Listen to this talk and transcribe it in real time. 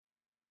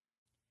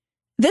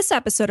This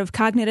episode of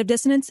Cognitive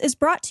Dissonance is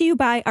brought to you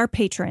by our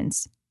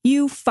patrons.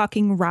 You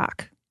fucking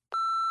rock.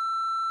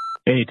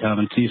 Hey, Tom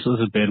and Cecil,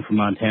 this is Ben from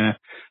Montana.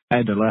 I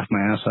had to laugh my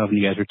ass off when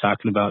you guys were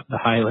talking about the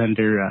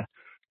Highlander,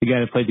 the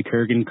guy that played the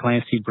Kurgan,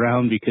 Clancy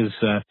Brown, because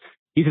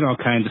he's in all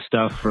kinds of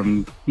stuff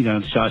from,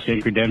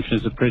 Shawshank Redemption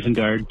as a prison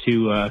guard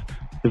to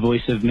the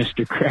voice of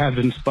Mr. Krabs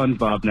and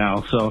SpongeBob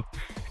now. So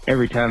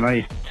every time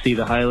I see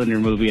the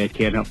Highlander movie, I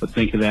can't help but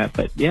think of that.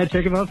 But yeah,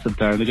 check him out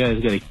sometime. The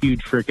guy's got a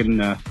huge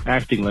freaking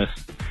acting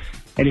list.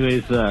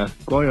 Anyways,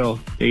 Goyle,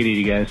 take it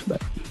easy, guys. Bye.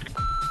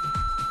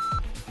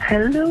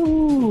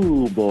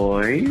 Hello,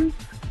 boys.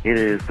 It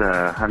is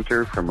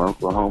Hunter from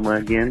Oklahoma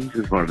again.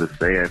 Just wanted to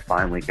say I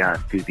finally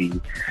got to the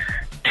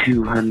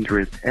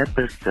 200th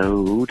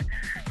episode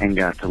and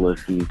got to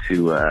listen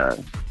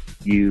to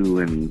you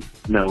and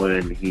Noah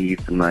and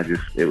Heath, and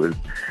it was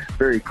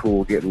very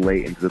cool getting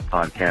late into the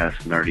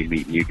podcast and already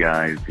meeting you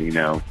guys,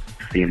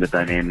 seeing the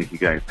dynamic you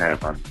guys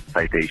have on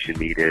Citation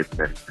Needed,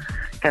 and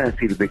kind of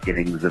see the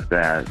beginnings of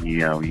that,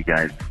 you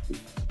guys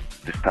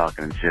just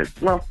talking and shit.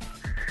 Well,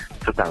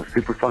 so that was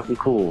super fucking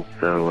cool.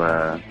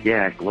 So,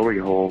 yeah, glory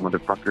hole,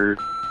 motherfuckers.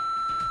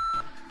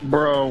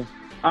 Bro,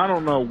 I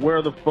don't know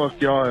where the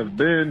fuck y'all have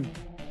been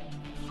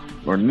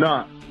or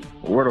not,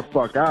 or where the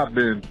fuck I've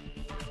been,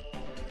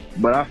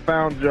 but I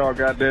found y'all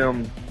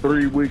goddamn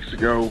 3 weeks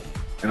ago,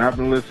 and I've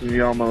been listening to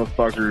y'all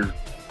motherfuckers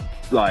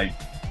like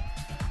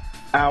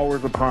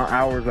hours upon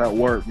hours at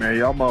work, man.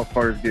 Y'all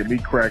motherfuckers get me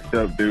cracked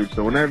up, dude.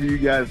 So whenever you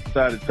guys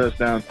decide to touch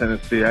down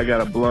Tennessee, I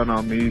got a blunt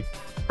on me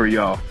for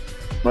y'all.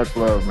 Much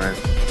love, man.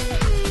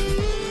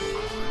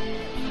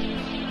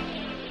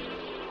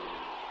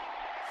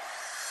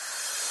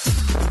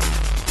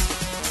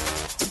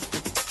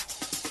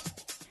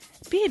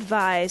 Be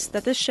advised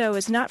that this show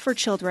is not for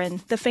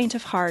children, the faint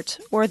of heart,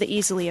 or the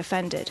easily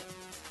offended.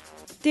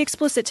 The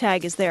explicit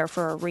tag is there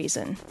for a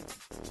reason.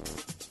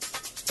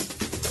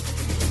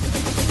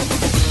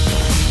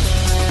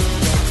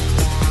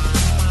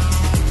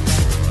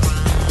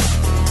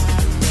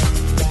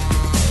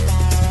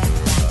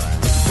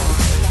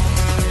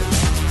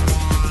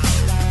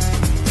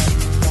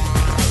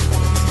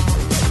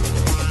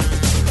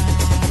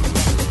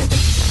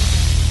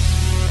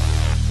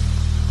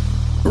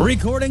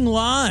 Recording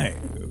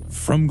live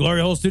from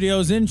Glory Hole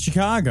Studios in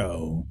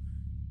Chicago,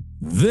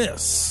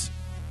 this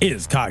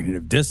is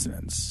Cognitive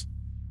Dissonance.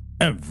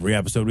 Every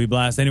episode we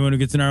blast anyone who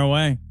gets in our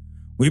way.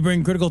 We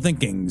bring critical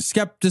thinking,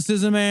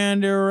 skepticism,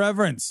 and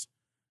irreverence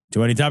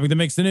to any topic that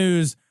makes the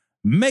news,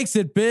 makes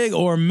it big,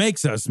 or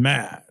makes us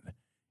mad.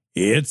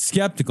 It's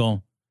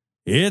skeptical,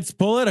 it's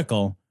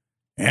political,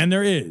 and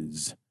there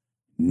is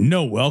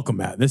no welcome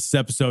mat. This is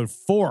episode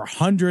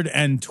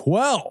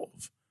 412.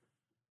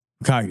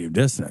 Cognitive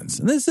Dissonance.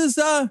 And this is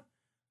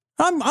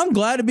I'm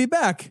glad to be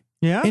back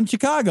in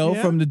Chicago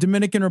from the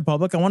Dominican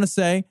Republic. I want to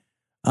say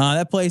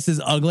that place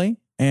is ugly,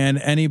 and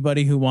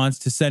anybody who wants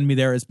to send me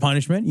there as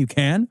punishment, you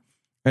can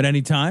at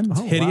any time.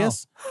 It's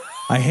hideous. Wow.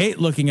 I hate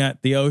looking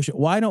at the ocean.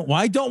 Why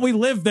don't we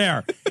live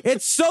there?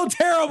 It's so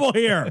terrible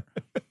here.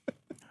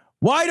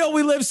 Why don't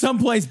we live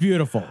someplace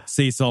beautiful,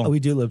 Cecil? Oh, we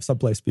do live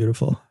someplace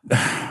beautiful,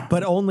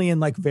 but only in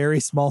like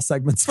very small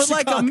segments for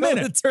like a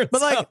minute.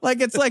 But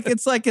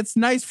it's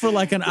nice for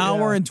like an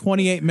hour and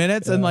 28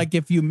 minutes, and like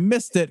if you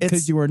missed it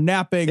because you were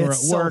napping or at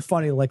work. So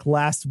funny. Like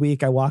last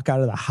week, I walk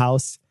out of the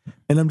house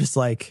and I'm just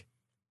like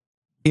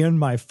in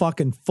my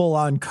fucking full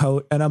on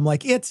coat, and I'm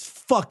like, it's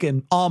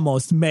fucking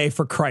almost May,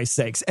 for Christ's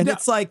sakes, and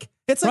it's like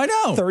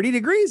 30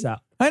 degrees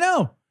out. I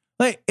know,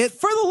 like it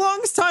for the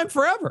longest time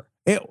forever.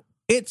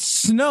 It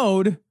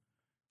snowed.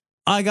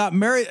 I got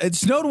married. It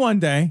snowed one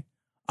day.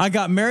 I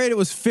got married. It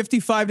was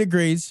 55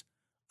 degrees.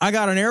 I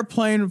got an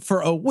airplane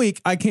for a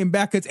week. I came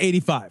back. It's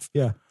 85.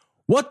 Yeah.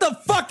 What the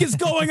fuck is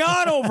going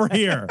on over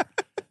here?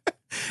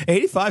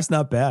 85's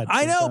not bad.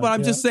 I know, but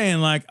I'm just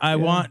saying, like, I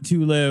want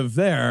to live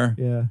there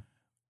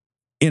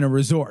in a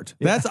resort.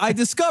 I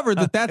discovered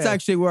that's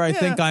actually where I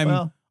think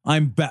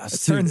I'm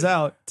best. Turns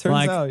out,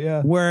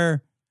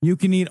 where you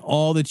can eat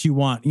all that you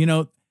want.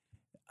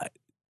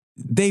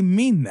 They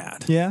mean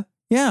that. Yeah.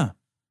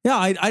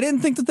 I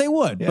didn't think that they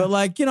would, but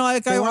like, they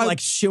weren't like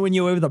shooing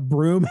you away with a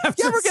broom.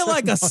 You ever get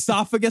like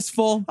esophagus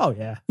full? Oh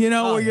yeah.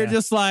 Where you're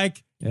just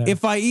like,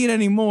 if I eat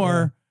any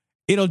more,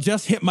 it'll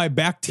just hit my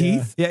back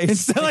teeth. Yeah.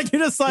 Instead, like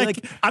you're just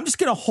like, I'm just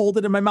going to hold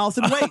it in my mouth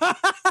and wait.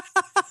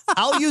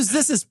 I'll use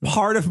this as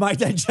part of my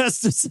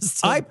digestive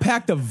system. I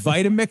packed a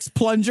Vitamix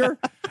plunger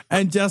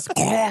and just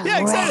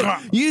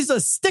exactly. Use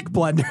a stick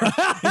blender.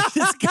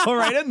 Just go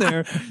right in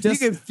there. You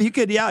could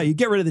you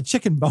get rid of the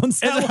chicken bones.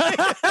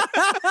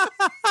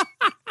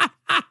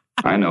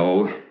 I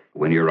know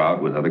when you're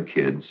out with other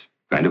kids,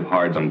 kind of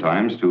hard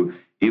sometimes to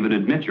even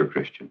admit you're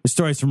Christian. The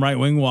stories from Right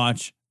Wing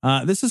Watch.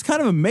 This is kind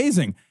of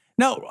amazing.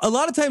 Now, a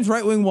lot of times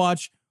Right Wing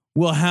Watch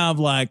will have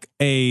like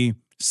a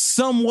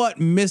somewhat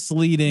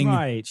misleading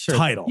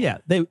title. Yeah,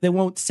 they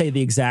won't say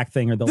the exact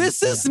thing.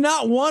 This is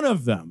not one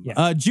of them.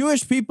 Yeah.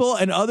 Jewish people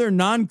and other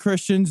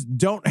non-Christians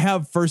don't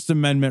have First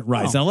Amendment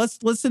rights. Now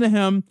let's listen to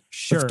him.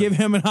 Sure. Let's give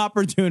him an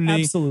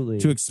opportunity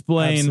to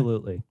explain.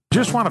 Absolutely.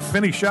 Just want to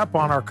finish up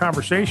on our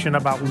conversation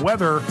about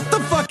whether... What the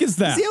fuck is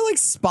that? Is he like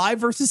Spy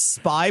versus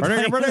Spy?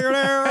 Hey,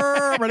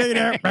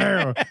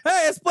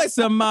 let's play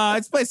some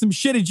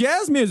shitty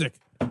jazz music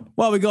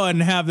while we go ahead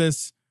and have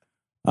this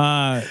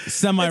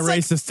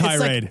semi-racist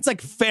tirade. It's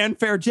like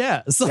fanfare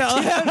jazz.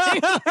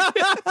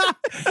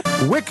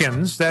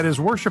 Wiccans, that is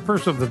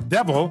worshipers of the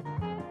devil,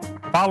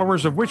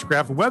 followers of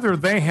witchcraft, whether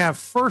they have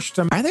First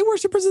Amendment... Are they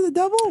worshipers of the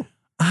devil?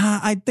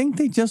 I think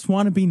they just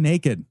want to be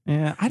naked.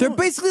 Yeah, they're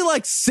basically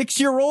like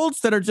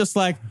 6-year-olds that are just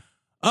like,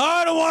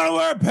 I don't want to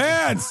wear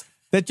pants.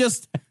 That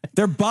just,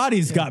 their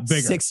bodies got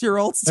bigger.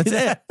 6-year-olds? That's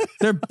it.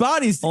 Their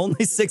bodies.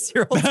 Only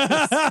 6-year-olds?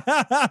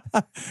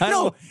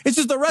 No, it's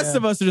just the rest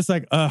of us are just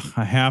like, ugh,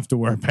 I have to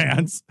wear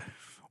pants.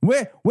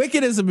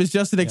 Wickedism is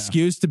just an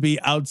excuse to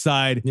be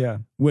outside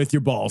with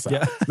your balls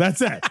out.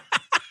 That's it.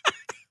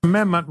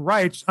 Amendment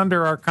rights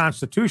under our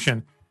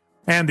Constitution.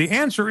 And the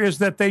answer is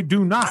that they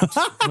do not.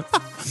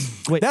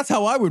 Wait, that's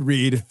how I would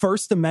read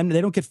First Amendment.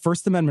 They don't get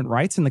First Amendment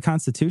rights in the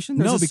Constitution?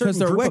 No, because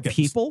they're group of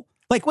people.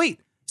 Like, wait,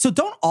 so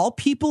don't all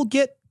people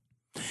get...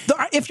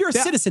 If you're a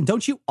citizen,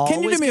 don't you always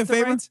Can you do me a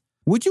favor? Rights?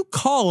 Would you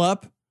call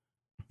up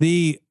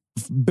the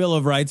Bill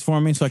of Rights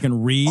for me so I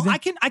can read? I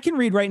can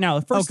read right now.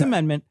 The First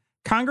Amendment,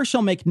 Congress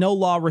shall make no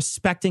law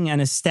respecting an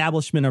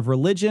establishment of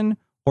religion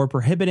or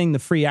prohibiting the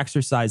free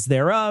exercise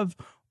thereof,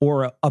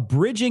 or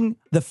abridging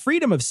the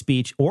freedom of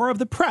speech or of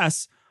the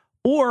press,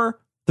 or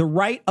the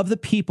right of the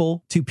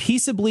people to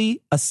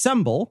peaceably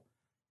assemble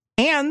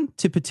and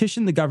to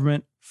petition the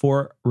government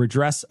for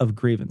redress of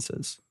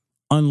grievances.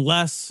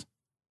 Unless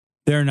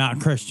they're not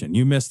Christian.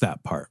 You missed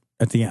that part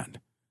at the end.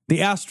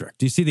 The asterisk.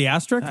 Do you see the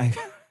asterisk?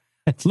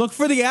 Look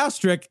for the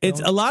asterisk.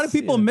 It's a lot of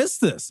people miss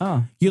this.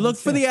 You look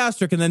for the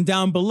asterisk, and then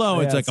down below,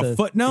 it's like a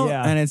footnote,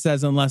 and it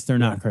says, unless they're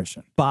not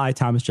Christian. By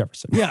Thomas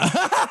Jefferson. Yeah.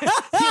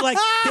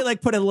 he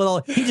put a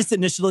little, he just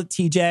initialed it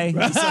TJ.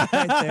 He's like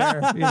right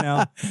there, you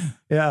know?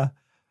 Yeah.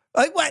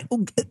 Like what?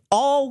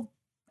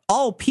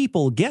 All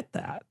people get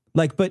that.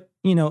 Like, but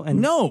you know,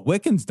 and no,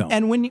 Wiccans don't.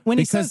 And when he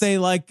because says, they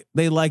like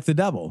the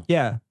devil.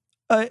 Yeah.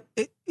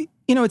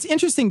 You know, it's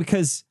interesting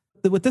because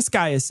what this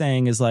guy is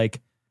saying is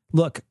like,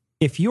 look,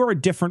 if you're a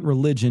different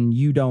religion,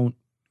 you don't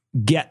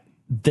get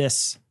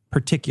this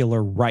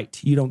particular right.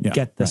 You don't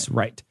get this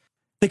right.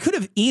 They could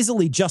have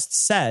easily just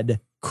said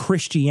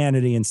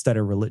Christianity instead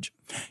of religion.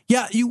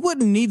 Yeah, you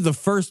wouldn't need the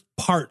first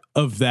part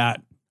of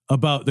that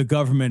about the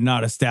government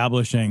not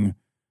establishing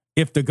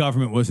if the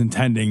government was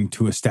intending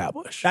to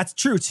establish. That's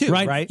true too,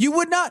 right? You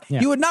would not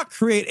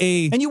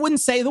create and you wouldn't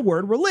say the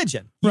word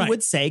religion. You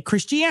would say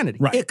Christianity.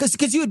 Right.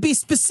 Because you would be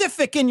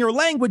specific in your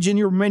language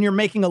and when you're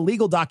making a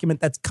legal document,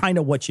 that's kind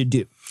of what you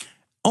do.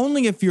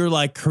 Only if you're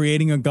like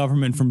creating a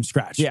government from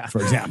scratch,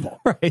 for example.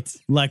 Right.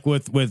 Like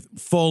with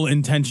full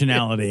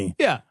intentionality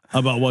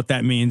about what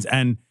that means.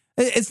 And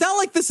it's not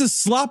like this is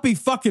sloppy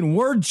fucking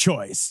word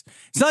choice.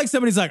 It's not like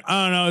somebody's like,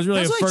 I don't know, it's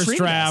really a first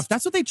draft.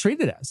 That's what they treat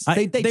it as.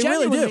 They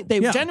genuinely really do.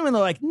 They genuinely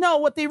are like, no,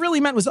 what they really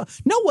meant was,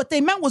 what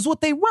they meant was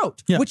what they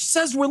wrote, which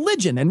says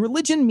religion. And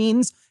religion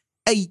means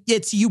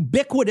it's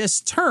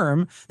ubiquitous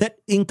term that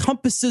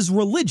encompasses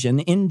religion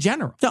in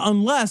general. So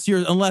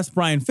unless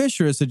Brian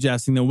Fisher is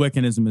suggesting that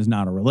Wiccanism is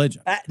not a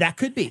religion. That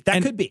could be.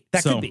 That could be.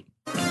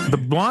 The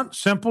blunt,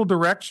 simple,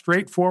 direct,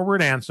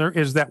 straightforward answer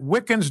is that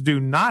Wiccans do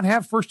not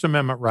have First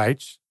Amendment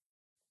rights,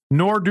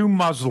 nor do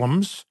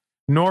Muslims,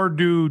 nor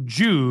do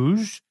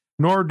Jews,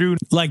 nor do...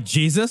 Like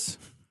Jesus?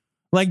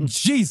 Like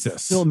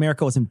Jesus. Bill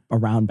America wasn't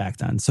around back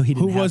then, so he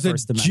didn't have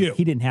First Amendment. Jew.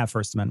 He didn't have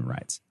First Amendment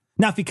rights.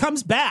 Now, if he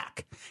comes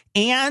back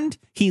and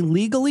he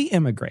legally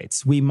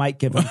immigrates, we might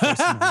give him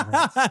First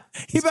Amendment rights.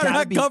 He better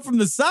not come from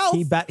the South.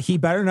 He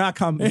better not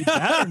come. He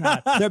better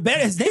not.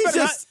 His name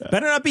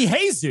better not be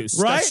Jesus,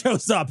 right? That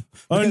shows up.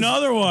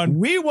 Another one.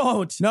 We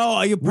won't.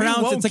 No, you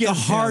pronounce it's like a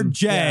hard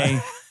J.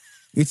 Yeah.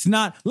 It's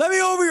not. Let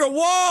me over your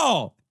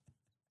wall.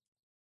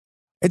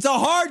 It's a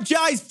hard J.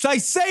 I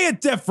say it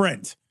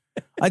different.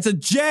 It's a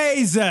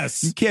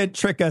Jesus. You can't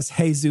trick us,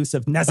 Jesus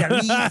of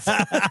Nazareth.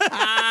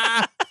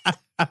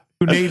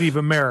 Native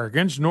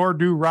Americans, nor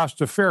do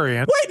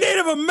Rastafarians. Wait,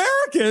 Native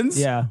Americans?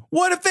 Yeah.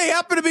 What if they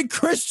happen to be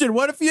Christian?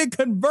 What if you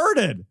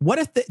converted? What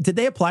if did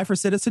they apply for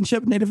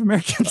citizenship, Native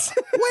Americans?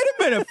 Wait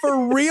a minute,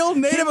 for real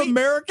Native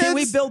Americans? Can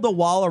we build a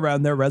wall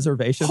around their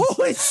reservations?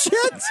 Holy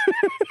shit.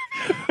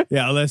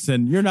 Yeah,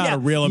 listen, you're not a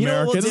real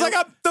American. It's like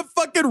I'm the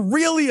fucking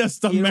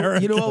realiest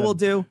American. You know what we'll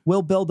do?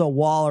 We'll build a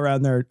wall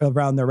around their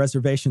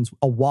reservations,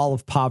 a wall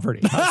of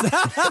poverty.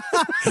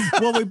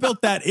 Well, we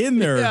built that in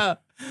there. Yeah.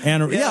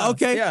 And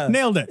okay,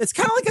 nailed it. It's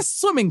kind of like a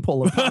swimming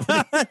pool of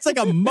poverty. It's like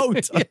a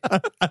moat.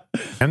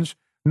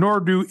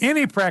 Nor do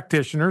any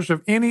practitioners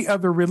of any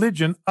other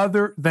religion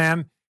other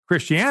than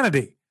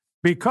Christianity.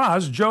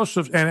 Because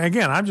Joseph, and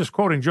again, I'm just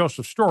quoting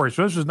Joseph's story,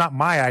 so this is not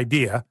my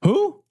idea.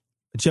 Who?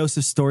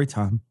 Joseph's story,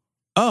 Tom.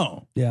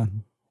 Oh. Yeah.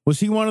 Was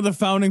he one of the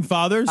founding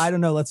fathers? I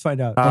don't know. Let's find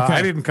out.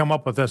 I didn't come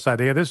up with this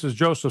idea. This is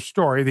Joseph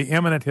Story, the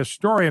eminent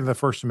historian of the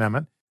First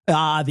Amendment. The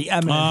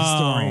eminent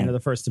historian of the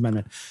First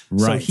Amendment.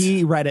 Right. So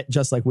he read it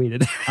just like we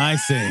did. I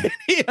see.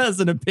 He has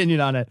an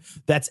opinion on it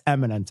that's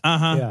eminent.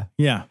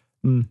 Yeah.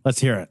 Let's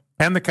hear it.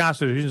 And the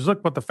Constitution.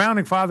 Look, what the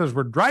founding fathers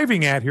were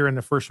driving at here in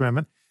the First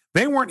Amendment,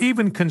 they weren't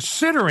even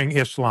considering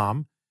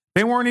Islam.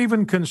 They weren't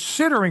even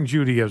considering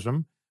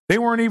Judaism. They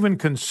weren't even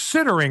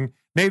considering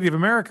Native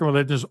American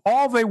religions.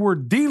 All they were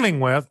dealing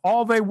with,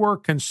 all they were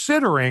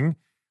considering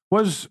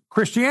was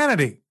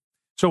Christianity.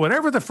 So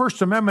whatever the First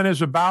Amendment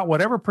is about,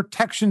 whatever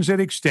protections it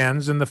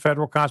extends in the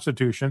federal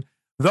Constitution,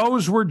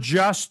 those were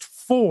just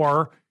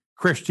for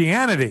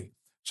Christianity.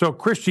 So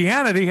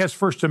Christianity has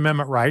First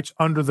Amendment rights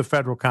under the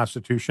federal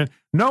Constitution.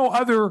 No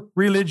other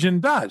religion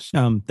does.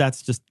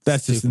 That's just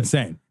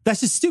insane. That's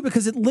just stupid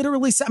because it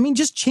literally,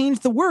 just change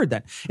the word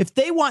then. If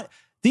they want,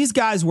 these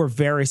guys were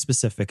very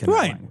specific in their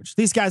language.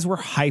 These guys were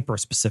hyper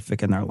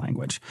specific in their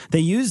language. They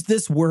used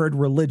this word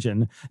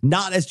religion,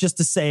 not as just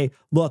to say,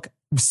 look,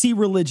 see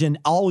religion,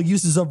 all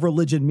uses of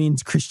religion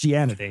means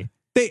Christianity.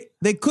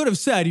 They could have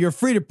said, you're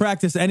free to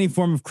practice any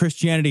form of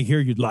Christianity here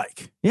you'd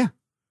like. Yeah.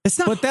 It's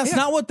not, but that's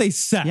not what they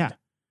said. Yeah.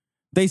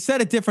 They said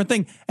a different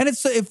thing. And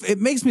it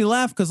makes me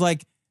laugh because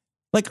like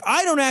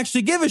I don't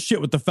actually give a shit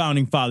what the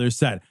founding fathers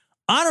said.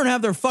 I don't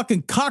have their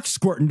fucking cock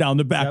squirting down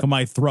the back of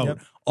my throat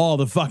all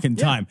the fucking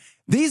time.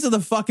 These are the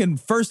fucking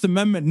First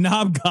Amendment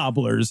knob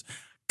gobblers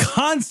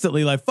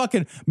constantly, like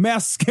fucking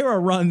mascara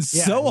runs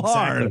so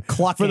hard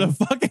for the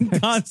fucking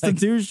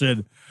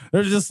Constitution.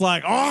 They're just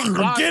like,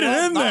 get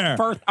it in there.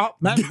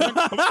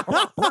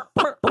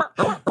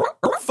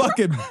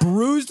 Fucking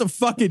bruised a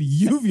fucking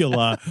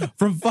uvula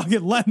from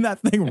fucking letting that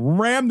thing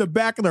ram the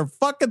back of their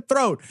fucking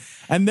throat.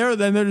 And they're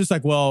just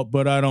like, well,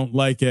 but I don't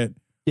like it.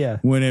 Yeah.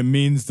 When it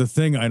means the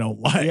thing I don't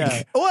like.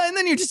 Yeah. Well, and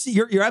then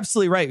you're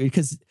absolutely right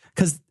because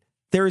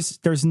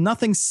there's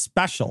nothing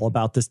special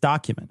about this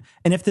document.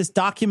 And if this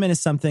document is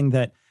something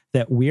that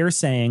we're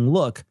saying,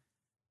 look,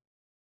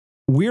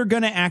 we're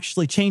going to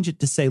actually change it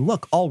to say,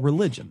 look, all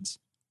religions.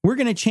 We're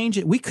going to change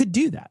it. We could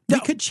do that. We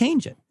could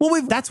change it.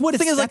 Well, that's what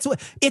it's. That's what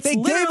it's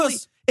literally.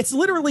 It's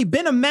literally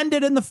been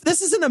amended in the.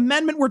 This is an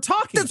amendment we're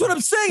talking. That's what I'm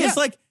saying. Yeah. It's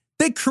like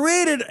they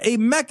created a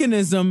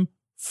mechanism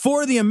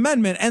for the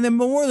amendment, and then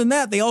more than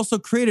that, they also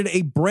created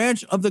a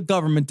branch of the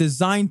government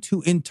designed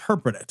to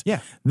interpret it.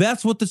 Yeah,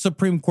 that's what the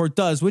Supreme Court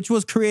does, which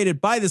was created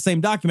by the same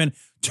document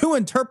to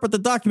interpret the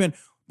document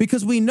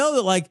because we know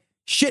that like.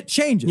 Shit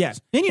changes. Yeah.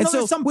 And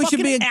so we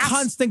should be in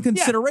constant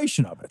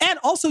consideration of it. And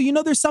also,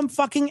 there's some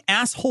fucking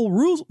asshole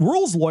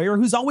rules lawyer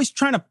who's always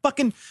trying to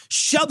fucking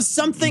shove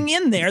something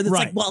in there that's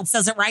like, well, it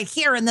says it right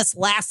here in this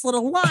last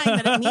little line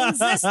that it means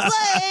this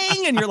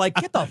thing. And you're like,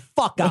 get the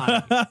fuck out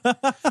of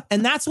here.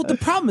 And that's what the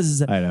problem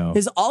is. I know.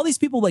 Is all these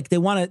people like they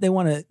want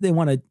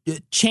to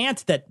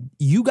chant that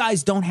you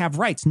guys don't have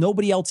rights.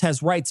 Nobody else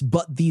has rights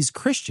but these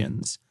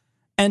Christians.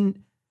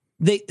 And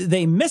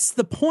they miss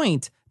the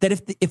point that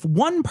if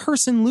one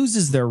person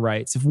loses their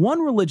rights, if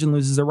one religion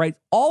loses their rights,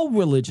 all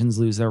religions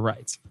lose their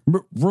rights.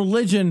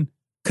 Religion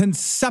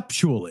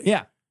conceptually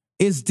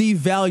is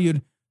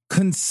devalued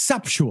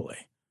conceptually.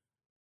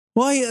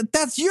 Well,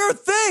 that's your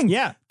thing.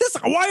 Yeah.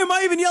 Why am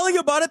I even yelling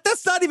about it?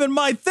 That's not even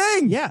my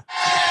thing. Yeah.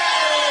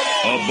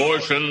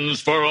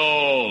 Abortions for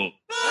all.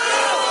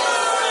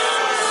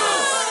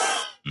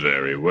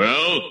 Very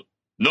well.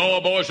 No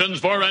abortions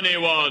for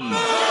anyone.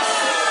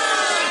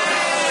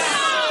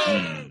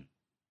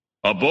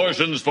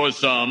 Abortions for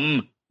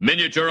some,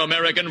 miniature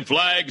American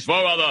flags for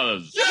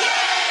others.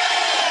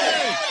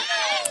 Yay!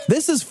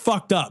 This is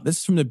fucked up. This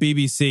is from the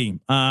BBC.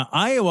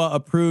 Iowa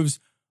approves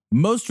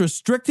most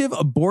restrictive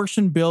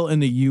abortion bill in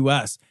the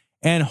U.S.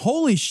 And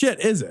holy shit,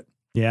 is it?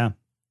 Yeah.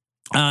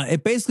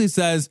 It basically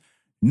says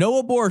no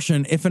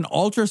abortion if an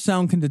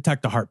ultrasound can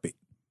detect a heartbeat.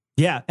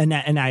 Yeah. And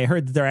I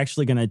heard that they're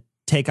actually going to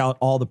take out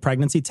all the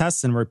pregnancy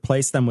tests and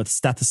replace them with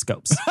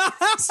stethoscopes.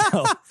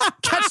 So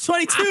catch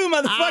 22,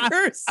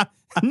 motherfuckers.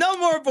 No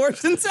more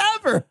abortions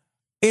ever.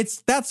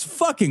 That's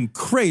fucking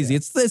crazy.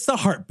 It's the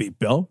heartbeat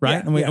bill,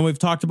 right? Yeah, and we've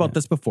talked about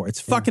this before. It's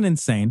fucking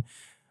insane.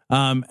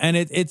 And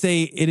it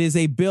is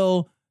a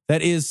bill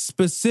that is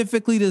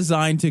specifically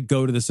designed to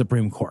go to the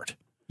Supreme Court.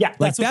 Yeah,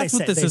 that's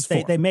what this is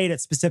for. They made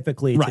it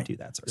specifically to do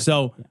that sort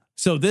of thing.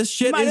 So this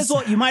shit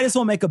you might as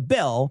well make a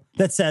bill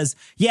that says,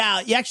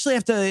 yeah, you actually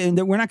have to,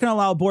 we're not going to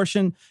allow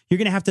abortion. You're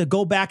going to have to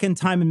go back in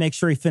time and make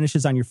sure he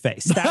finishes on your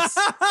face. That's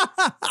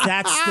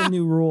the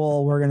new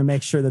rule. We're going to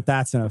make sure that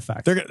that's in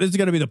effect. This is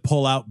going to be the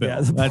pull out bill.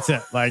 Yeah, that's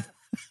it. Like,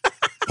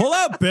 pull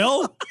out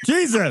bill.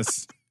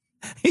 Jesus.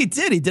 He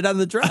did on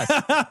the dress.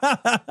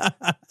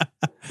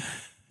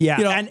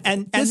 Yeah.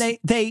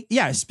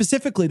 And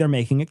specifically they're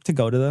making it to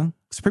go to the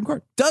Supreme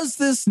Court. Does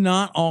this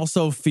not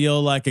also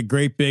feel like a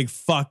great big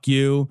fuck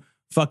you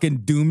fucking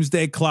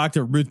doomsday clock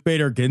to Ruth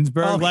Bader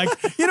Ginsburg? Oh. Like,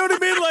 you know what I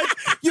mean? Like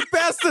you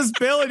pass this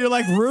bill and you're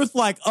like, Ruth,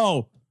 like,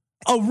 oh,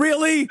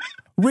 really?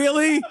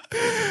 Really?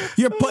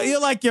 You're putting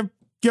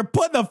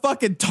a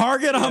fucking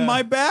target on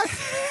my back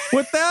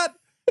with that?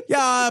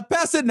 Yeah,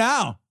 pass it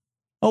now.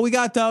 Oh, we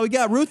got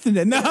Ruth in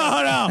it.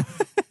 No.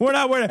 We're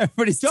not.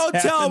 Don't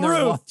tell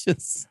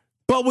Ruth.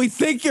 But we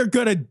think you're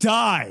going to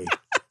die.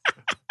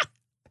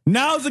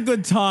 Now's a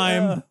good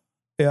time.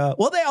 Yeah.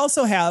 Well, they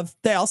also have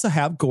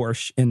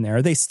Gorsh in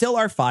there. They still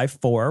are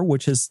 5-4,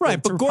 which is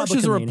right. But Gorsh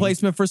is a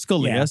replacement for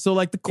Scalia. Yeah. So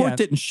like the court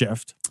didn't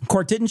shift.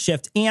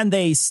 And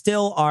they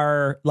still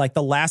are like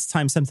the last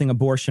time something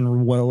abortion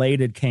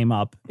related came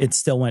up, it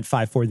still went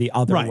 5-4 the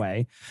other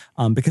way.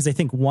 Because I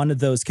think one of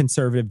those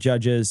conservative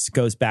judges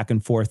goes back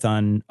and forth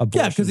on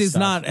abortion. Yeah, because he's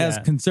not as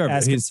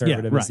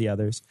conservative. As the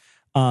others.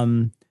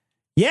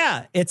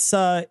 Yeah,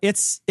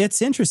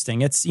 it's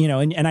interesting. It's,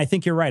 and I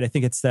think you're right. I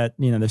think it's that,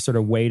 they're sort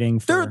of waiting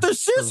for. They're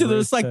seriously, they're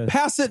just like,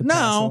 pass it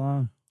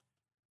now.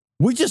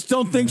 We just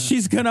don't think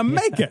she's going to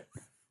make it.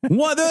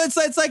 Well, it's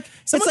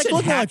like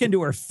look hack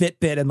into her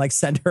Fitbit and like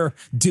send her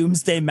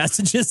doomsday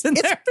messages in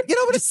there.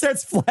 But it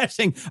starts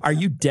flashing. Are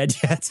you dead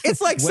yet? It's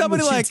like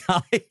somebody like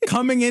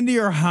coming into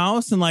your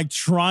house and like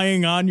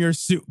trying on your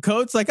suit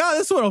coats. Like,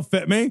 this one will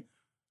fit me.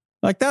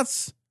 Like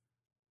that's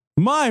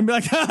mine. Be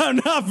like,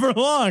 not for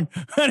long.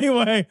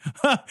 Anyway,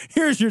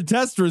 here's your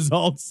test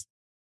results.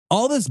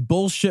 All this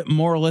bullshit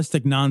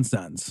moralistic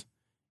nonsense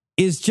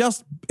is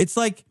just, it's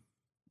like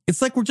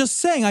we're just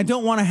saying, I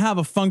don't want to have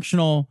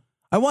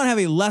I want to have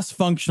a less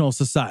functional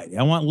society.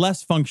 I want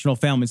less functional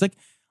families. Like,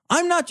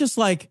 I'm not just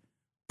like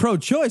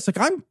pro-choice. Like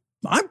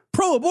I'm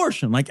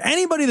pro-abortion. Like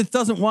anybody that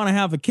doesn't want to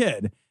have a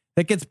kid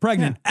that gets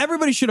pregnant,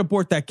 everybody should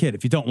abort that kid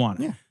if you don't want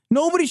it. Yeah.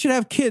 Nobody should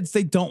have kids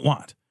they don't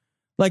want.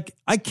 Like,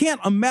 I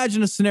can't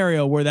imagine a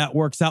scenario where that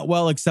works out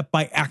well except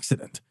by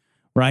accident,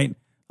 right?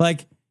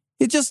 Like,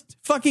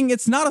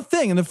 it's not a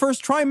thing. In the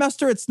first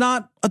trimester, it's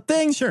not a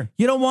thing. Sure.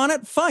 You don't want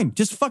it? Fine.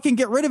 Just fucking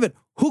get rid of it.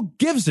 Who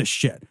gives a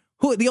shit?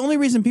 The only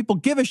reason people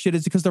give a shit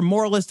is because they're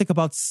moralistic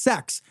about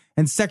sex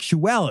and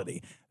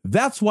sexuality.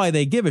 That's why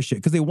they give a shit,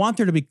 because they want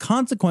there to be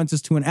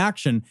consequences to an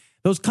action.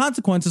 Those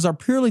consequences are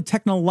purely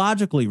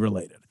technologically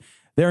related.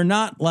 They're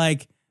not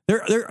like,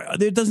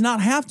 there does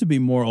not have to be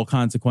moral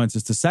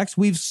consequences to sex.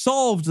 We've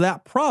solved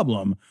that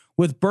problem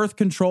with birth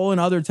control and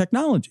other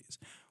technologies.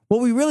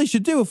 What we really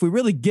should do, if we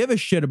really give a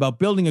shit about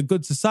building a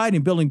good society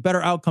and building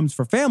better outcomes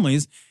for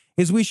families,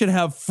 is we should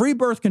have free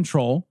birth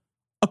control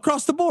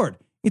across the board.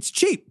 It's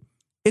cheap.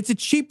 It's a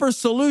cheaper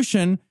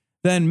solution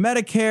than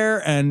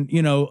Medicare and,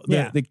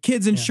 the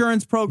kids'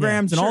 insurance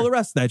programs and all the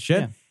rest of that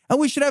shit. Yeah. And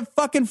we should have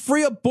fucking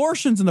free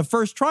abortions in the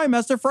first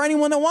trimester for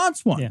anyone that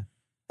wants one. Yeah.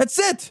 That's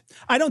it.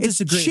 I don't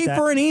disagree with that. It's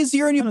cheaper and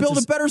easier, and you build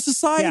a better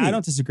society. Yeah, I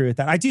don't disagree with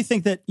that. I do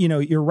think that,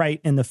 you're right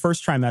in the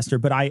first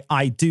trimester, but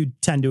I do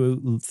tend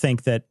to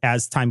think that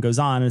as time goes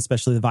on, and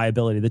especially the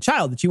viability of the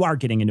child, that you are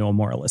getting into a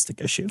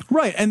moralistic issue.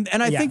 Right. And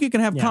I think you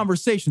can have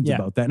conversations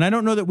about that. And I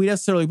don't know that we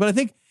necessarily, but I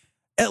think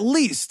at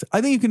least,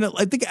 I think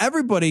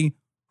everybody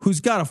who's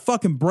got a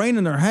fucking brain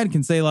in their head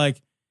can say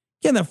like,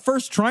 in the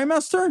first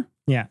trimester?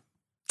 Yeah.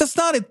 That's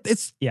not it.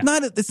 It's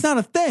not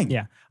a thing.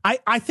 Yeah.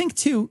 I think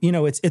too,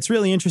 it's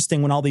really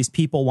interesting when all these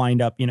people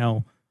wind up,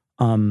 you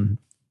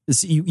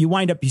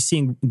wind up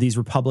seeing these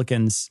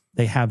Republicans,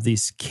 they have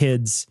these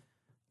kids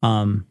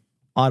out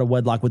of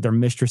wedlock with their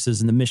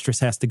mistresses, and the mistress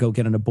has to go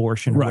get an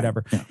abortion or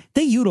whatever. Yeah.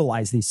 They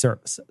utilize these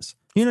services.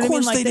 You know what I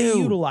mean? Like they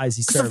utilize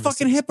these services. They're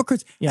fucking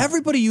hypocrites. Yeah.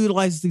 Everybody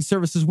utilizes these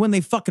services when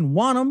they fucking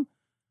want them.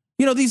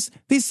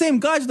 These same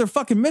guys with their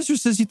fucking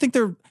mistresses, you think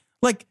they're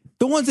like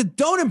the ones that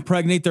don't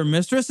impregnate their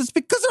mistress, it's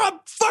because they're on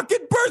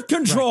fucking birth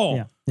control.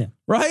 Right. Yeah.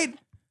 Right?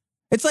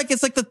 It's like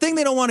the thing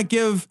they don't want to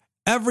give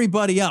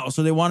everybody else,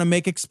 or they want to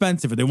make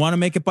expensive, or they want to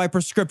make it by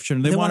prescription,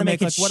 or they want to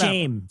make it like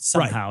shame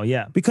somehow.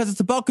 Yeah. Because it's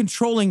about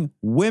controlling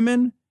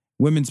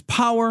women's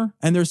power,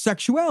 and their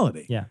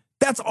sexuality. Yeah.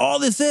 That's all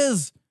this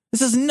is.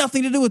 This has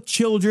nothing to do with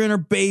children or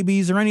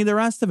babies or any of the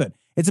rest of it.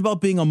 It's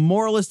about being a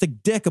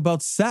moralistic dick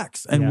about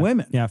sex and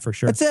women. Yeah, for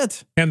sure. That's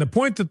it. And the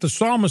point that the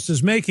psalmist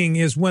is making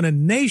is when a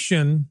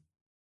nation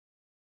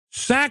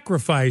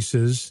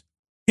sacrifices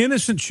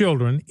innocent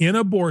children in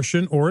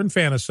abortion or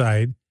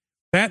infanticide,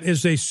 that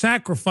is a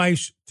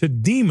sacrifice to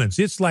demons.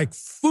 It's like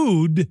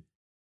food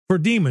for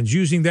demons,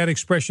 using that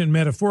expression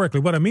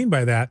metaphorically. What I mean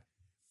by that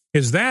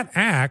is that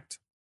act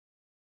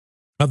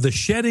of the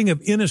shedding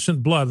of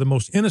innocent blood, the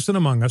most innocent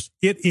among us,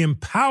 it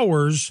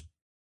empowers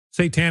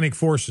satanic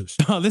forces.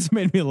 Oh, this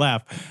made me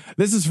laugh.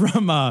 This is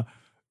from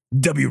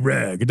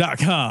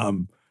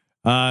WREG.com.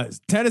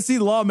 Tennessee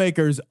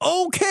lawmakers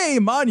okay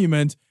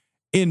monument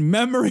in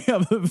memory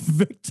of the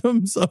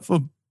victims of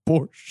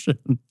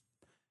abortion.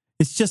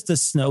 It's just a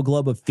snow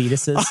globe of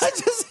fetuses.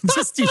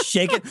 just you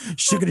shake it,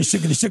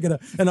 shugga,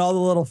 and all the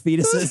little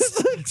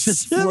fetuses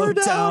just float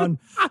down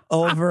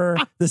over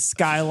the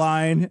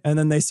skyline, and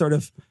then they sort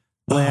of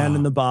land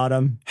in the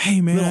bottom. Hey,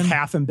 man. Little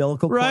half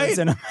umbilical cords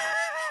in them.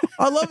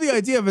 I love the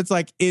idea of it's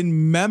like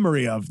in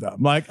memory of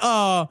them. Like,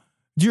 do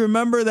you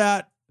remember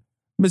that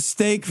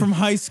mistake from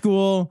high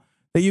school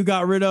that you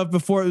got rid of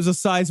before it was the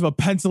size of a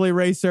pencil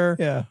eraser?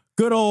 Yeah.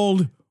 Good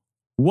old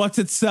what's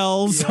it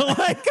sells. Yeah.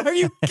 Like, are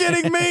you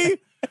kidding me?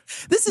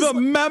 This is the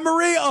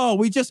memory. Oh,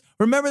 we just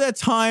remember that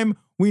time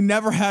we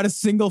never had a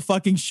single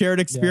fucking shared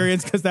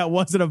experience because that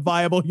wasn't a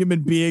viable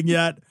human being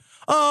yet.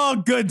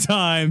 Oh, good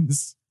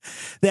times.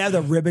 They have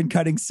the ribbon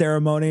cutting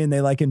ceremony and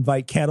they like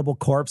invite Cannibal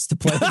Corpse to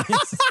play the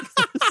music.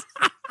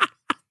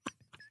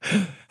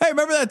 Hey,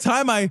 remember that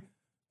time I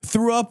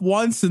threw up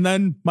once and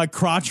then my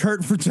crotch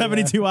hurt for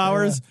 72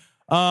 hours?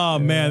 Oh,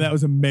 man, that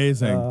was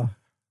amazing.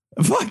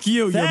 Fuck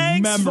you,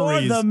 Thanks your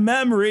memories. for the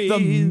memories. The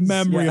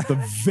memory of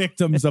the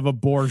victims of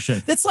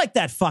abortion. It's like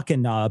that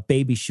fucking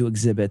baby shoe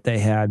exhibit they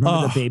had.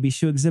 Remember the baby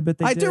shoe exhibit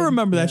they I did? do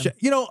remember that shit.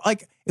 You know,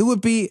 like it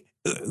would be,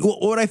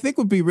 what I think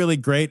would be really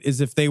great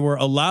is if they were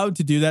allowed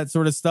to do that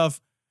sort of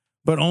stuff,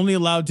 but only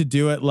allowed to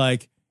do it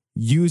like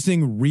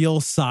using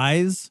real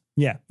size.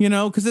 Yeah. You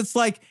know, because it's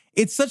like,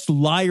 it's such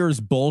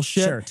liar's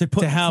bullshit to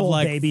have full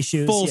like baby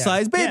shoes. full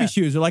size baby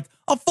shoes, or like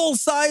a full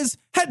size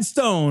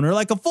headstone, or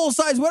like a full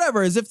size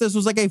whatever, as if this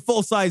was like a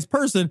full size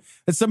person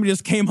that somebody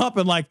just came up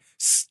and like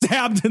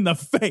stabbed in the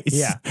face.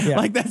 Yeah.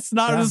 Like that's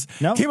not just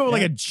came up with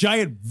like a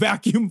giant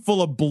vacuum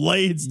full of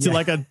blades to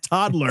like a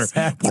toddler.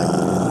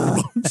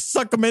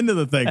 Suck them into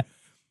the thing.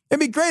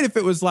 It'd be great if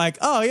it was like,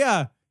 oh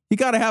yeah, you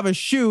got to have a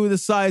shoe the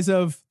size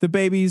of the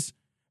baby's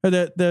or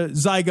the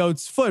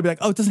zygote's foot. It'd be like,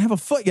 oh, it doesn't have a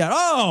foot yet.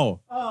 Oh,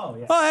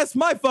 that's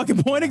my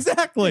fucking point.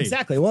 Exactly.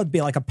 Well, it'd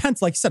be like a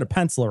pencil, like you said, a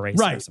pencil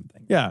eraser or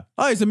something. Yeah.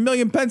 Oh, there's a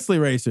million pencil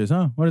erasers.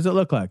 Huh? What does it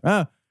look like?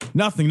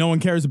 Nothing. No one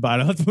cares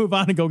about it. Let's move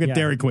on and go get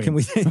Dairy Queen. Can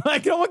we?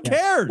 Like no one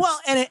cares. Well,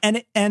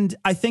 and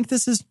I think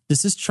this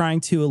is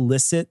trying to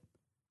elicit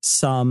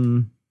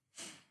some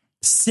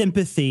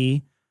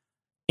sympathy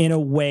in a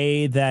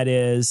way that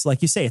is,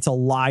 like you say, it's a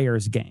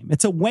liar's game.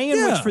 It's a way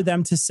in which for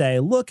them to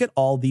say, look at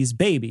all these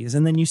babies.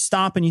 And then you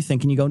stop and you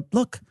think and you go,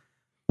 look,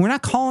 we're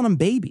not calling them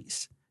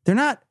babies. They're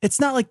not,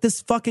 it's not like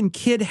this fucking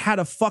kid had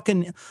a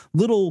fucking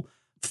little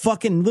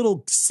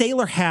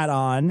sailor hat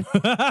on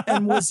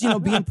and was,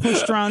 being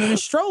pushed around in a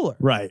stroller.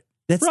 Right.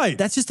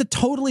 That's just a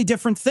totally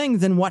different thing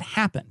than what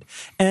happened.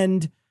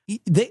 And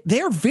they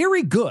are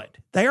very good.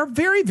 They are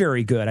very,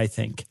 very good, I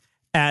think,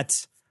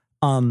 at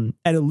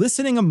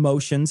eliciting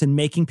emotions and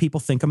making people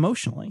think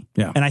emotionally.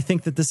 Yeah. And I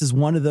think that this is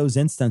one of those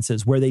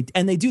instances where they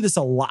do this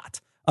a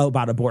lot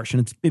about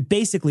abortion. It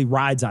basically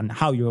rides on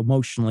how you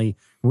emotionally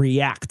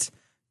react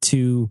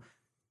to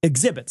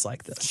exhibits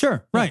like this.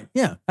 Sure. Right.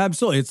 Yeah,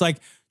 absolutely. It's like,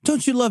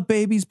 don't you love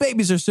babies?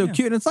 Babies are so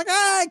cute. And it's like,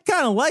 I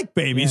kind of like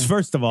babies,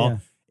 first of all,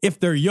 if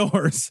they're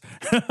yours.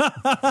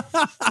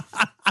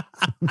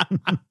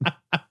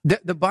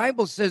 The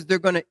Bible says they're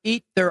going to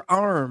eat their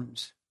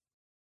arms.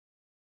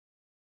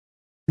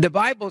 The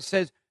Bible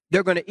says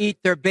they're going to eat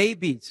their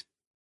babies.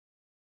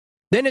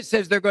 Then it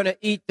says they're going to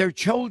eat their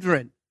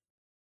children.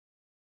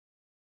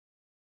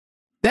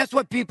 That's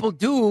what people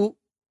do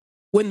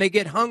when they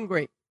get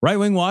hungry. Right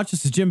Wing Watch,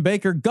 this is Jim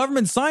Baker.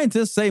 Government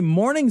scientists say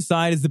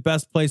Morningside is the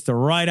best place to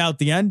ride out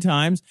the end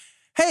times.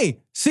 Hey,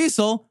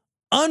 Cecil,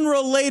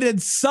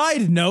 unrelated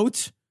side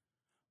note,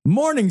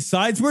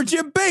 Morningside's where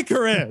Jim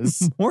Baker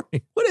is. What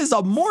is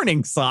a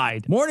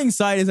Morningside?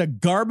 Morningside is a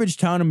garbage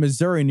town in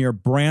Missouri near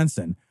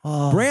Branson.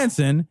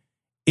 Branson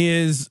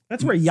is...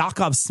 That's where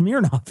Yakov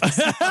Smirnoff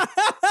is.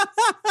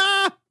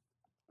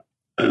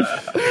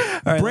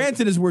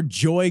 Branson is where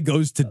joy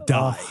goes to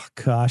die. Oh,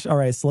 gosh. All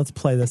right, so let's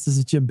play this. This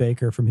is Jim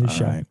Baker from his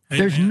show. Right.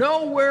 There's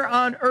nowhere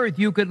on earth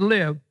you could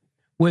live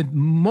with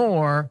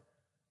more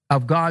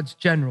of God's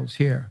generals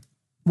here.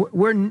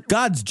 We're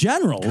God's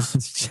generals?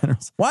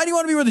 Why do you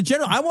want to be where the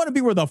general? I want to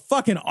be where the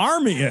fucking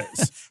army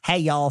is. Hey,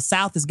 y'all,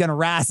 South is going to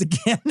rise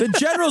again. The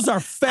generals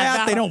are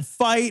fat. They don't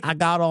fight. I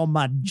got all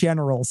my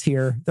generals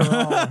here.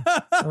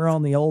 They're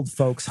on the old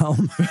folks'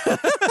 home.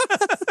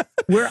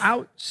 We're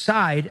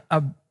outside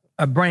of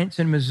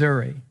Branson,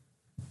 Missouri.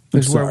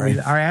 Is where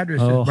our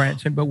address is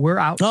Branson, but we're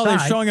outside. Oh, they're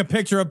showing a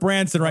picture of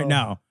Branson right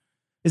now.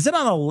 Is it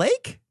on a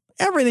lake?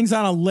 Everything's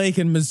on a lake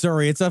in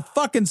Missouri. It's a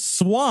fucking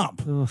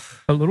swamp.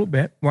 A little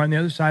bit. We're on the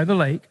other side of the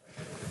lake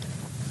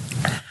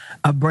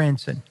of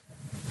Branson.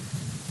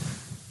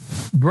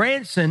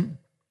 Branson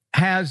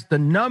has the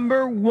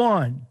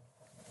 #1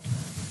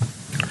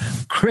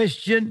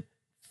 Christian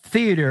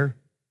theater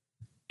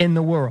in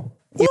the world.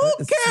 Who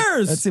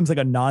cares? That seems like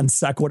a non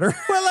sequitur.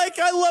 Well, like,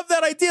 I love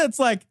that idea. It's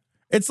like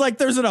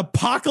there's an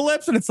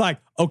apocalypse and it's like,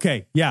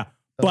 okay, yeah.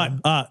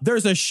 But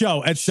there's a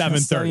show at 7:30.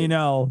 So you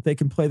know, they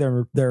can play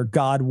their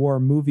God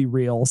War movie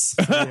reels.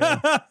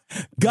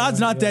 God's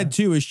Not Dead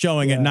 2 is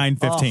showing at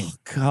 9:15. Oh,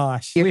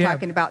 gosh. You're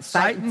talking about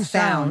sight and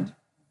sound.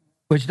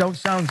 Which don't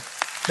sound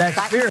that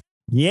spiritual.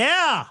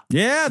 Yeah.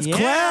 Yeah, it's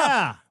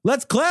clap.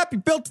 Let's clap. You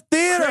built the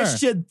theater.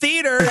 Christian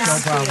theater. No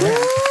problem.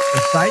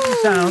 Sight and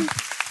sound.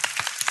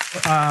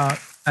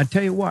 I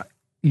tell you what,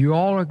 you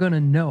all are going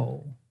to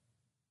know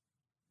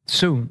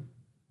soon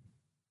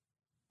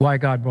why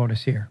God brought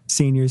us here.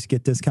 Seniors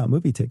get discount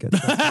movie tickets.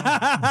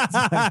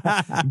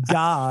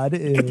 God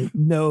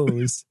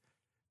knows.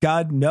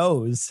 God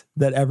knows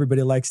that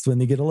everybody likes when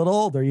they get a little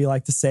older, you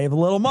like to save a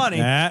little money.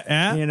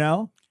 You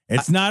know?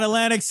 It's not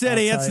Atlantic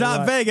City. It's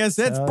not Vegas.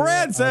 It's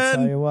Branson. I'll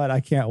tell you what, I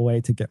can't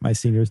wait to get my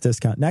seniors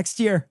discount. Next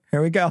year.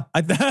 Here we go.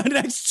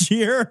 Next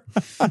year.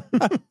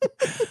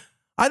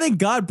 I think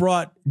God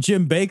brought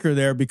Jim Baker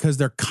there because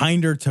they're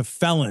kinder to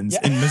felons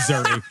in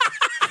Missouri.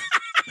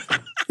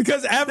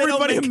 Because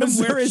everybody in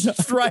Missouri is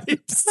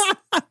stripes.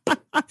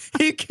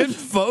 He can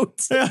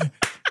vote. Yeah.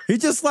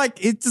 He's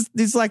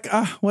like,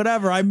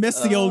 whatever. I miss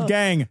the old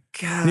gang.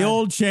 God. The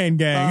old chain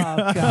gang.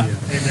 Oh, God.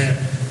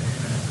 Amen.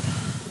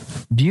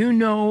 Do you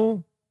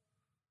know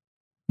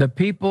the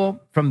people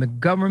from the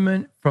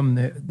government, from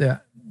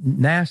the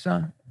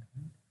NASA,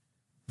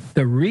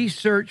 the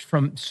research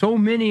from so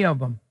many of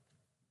them,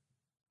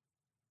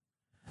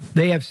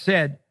 they have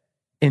said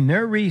in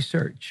their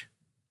research,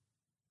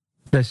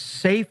 the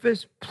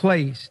safest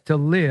place to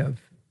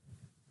live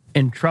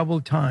in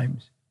troubled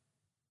times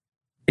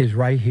is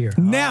right here.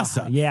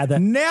 NASA.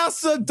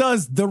 NASA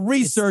does the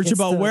research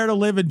about where to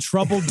live in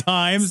troubled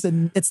times.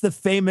 It's the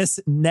famous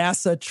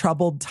NASA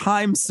Troubled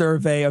Time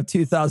Survey of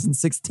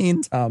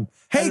 2016, Tom.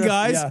 Hey,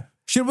 guys,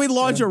 should we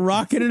launch a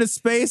rocket into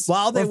space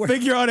while they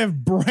figure out if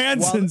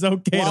Branson's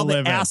okay to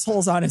live in?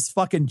 Assholes on his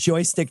fucking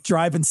joystick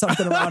driving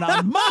something around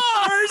on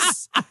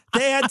Mars,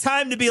 they had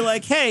time to be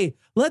like, hey,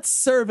 let's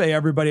survey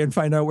everybody and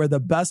find out where the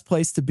best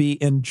place to be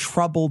in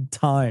troubled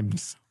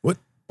times. What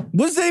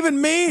does that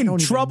even mean?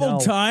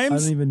 Troubled times?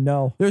 I don't even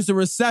know. There's a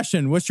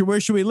recession. Where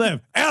should we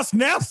live? Ask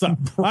NASA.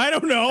 I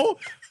don't know.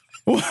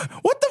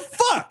 What the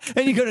fuck?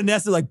 And you go to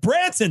NASA like,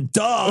 Branson,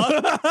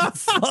 duh.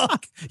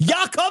 Fuck.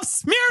 Yakov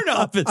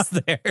Smirnov is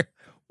there.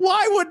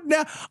 Why would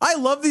I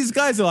love these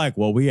guys. They're like,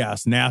 well, we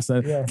asked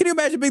NASA. Yeah. Can you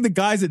imagine being the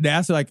guys at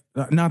NASA like,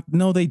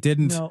 no, they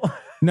didn't.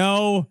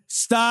 No,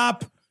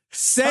 stop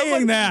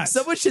saying that.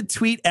 Someone should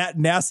tweet at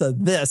NASA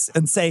this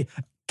and say,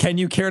 can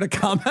you care to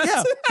comment?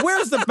 Yeah.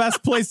 Where's the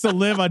best place to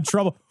live on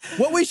trouble?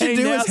 What we should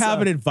do is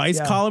have an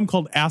advice column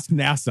called Ask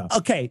NASA.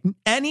 Okay.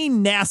 Any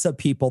NASA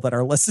people that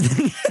are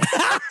listening.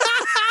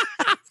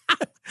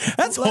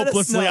 That's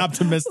hopelessly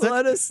optimistic.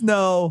 Let us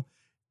know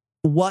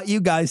what you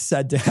guys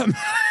said to him.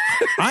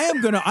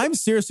 I'm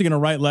seriously going to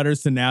write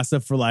letters to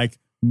NASA for like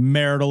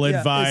marital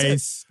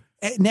advice.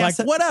 NASA,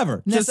 like whatever.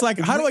 NASA, just like,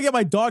 how do I get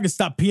my dog to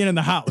stop peeing in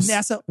the house?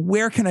 NASA,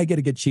 where can I get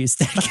a good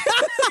cheesesteak?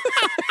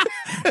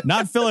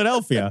 Not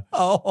Philadelphia.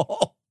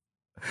 Oh.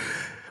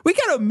 We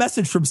got a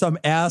message from some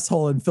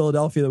asshole in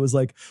Philadelphia that was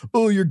like,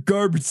 oh, your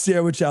garbage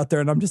sandwich out there.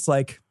 And I'm just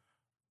like,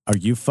 are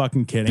you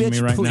fucking kidding me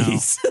right now?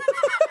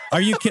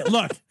 Are you kidding?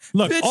 Look,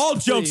 bitch, all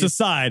jokes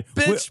aside.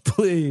 Bitch,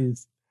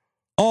 please.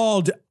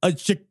 All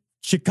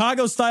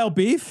Chicago style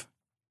beef?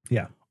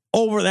 Yeah.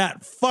 Over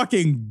that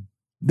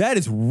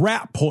is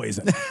rat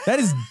poison. That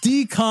is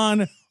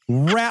decon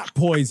rat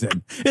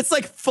poison. It's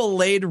like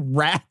filleted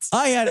rats.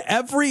 I had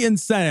every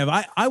incentive.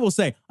 I will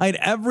say, I had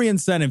every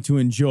incentive to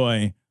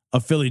enjoy a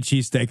Philly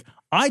cheesesteak.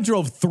 I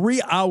drove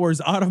 3 hours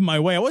out of my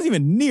way. I wasn't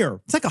even near.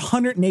 It's like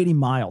 180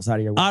 miles out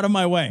of your way. Out of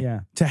my way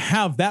to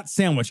have that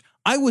sandwich.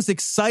 I was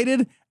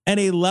excited at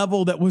a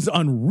level that was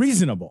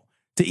unreasonable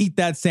to eat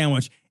that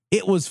sandwich.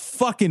 It was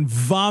fucking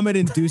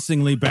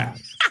vomit-inducingly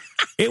bad.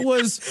 It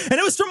was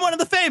from one of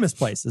the famous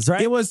places,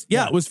 right? It was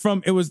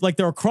like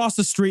they're across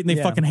the street and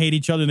they fucking hate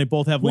each other and they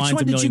both have lines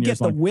a million years long. Which one did you get,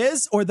 the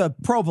Whiz or the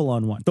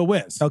provolone one? The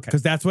Whiz. Okay.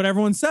 Because that's what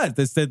everyone said.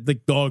 They said,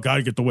 like, oh,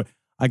 gotta get the Whiz.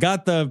 I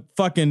got the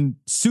fucking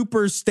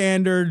super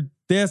standard,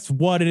 that's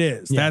what it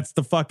is. Yeah. That's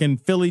the fucking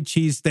Philly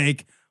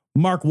cheesesteak,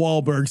 Mark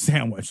Wahlberg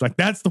sandwich. Like,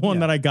 that's the one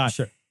that I got.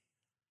 Sure.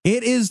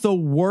 It is the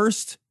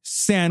worst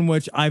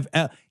sandwich I've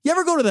ever. You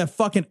ever go to that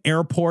fucking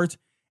airport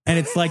and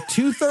it's like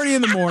 2:30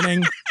 in the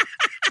morning?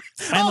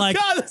 And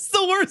God, that's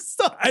the worst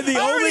stuff. I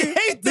already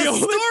hate this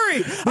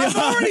story. I'm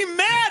already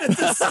mad at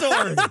this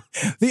story.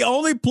 The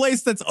only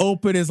place that's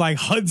open is like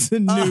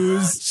Hudson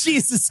News.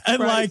 Jesus Christ.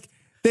 And like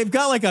they've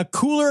got like a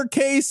cooler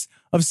case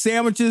of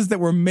sandwiches that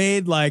were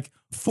made like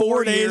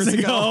 4 days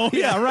ago.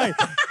 Yeah, right.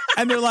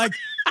 And they're like,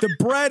 the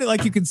bread,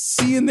 like you can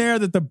see in there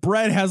that the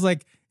bread has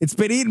like, it's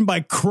been eaten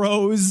by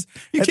crows.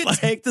 You can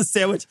take the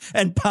sandwich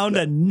and pound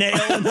a nail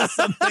into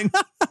something.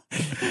 But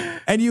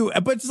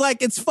it's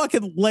like, it's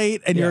fucking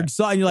late and you're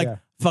exhausted. You're like,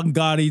 fucking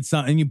gotta eat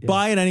something. And you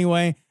buy it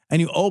anyway and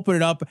you open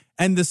it up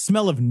and the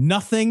smell of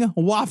nothing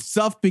wafts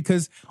up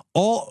because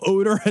all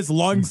odor has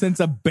long since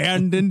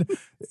abandoned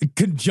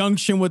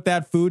conjunction with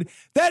that food.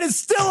 That is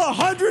still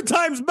 100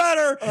 times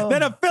better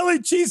than a Philly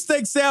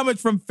cheesesteak sandwich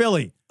from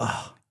Philly.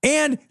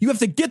 And you have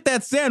to get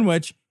that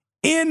sandwich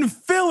in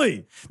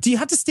Philly. Do you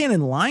have to stand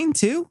in line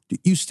too?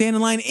 You stand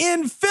in line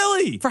in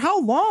Philly. For how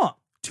long?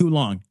 Too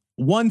long.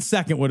 1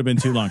 second would have been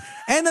too long.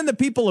 And then the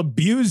people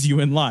abuse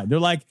you in line. They're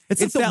like,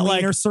 it's like the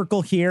Wiener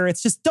Circle here.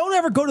 It's just, don't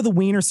ever go to the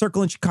Wiener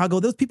Circle in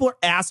Chicago. Those people are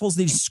assholes.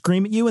 They just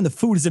scream at you and the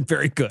food isn't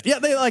very good. Yeah,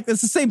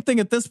 it's the same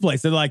thing at this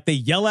place. They're like, they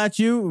yell at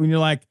you and you're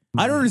like,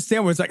 I don't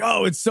understand where it's like,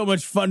 oh, it's so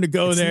much fun to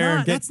go there.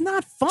 And that's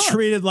not fun.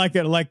 Treated like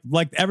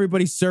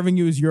everybody serving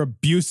you as your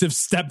abusive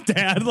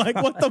stepdad. Like,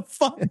 what the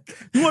fuck?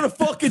 You want a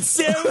fucking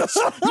sandwich?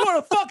 You want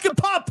a fucking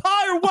pot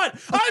pie or what?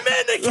 I'm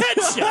in the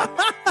kitchen.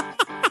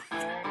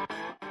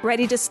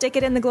 Ready to stick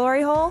it in the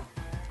glory hole?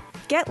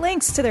 Get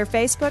links to their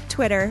Facebook,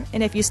 Twitter,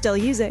 and if you still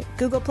use it,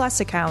 Google Plus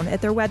account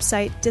at their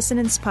website,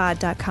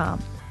 dissonancepod.com.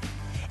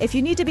 If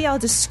you need to be all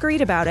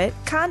discreet about it,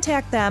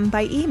 contact them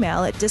by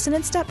email at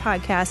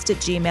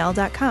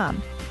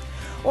dissonance.podcast@gmail.com.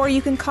 Or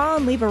you can call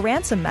and leave a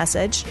ransom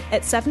message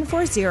at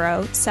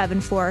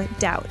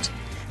 740-74-DOUBT.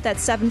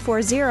 That's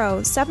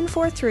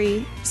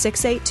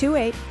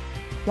 740-743-6828.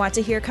 Want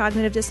to hear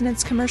Cognitive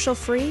Dissonance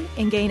commercial-free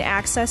and gain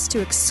access to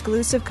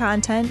exclusive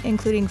content,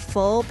 including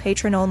full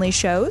patron-only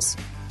shows?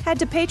 Head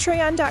to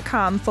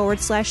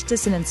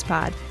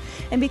patreon.com/dissonancepod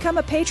and become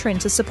a patron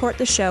to support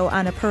the show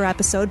on a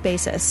per-episode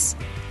basis.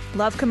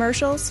 Love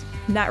commercials?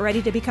 Not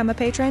ready to become a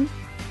patron?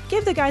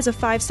 Give the guys a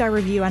 5-star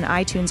review on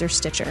iTunes or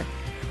Stitcher.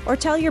 Or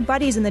tell your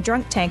buddies in the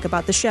drunk tank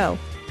about the show.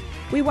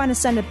 We want to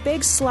send a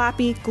big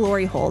sloppy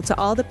glory hole to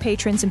all the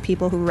patrons and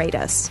people who rate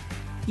us.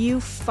 You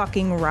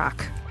fucking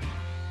rock.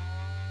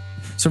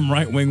 Some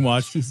right-wing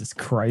watch. Jesus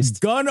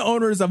Christ. Gun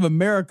Owners of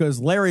America's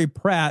Larry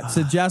Pratt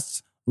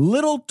suggests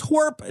little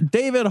twerp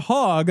David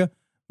Hogg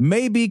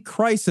may be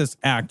crisis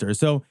actor.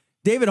 So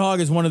David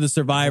Hogg is one of the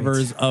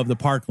survivors of the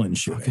Parkland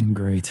shooting. Fucking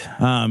great.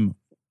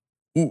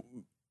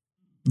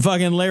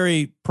 Fucking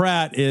Larry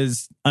Pratt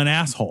is an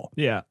asshole.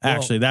 Yeah.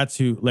 Actually, that's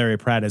who Larry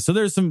Pratt is. So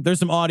there's some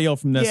audio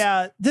from this.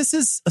 Yeah,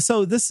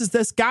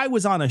 this guy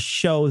was on a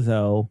show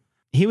though.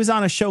 He was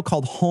on a show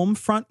called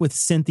Homefront with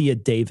Cynthia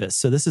Davis.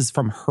 So this is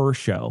from her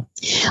show.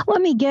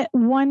 Let me get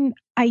one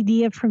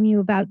idea from you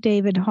about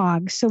David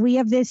Hogg. So we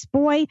have this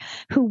boy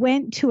who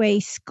went to a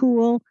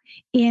school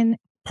in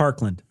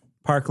Parkland.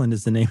 Parkland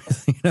is the name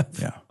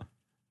of yeah.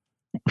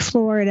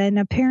 Florida, and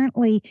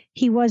apparently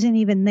he wasn't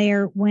even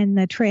there when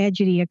the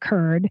tragedy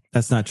occurred.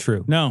 That's not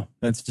true. No,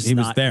 that's just he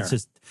was there. It's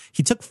just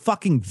he took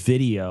fucking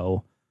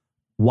video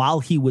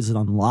while he was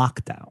on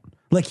lockdown.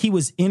 Like he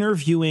was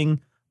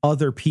interviewing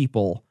other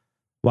people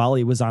while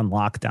he was on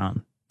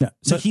lockdown. Yeah.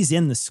 So he's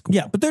in the school.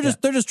 Yeah, but they're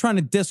just trying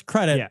to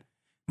discredit. Yeah.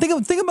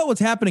 Think about what's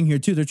happening here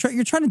too.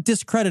 You're trying to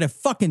discredit a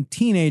fucking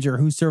teenager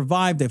who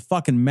survived a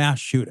fucking mass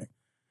shooting.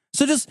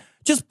 So just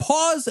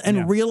pause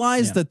and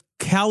realize the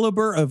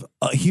caliber of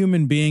a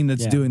human being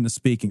that's doing the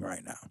speaking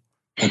right now.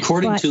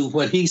 According to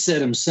what he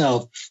said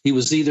himself, he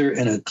was either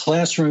in a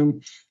classroom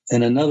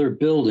in another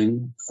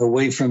building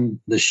away from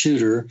the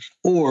shooter,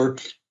 or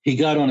he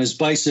got on his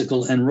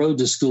bicycle and rode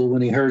to school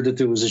when he heard that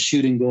there was a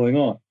shooting going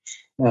on.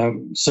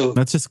 So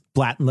that's just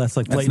blatant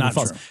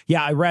false. True.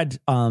 Yeah, I read.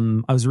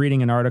 I was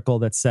reading an article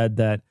that said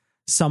that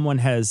someone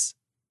has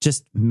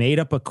just made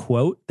up a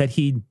quote that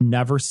he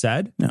never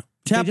said. No,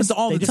 it happens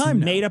all the time.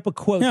 Made up a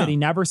quote that he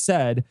never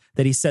said.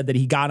 That he said that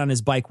he got on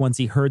his bike once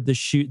he heard the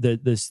shoot.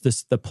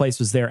 The place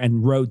was there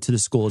and rode to the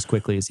school as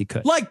quickly as he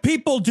could, like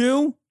people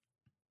do.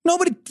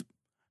 Nobody.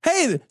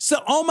 Hey,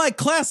 so all my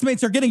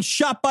classmates are getting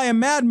shot by a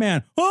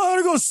madman. Oh, I want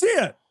to go see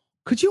it.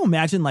 Could you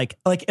imagine, like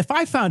if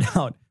I found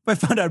out, I'd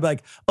be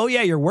like, oh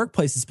yeah, your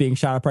workplace is being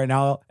shot up right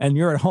now, and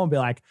you're at home, be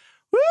like,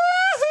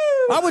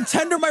 woohoo! I would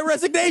tender my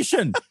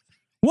resignation.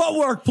 What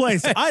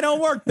workplace? I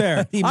don't work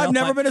there. I've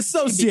never been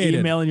associated.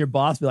 Emailing your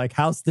boss, be like,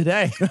 how's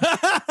today?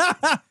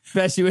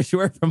 Best you wish you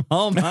worked from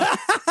home, huh?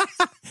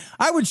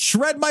 I would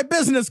shred my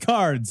business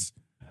cards.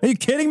 Are you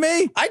kidding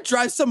me? I'd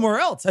drive somewhere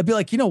else. I'd be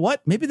like, you know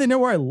what? Maybe they know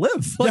where I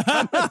live. Like,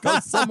 I'm gonna go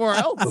somewhere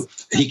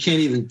else. He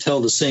can't even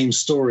tell the same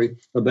story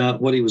about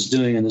what he was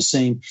doing in the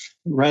same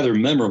rather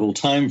memorable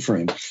time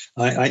frame.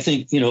 I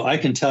think, I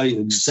can tell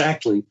you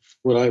exactly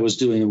what I was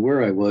doing and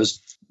where I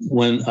was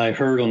when I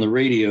heard on the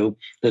radio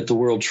that the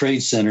World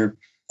Trade Center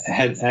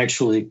had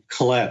actually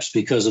collapsed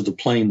because of the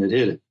plane that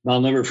hit it.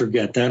 I'll never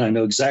forget that. I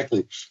know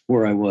exactly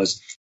where I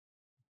was.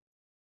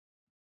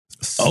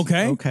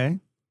 Okay.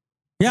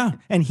 Yeah,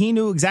 and he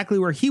knew exactly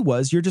where he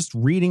was. You're just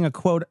reading a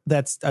quote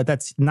that's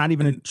not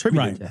even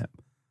attributed to him.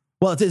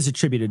 Well, it is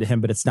attributed to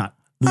him, but it's not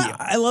real.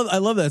 I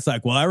love that. It's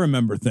like, well, I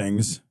remember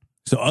things.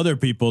 So other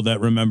people that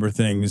remember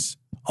things,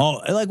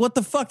 what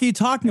the fuck are you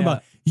talking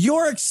about?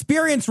 Your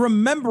experience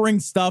remembering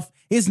stuff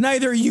is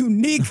neither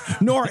unique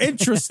nor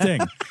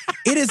interesting.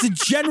 It is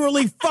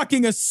generally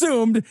fucking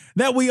assumed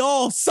that we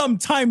all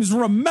sometimes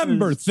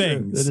remember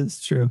things. That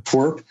is true.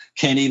 Twerp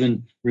can't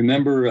even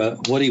remember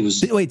what he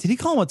was. Wait, did he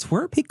call him a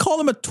twerp? He called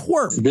him a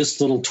twerp.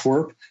 This little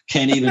twerp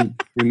can't even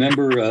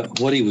remember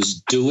what he was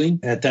doing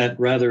at that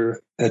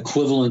rather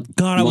equivalent.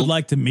 God, I would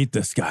like to meet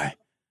this guy.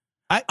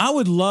 I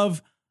would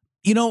love,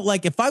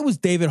 if I was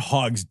David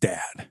Hogg's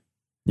dad.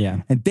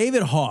 Yeah. And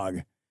David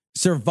Hogg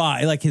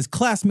survive, like his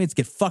classmates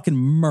get fucking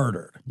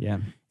murdered. Yeah.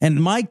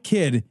 And my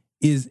kid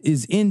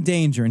is in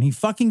danger and he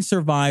fucking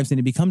survives and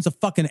he becomes a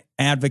fucking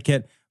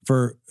advocate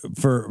for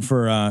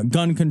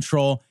gun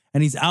control.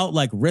 And he's out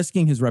like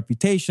risking his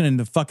reputation and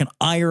the fucking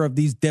ire of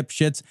these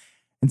dipshits.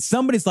 And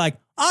somebody's like,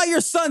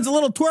 your son's a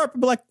little twerp.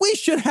 But like, we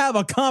should have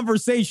a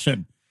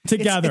conversation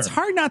together. It's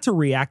hard not to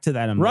react to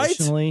that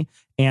emotionally,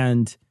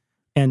 right?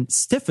 and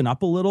stiffen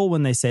up a little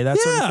when they say that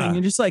sort of thing.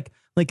 You're just like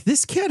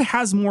this kid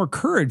has more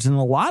courage than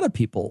a lot of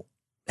people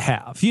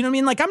have. You know what I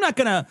mean? Like, I'm not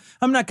gonna,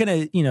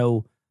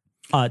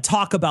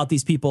 talk about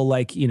these people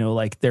like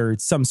they're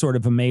some sort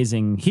of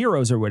amazing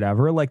heroes or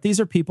whatever. Like, these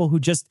are people who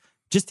just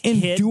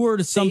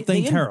endured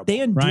something terrible.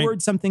 They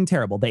endured something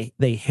terrible.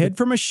 They hid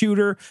from a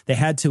shooter. They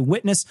had to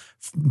witness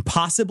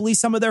possibly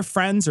some of their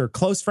friends or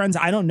close friends.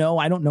 I don't know.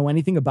 I don't know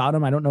anything about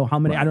them. I don't know how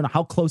many. Right. I don't know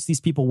how close these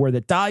people were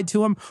that died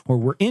to him or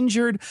were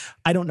injured.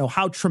 I don't know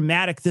how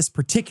traumatic this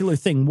particular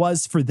thing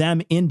was for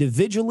them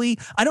individually.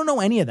 I don't know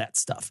any of that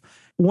stuff.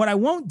 What I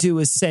won't do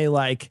is say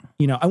like,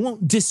 I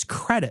won't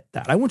discredit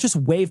that. I won't just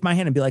wave my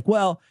hand and be like,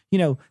 well,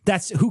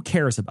 that's who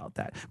cares about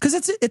that? Because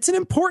it's an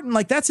important,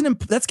 like that's going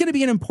to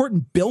be an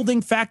important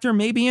building factor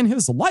maybe in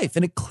his life.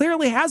 And it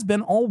clearly has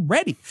been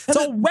already. It's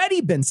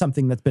already been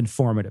something that's been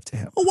formative to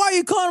him. Well, why are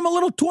you calling him a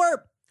little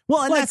twerp?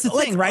 Well, and that's the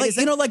thing, right?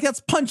 That's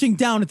punching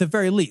down at the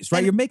very least,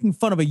 right? You're making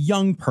fun of a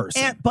young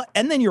person.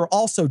 And then you're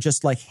also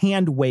just like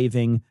hand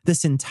waving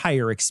this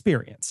entire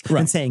experience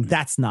and saying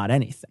that's not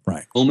anything.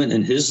 Right. Moment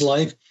in his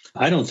life,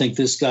 I don't think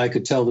this guy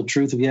could tell the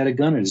truth if he had a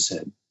gun in his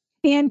head.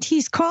 And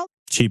he's called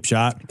cheap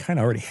shot. Kind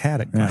of already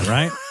had it,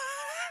 right?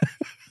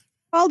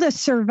 Called a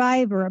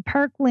survivor, a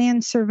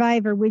parkland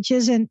survivor, which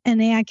isn't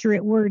an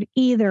accurate word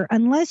either.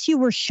 Unless you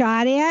were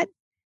shot at,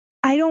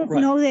 I don't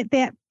know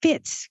that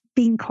fits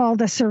being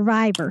called a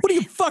survivor. What are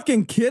you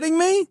fucking kidding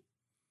me?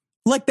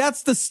 Like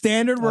that's the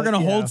standard we're going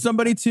to hold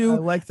somebody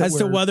to as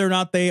to whether or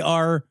not they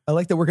are. I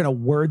like that we're going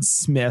to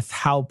wordsmith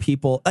how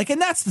people like, and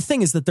that's the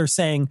thing is that they're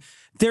saying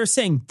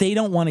they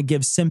don't want to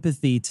give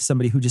sympathy to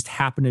somebody who just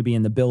happened to be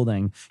in the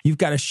building. You've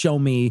got to show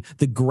me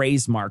the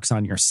graze marks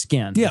on your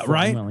skin. Yeah,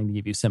 right. I'm willing to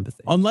give you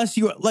sympathy. Unless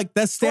you like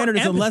that standard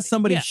is unless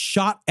somebody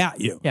shot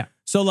at you. Yeah.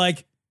 So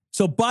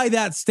by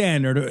that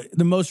standard,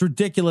 the most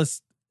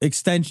ridiculous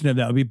extension of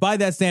that would be by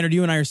that standard,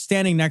 you and I are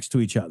standing next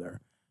to each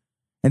other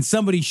and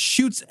somebody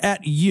shoots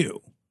at you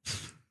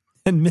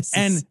and misses.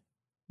 And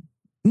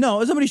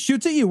no, somebody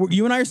shoots at you.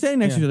 You and I are standing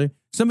next to each other.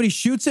 Somebody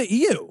shoots at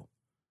you,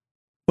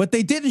 but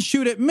they didn't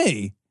shoot at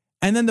me.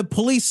 And then the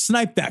police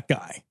sniped that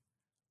guy.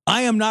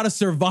 I am not a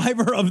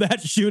survivor of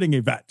that shooting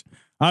event.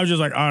 I was just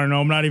like, I don't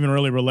know. I'm not even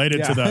really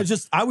related to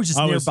that. I was just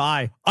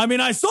nearby.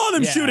 I saw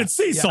them shoot at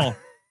Cecil. Yeah.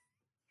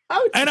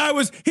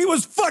 He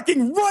was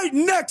fucking right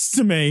next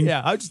to me.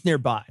 Yeah, I was just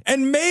nearby.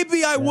 And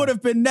maybe I would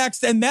have been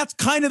next. And that's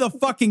kind of the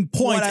fucking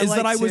point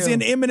that I was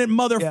in imminent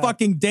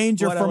motherfucking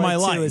danger for my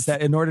life. Is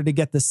that in order to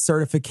get the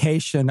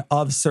certification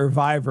of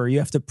survivor, you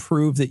have to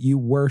prove that you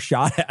were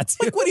shot at.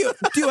 Like, what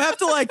do you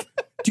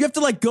have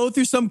to go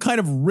through some kind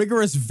of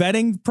rigorous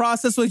vetting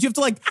process? Like, do you have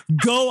to like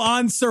go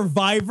on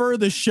Survivor,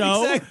 the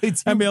show,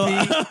 and be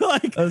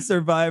like a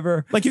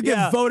survivor? Like you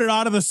get voted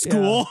out of the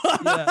school.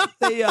 Yeah.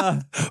 They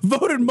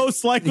voted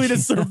most likely to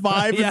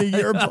survive in the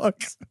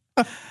yearbook.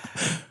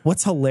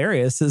 What's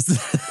hilarious is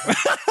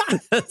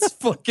that's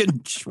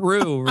fucking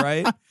true,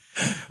 right?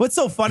 What's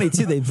so funny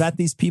too? They vet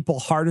these people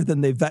harder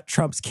than they vet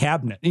Trump's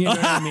cabinet. You know what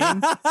I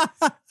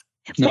mean?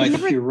 No, I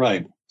think you're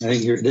right. I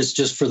think this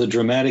just for the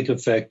dramatic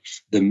effect.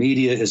 The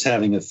media is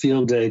having a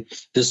field day.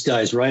 This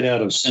guy's right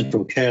out of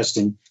central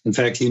casting. In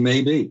fact, he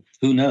may be.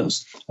 Who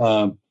knows?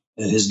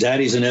 His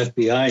daddy's an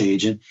FBI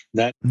agent.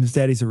 His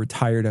daddy's a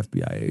retired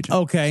FBI agent.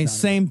 Okay,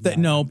 same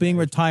thing. No, being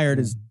retired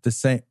is the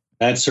same.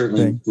 That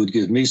certainly would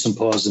give me some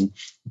pause in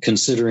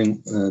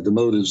considering the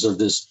motives of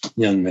this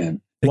young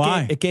man.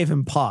 Why? It gave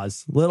him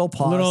pause. Little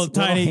pause. Little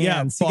tiny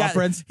hands. paw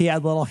prints. He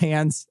had little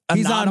hands.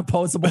 He's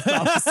non-opposable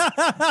thumbs.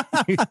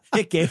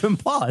 It gave him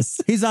pause.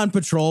 He's on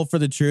patrol for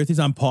the truth. He's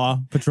on paw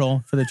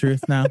patrol for the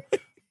truth now.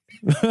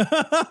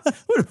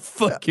 What a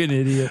fucking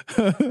idiot.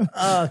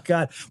 Oh,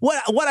 God.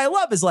 What I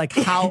love is like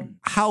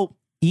how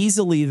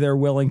easily they're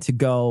willing to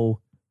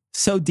go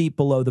so deep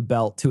below the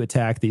belt to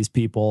attack these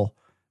people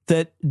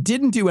that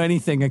didn't do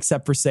anything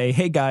except for say,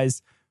 hey,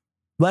 guys,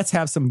 let's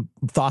have some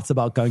thoughts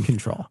about gun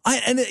control.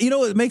 And you know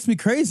what makes me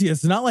crazy?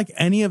 It's not like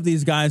any of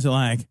these guys are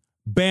like,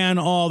 ban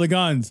all the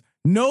guns.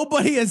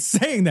 Nobody is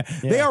saying that.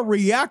 Yeah. They are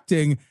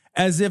reacting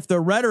as if the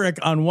rhetoric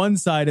on one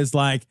side is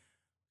like,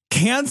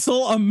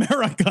 cancel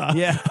America.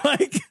 Yeah.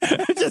 Like,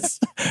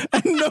 just,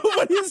 and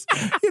nobody's,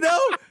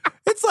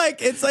 it's like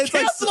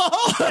cancel the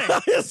whole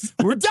thing.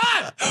 We're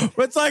done.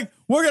 It's like,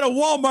 we're going to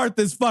Walmart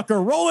this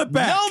fucker. Roll it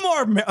back. No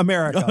more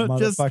America,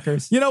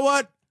 motherfuckers. You know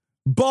what?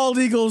 Bald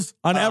eagles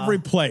on every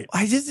plate.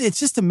 It's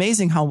just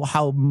amazing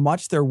how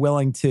much they're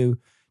willing to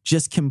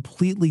just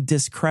completely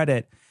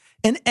discredit.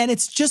 And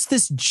it's just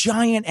this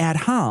giant ad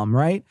hom,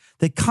 right?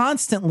 That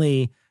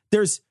constantly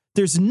there's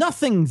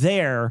nothing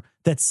there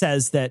that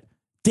says that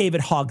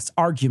David Hogg's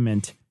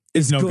argument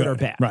is no good or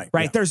bad. Right.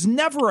 Yeah. There's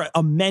never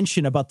a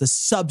mention about the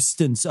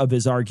substance of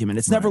his argument.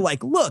 It's never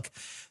like, look,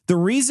 the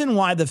reason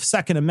why the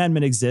Second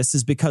Amendment exists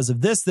is because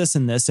of this, this,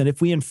 and this. And if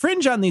we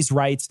infringe on these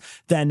rights,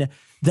 then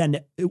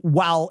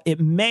while it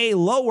may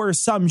lower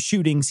some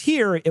shootings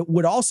here, it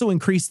would also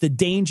increase the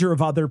danger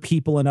of other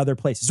people in other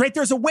places, right?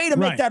 There's a way to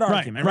make that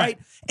argument, right?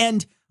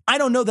 And I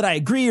don't know that I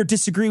agree or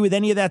disagree with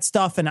any of that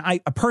stuff. And I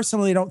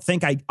personally don't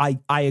think I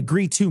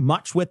agree too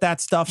much with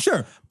that stuff.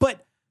 Sure.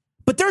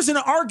 But there's an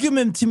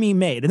argument to be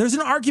made, and there's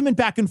an argument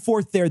back and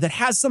forth there that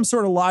has some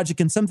sort of logic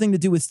and something to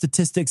do with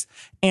statistics,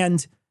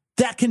 and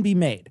that can be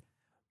made.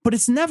 But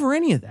it's never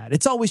any of that.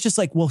 It's always just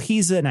like, well,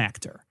 he's an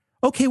actor.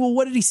 Okay, well,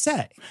 what did he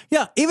say?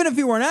 Yeah, even if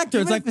he were an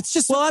actor, it's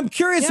just, well, I'm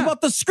curious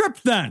about the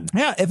script then.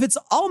 Yeah, if it's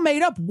all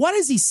made up, what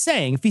is he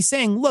saying? If he's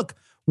saying, look,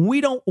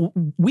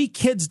 we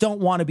kids don't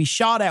want to be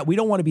shot at. We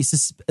don't want to be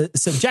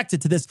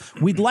subjected to this.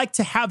 We'd like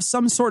to have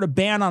some sort of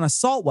ban on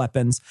assault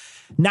weapons.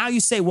 Now you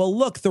say, well,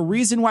 look, the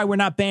reason why we're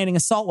not banning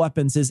assault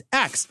weapons is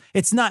X.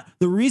 It's not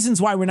the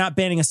reasons why we're not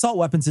banning assault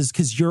weapons is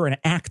because you're an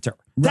actor. Right.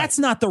 That's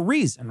not the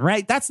reason,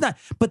 right? That's not,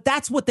 but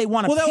that's what they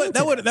want to paint.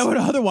 That would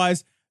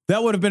otherwise,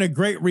 that would have been a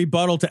great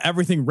rebuttal to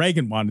everything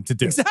Reagan wanted to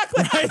do.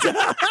 Exactly. Right?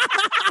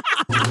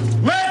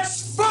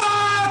 Let's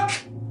fuck!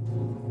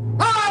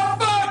 I'll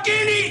fuck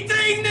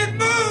anything that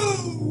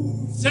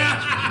moves!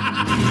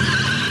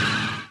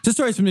 Two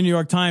stories from the New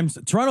York Times.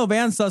 Toronto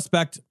van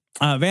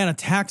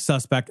attack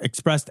suspect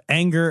expressed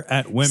anger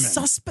at women.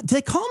 Do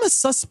they call him a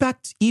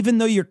suspect even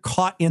though you're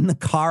caught in the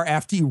car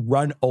after you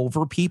run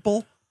over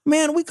people?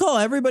 Man, we call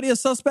everybody a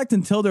suspect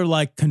until they're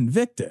like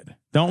convicted,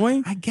 don't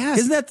we? I guess.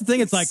 Isn't that the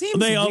thing? It's like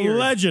they weird.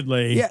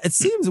 Allegedly. Yeah, it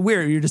seems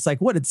weird. You're just like,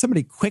 what? Did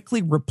somebody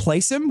quickly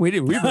replace him? We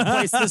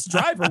replaced this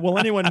driver. Will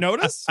anyone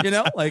notice? You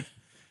know, like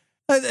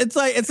it's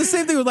the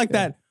same thing with like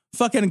that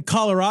fucking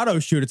Colorado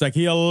shoot. It's like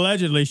he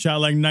allegedly shot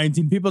like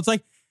 19 people. It's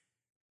like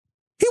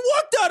he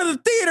walked out of the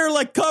theater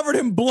like covered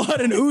in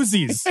blood and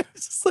Uzis.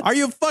 Like, are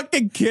you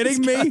fucking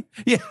kidding me?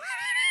 Yeah.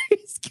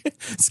 He's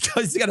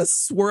got a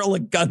swirl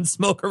of gun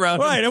smoke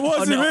around him. Right, it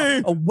wasn't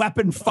me. A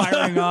weapon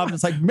firing off.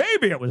 It's like,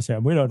 maybe it was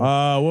him. We don't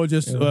know. We'll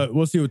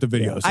see what the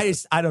video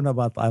says. I don't know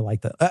about, I like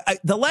that.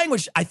 The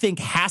language I think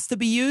has to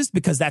be used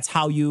because that's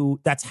how you're,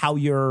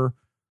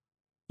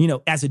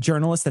 as a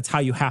journalist, that's how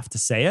you have to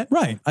say it.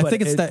 Right. I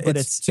think it's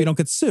so you don't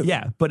get sued.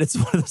 Yeah, but it's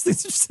one of those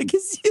things just like,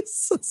 is he a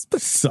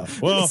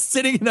suspect? Well, he's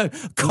sitting in a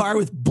car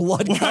with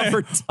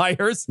blood-covered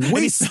tires and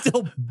he's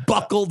still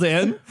buckled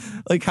in.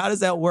 Like, how does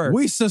that work?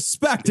 We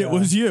suspect it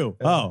was you.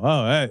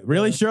 Oh, hey,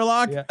 really,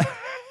 Sherlock? Yeah.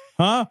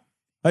 Huh?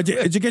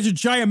 Did you get your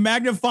giant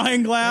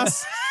magnifying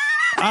glass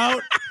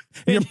out?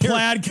 Your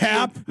plaid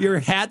cap? Your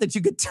hat that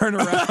you could turn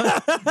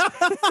around?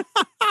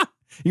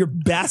 Your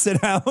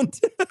basset hound?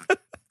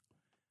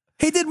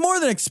 He did more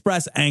than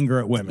express anger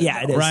at women.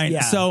 Yeah, it is. Right?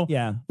 Yeah, so,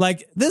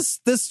 like, this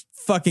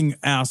fucking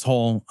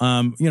asshole,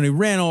 he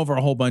ran over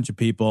a whole bunch of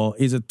people.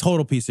 He's a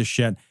total piece of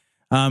shit.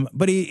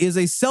 But he is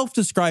a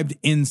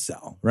self-described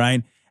incel,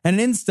 right? And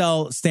an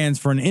incel stands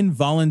for an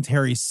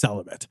involuntary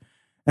celibate.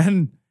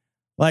 And,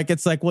 like,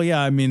 it's like, well,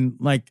 yeah, I mean,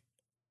 like,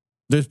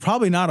 there's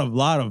probably not a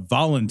lot of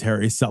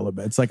voluntary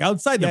celibates, like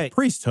outside the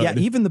priesthood. Yeah,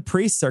 even the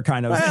priests are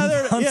kind of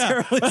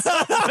involuntarily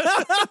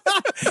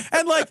celibate.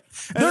 And like,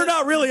 they're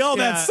not really all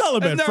that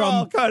celibate. And they're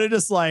all kind of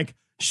just like,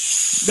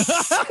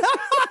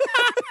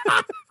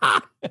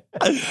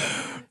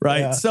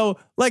 right. Yeah. So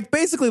like,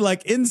 basically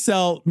like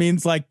incel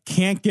means like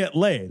can't get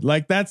laid.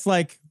 Like that's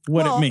like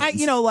what it means.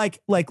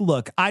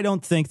 Look, I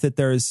don't think that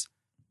there's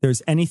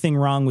anything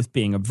wrong with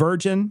being a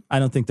virgin. I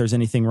don't think there's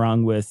anything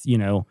wrong with,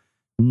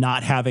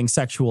 not having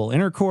sexual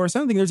intercourse. I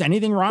don't think there's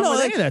anything wrong with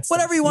any of that stuff.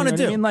 Whatever you want to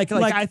do. I mean, like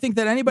I think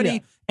that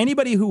anybody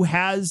who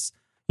has,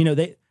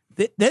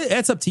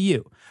 that's up to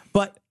you.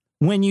 But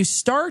when you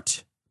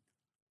start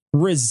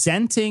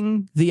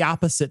resenting the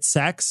opposite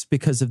sex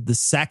because of the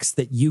sex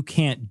that you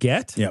can't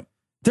get,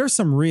 there's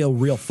some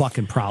real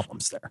fucking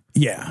problems there.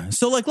 Yeah.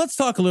 So like, let's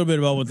talk a little bit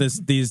about what this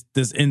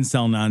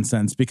incel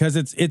nonsense, because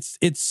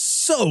it's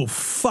so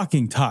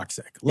fucking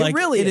toxic. Like it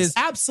really is.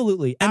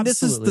 Absolutely. And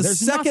this is the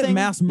second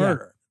mass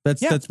murder.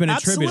 That's been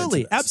attributed to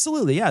this.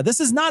 Absolutely. Yeah. This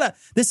is not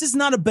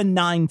a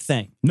benign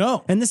thing.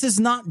 No. And this is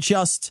not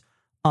just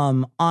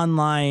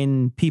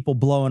online people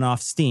blowing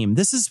off steam.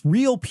 This is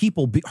real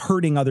people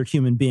hurting other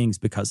human beings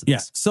because of this.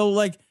 Yeah. So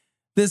like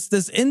this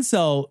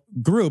incel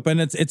group,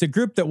 and it's a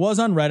group that was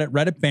on Reddit.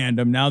 Reddit banned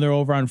them. Now they're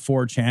over on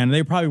 4chan.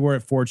 They probably were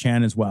at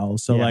 4chan as well.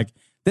 So like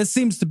this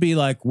seems to be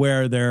like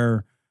where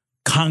they're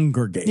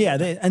congregate. Yeah,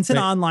 it's an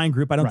online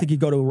group. I don't think you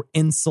go to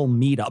incel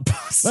meetup.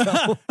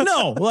 So.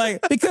 No,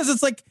 like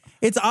because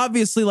it's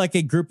obviously like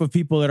a group of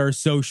people that are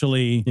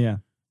socially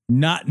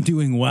not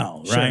doing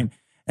well, right? Sure.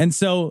 And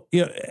so,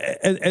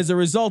 as a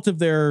result of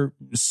their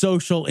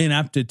social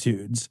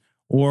ineptitudes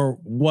or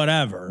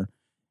whatever,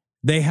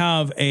 they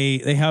have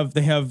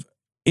internalized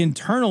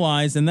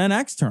and then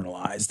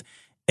externalized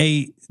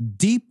a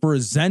deep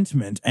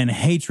resentment and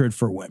hatred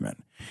for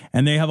women.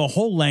 And they have a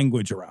whole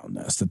language around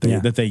this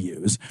that they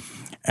use.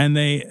 And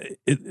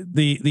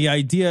the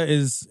idea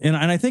is, and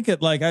I think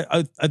it like,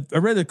 I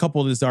read a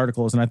couple of these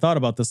articles and I thought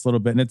about this a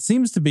little bit, and it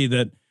seems to be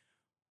that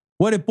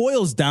what it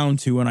boils down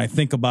to, when I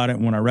think about it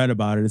and when I read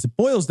about it, is it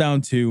boils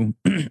down to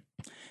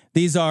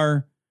these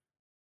are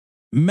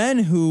men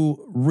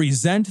who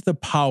resent the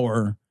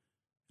power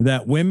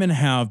that women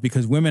have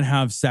because women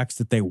have sex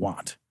that they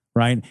want,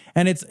 right?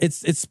 And it's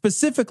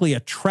specifically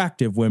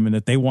attractive women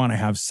that they want to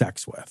have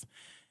sex with.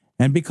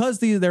 And because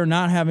they're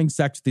not having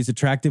sex with these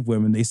attractive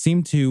women, they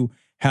seem to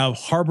have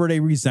harbored a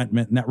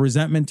resentment, and that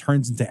resentment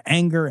turns into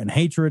anger and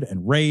hatred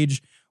and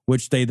rage,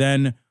 which they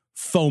then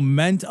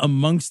foment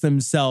amongst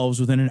themselves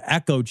within an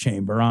echo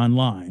chamber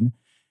online.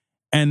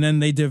 And then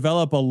they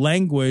develop a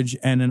language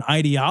and an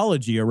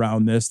ideology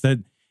around this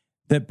that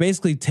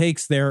basically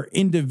takes their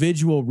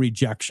individual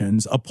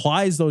rejections,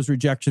 applies those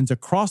rejections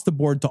across the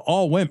board to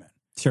all women.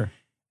 Sure.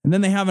 And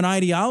then they have an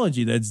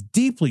ideology that's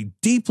deeply,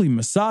 deeply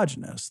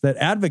misogynist that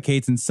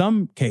advocates, in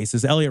some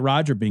cases, Elliot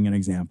Rodger being an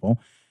example,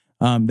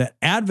 that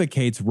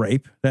advocates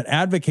rape, that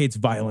advocates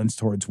violence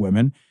towards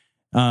women,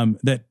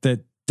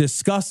 that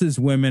discusses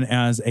women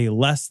as a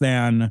less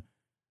than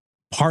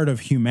part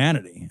of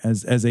humanity,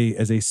 as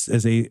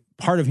a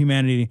part of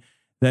humanity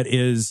that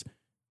is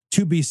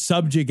to be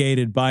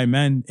subjugated by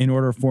men in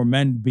order for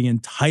men to be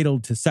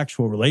entitled to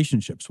sexual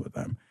relationships with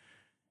them.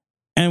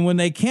 And when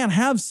they can't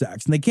have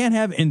sex and they can't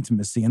have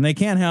intimacy and they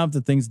can't have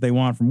the things they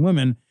want from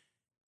women,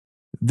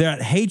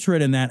 that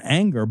hatred and that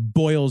anger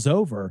boils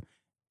over.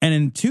 And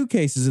in 2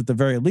 cases, at the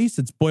very least,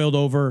 it's boiled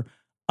over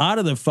out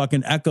of the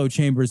fucking echo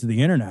chambers of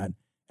the internet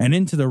and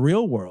into the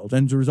real world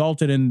and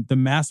resulted in the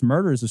mass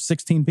murders of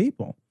 16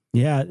 people.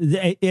 Yeah,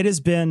 it has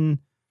been,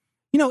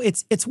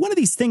 it's one of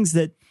these things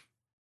that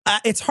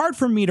it's hard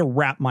for me to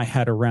wrap my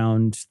head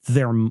around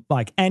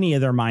any of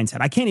their mindset.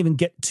 I can't even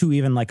get to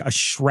even like a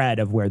shred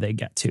of where they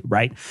get to,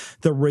 right?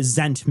 The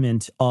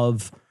resentment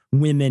of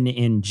women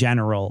in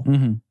general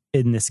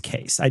in this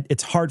case.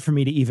 It's hard for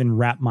me to even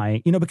wrap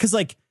my, because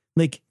like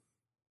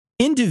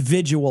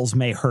individuals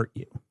may hurt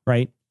you,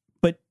 right?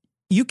 But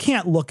you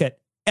can't look at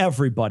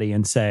everybody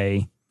and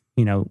say,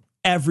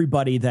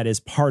 everybody that is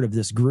part of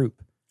this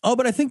group. Oh,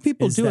 but I think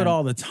people do it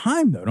all the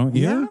time though, don't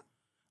you? Yeah.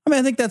 I mean,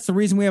 I think that's the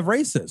reason we have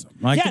racism.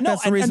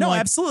 That's the reason.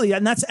 Absolutely,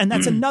 and that's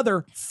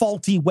another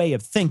faulty way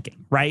of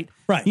thinking, right?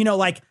 Right.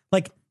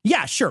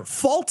 Yeah, sure,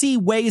 faulty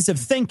ways of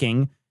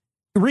thinking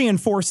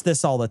reinforce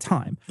this all the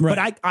time, right.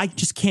 But I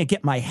just can't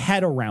get my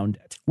head around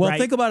it. Well, right?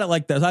 think about it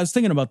like this. I was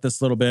thinking about this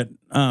a little bit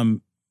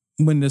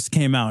when this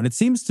came out. It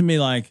seems to me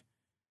like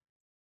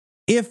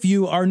if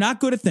you are not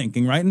good at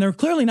thinking, right, and they're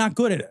clearly not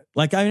good at it.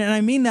 And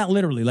I mean that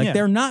literally.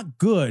 They're not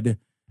good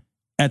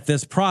at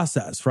this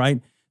process, right?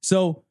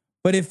 So.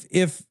 But if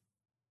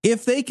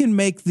they can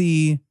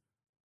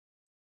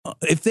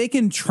if they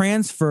can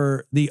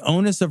transfer the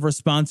onus of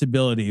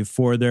responsibility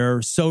for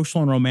their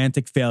social and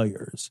romantic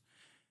failures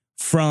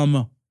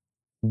from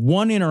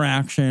 1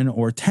 interaction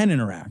or 10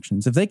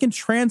 interactions, if they can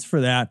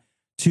transfer that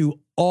to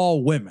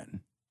all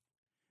women,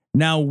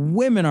 now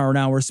women are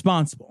now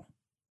responsible,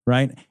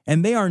 right?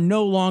 And they are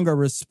no longer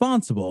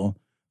responsible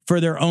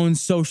for their own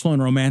social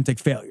and romantic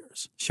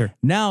failures. Sure.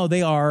 Now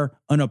they are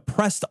an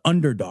oppressed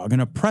underdog, an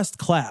oppressed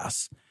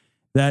class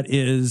that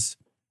is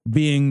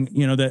being,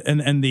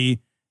 the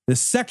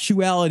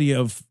sexuality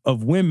of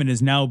women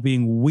is now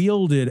being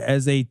wielded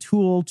as a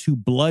tool to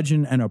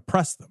bludgeon and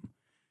oppress them.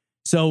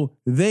 So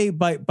they,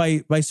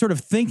 by sort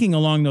of thinking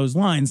along those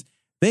lines,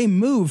 they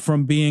move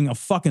from being a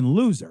fucking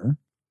loser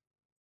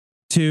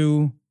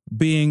to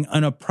being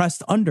an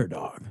oppressed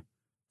underdog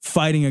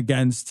fighting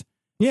against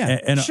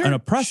an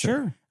oppressor.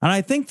 Sure. And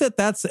I think that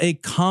that's a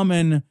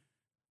common,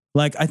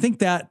 I think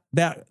that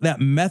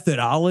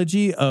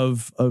methodology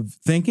of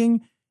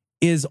thinking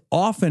is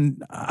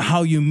often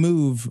how you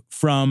move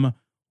from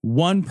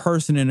one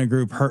person in a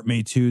group hurt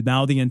me to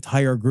now the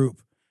entire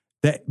group.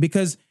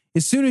 Because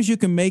as soon as you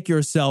can make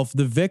yourself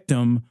the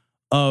victim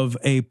of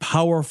a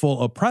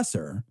powerful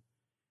oppressor,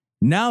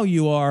 now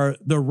you are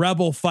the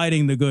rebel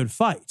fighting the good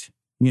fight,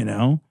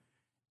 and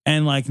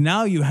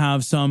now you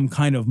have some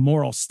kind of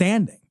moral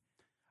standing.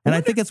 And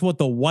I think it's what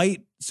the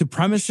white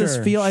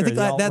supremacists feel. I think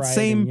that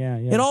same,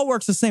 it all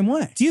works the same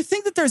way. Do you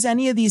think that there's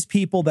any of these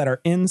people that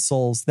are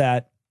incels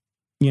that,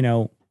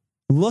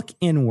 look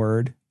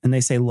inward and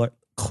they say, look,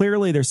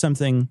 clearly there's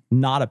something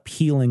not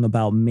appealing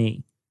about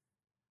me.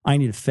 I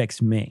need to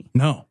fix me.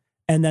 No.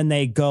 And then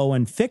they go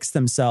and fix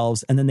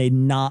themselves, and then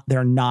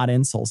they're not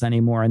incels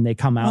anymore, and they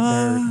come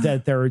out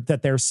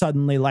that they're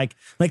suddenly like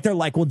they're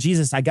like, well,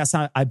 Jesus, I guess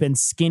I've been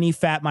skinny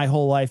fat my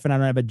whole life and I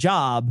don't have a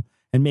job.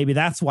 And maybe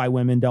that's why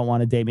women don't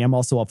want to date me. I'm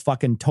also a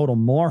fucking total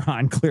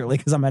moron, clearly,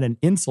 because I'm at an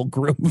incel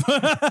group.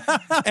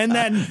 And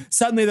then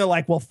suddenly they're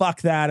like, well,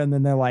 fuck that. And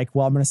then they're like,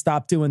 well, I'm going to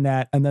stop doing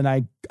that. And then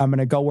I'm going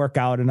to go work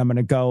out, and I'm going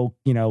to go,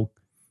 get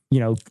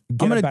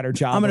a better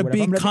job. I'm going to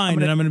be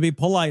kind, and I'm going to be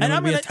polite, and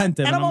I'm going to be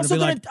attentive. And I'm also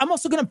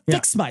going to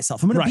fix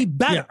myself. I'm going to be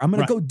better. Yeah, I'm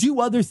going to go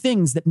do other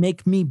things that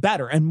make me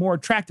better and more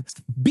attractive.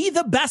 Be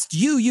the best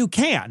you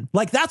can.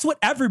 That's what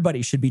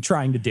everybody should be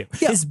trying to do,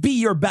 is be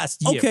your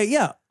best you. Okay,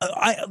 yeah.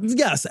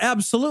 Yes,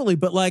 absolutely.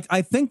 But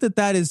I think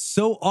that is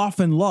so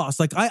often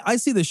lost. I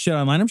see this shit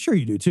online. I'm sure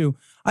you do too.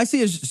 I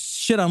see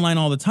shit online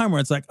all the time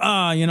where it's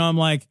I'm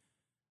like,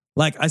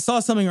 I saw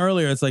something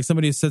earlier. It's like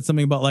somebody said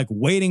something about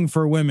waiting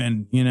for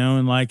women,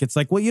 and it's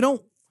like, well, you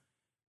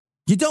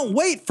don't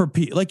wait for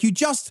people. You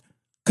just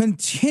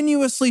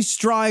continuously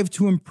strive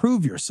to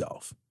improve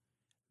yourself.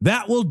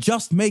 That will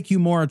just make you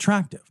more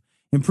attractive.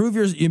 Improve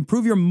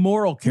your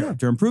moral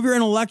character, improve your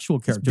intellectual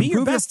character,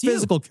 improve your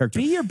physical character.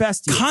 Be your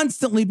best you.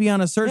 Constantly be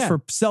on a search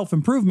for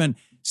self-improvement.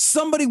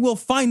 Somebody will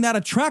find that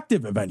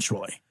attractive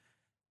eventually.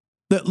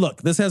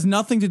 Look, this has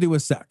nothing to do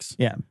with sex.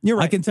 Yeah, you're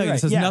right. I can tell you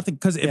this has nothing,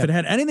 because if it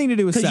had anything to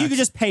do with sex, you could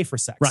just pay for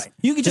sex, right?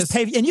 You could just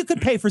pay, and you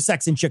could pay for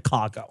sex in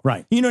Chicago,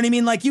 right? You know what I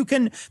mean? Like you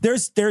can.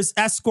 There's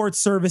escort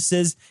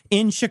services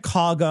in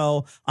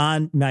Chicago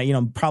on, you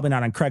know, probably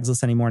not on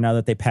Craigslist anymore now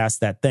that they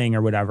passed that thing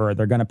or whatever. Or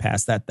they're going to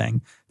pass that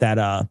thing. That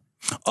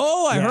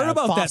Oh, I heard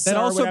about that. That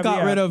also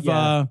got rid of.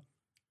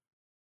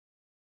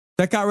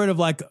 That got rid of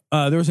like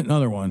there was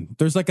another one.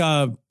 There's like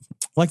a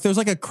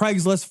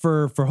Craigslist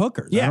for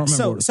hookers. Yeah.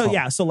 So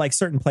like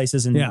certain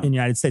places in the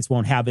United States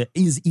won't have it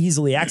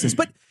easily accessed,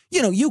 but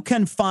you know, you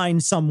can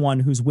find someone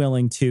who's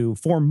willing to,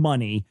 for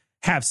money,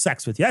 have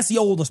sex with you. That's the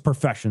oldest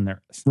profession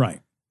there is. Right.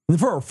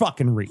 For a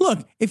fucking reason. Look,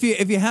 if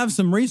you have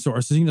some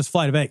resources, you can just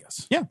fly to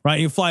Vegas. Yeah. Right.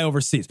 You fly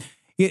overseas.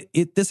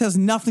 This has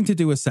nothing to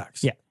do with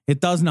sex. Yeah. It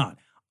does not.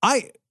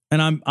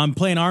 I'm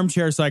playing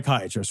armchair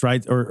psychiatrist,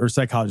 right? Or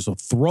psychologist. So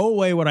throw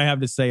away what I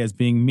have to say as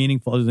being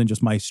meaningful other than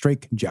just my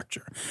straight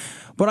conjecture.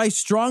 But I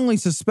strongly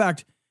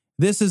suspect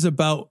this is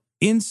about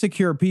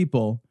insecure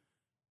people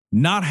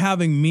not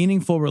having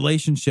meaningful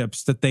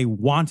relationships that they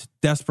want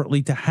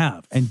desperately to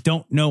have and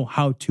don't know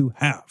how to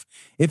have.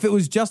 If it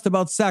was just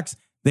about sex,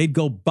 they'd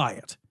go buy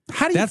it.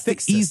 How do you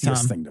fix the this,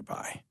 easiest Tom? thing to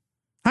buy.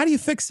 How do you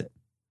fix it?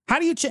 How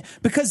do you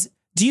because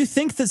do you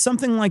think that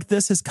something like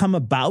this has come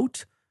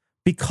about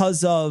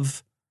because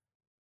of,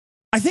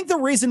 I think the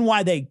reason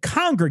why they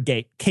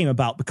congregate came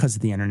about because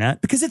of the internet,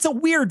 because it's a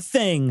weird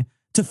thing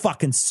to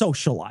fucking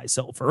socialize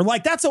over.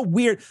 Like that's a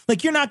weird,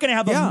 like you're not going to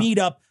have a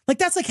meetup. Like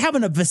that's like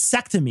having a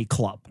vasectomy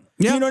club.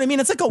 You know what I mean?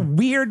 It's like a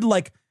weird,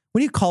 like, what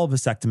do you call a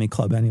vasectomy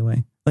club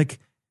anyway? Like,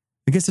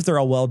 I guess if they're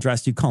all well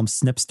dressed, you call them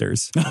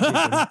snipsters.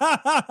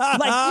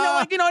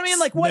 Like, you know what I mean?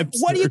 Like,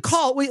 what do you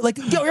call it? Like,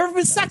 yo, you're a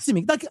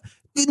vasectomy. Like,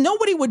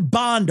 nobody would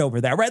bond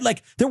over that, right?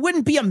 Like, there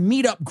wouldn't be a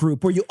meetup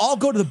group where you all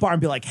go to the bar and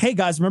be like, hey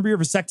guys, remember your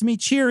vasectomy?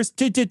 Cheers.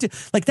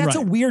 Like, that's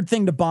a weird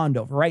thing to bond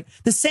over, right?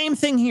 The same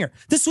thing here.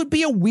 This would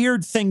be a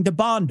weird thing to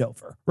bond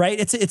over, right?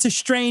 It's a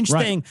strange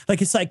thing.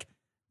 Like, it's like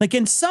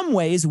in some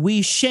ways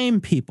we shame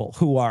people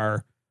who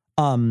are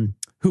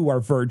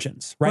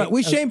virgins, right?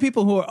 We shame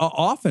people who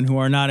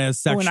are not as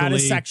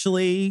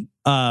sexually,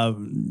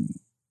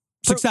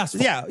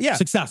 successful. Yeah.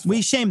 Successful.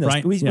 We shame those.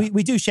 Right?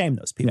 We do shame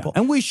those people.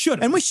 Yeah. And we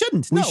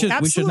shouldn't. No,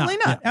 absolutely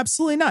not. Yeah.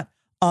 Absolutely not.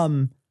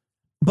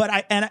 But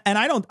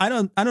I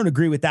don't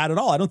agree with that at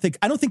all. I don't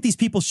think these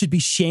people should be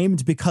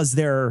shamed because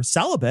they're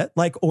celibate,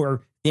 like,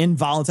 or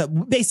involuntary,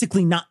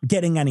 basically not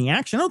getting any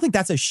action. I don't think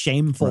that's a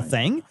shameful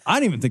thing. I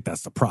don't even think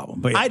that's the problem.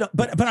 But I don't.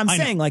 But I'm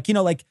saying, like, you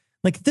know, like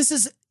this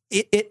is.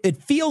 It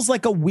feels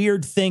like a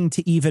weird thing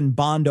to even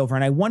bond over.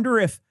 And I wonder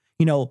if,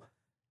 you know,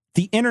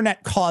 the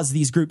internet caused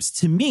these groups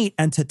to meet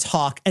and to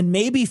talk and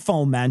maybe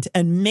foment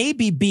and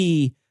maybe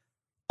be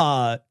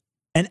an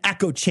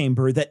echo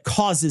chamber that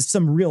causes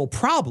some real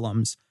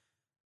problems.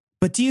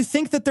 But do you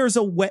think that there's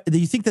a way, do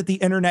you think that the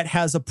internet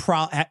has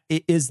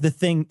is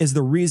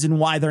the reason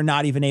why they're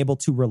not even able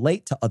to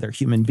relate to other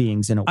human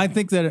beings in a way? I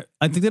think that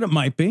it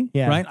might be,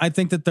 right? I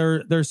think that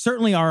there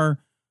certainly are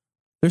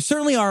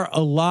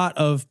a lot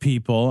of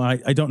people,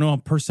 I don't know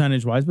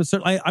percentage wise, but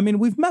certainly, I mean,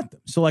 we've met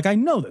them. So like, I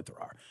know that there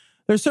are.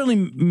 There's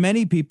certainly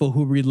many people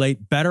who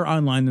relate better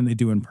online than they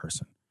do in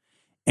person.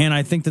 And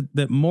I think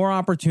that more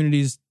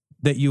opportunities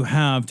that you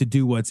have to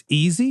do what's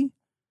easy,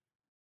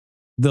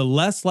 the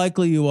less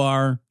likely you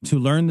are to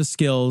learn the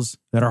skills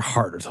that are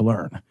harder to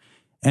learn.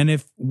 And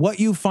if what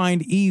you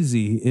find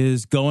easy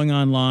is going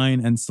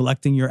online and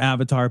selecting your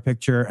avatar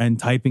picture and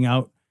typing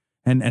out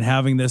and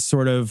having this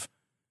sort of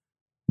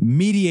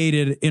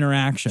mediated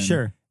interaction.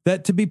 Sure.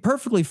 That, to be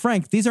perfectly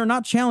frank, these are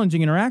not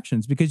challenging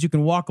interactions because you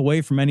can walk away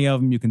from any of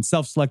them. You can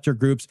self-select your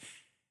groups.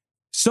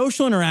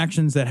 Social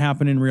interactions that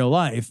happen in real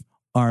life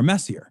are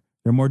messier.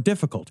 They're more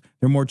difficult.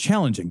 They're more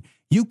challenging.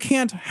 You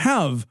can't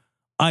have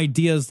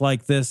ideas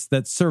like this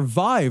that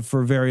survive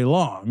for very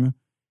long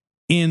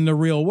in the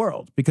real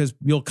world because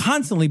you'll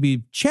constantly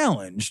be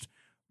challenged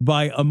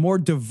by a more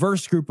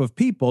diverse group of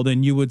people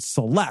than you would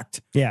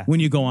select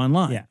when you go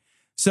online. Yeah.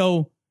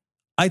 So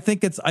I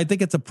think it's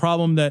a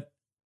problem that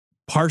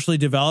partially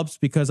develops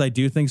because I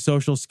do think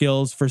social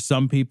skills for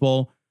some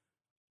people,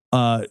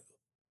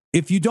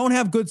 if you don't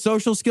have good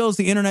social skills,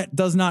 the internet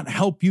does not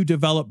help you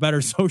develop better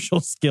social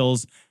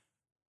skills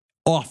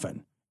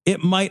often.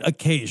 It might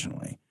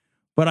occasionally,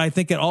 but I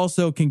think it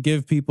also can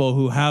give people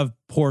who have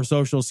poor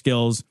social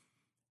skills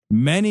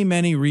many,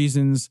 many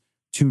reasons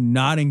to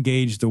not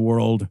engage the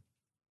world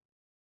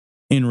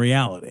in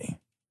reality.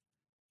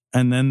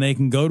 And then they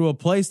can go to a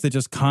place that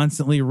just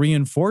constantly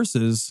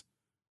reinforces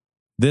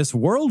this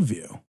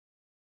worldview.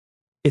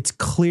 It's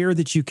clear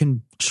that you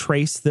can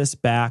trace this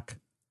back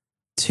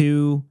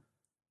to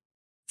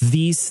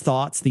these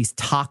thoughts, these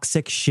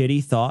toxic,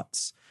 shitty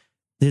thoughts.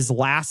 His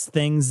last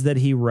things that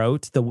he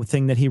wrote, the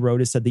thing that he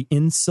wrote is said, the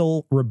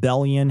incel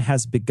rebellion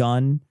has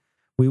begun.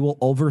 We will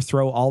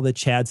overthrow all the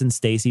Chads and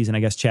Stacys. And I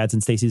guess Chads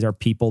and Stacys are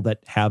people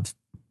that have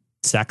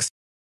sex.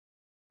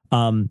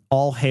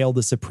 All hail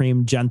the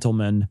supreme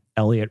gentleman,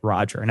 Elliot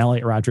Rodger. And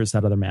Elliot Rodger is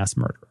that other mass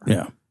murderer.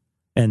 Yeah.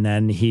 And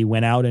then he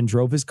went out and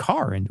drove his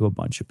car into a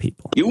bunch of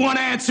people. You want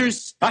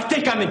answers? I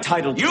think I'm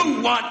entitled.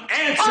 You want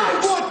answers?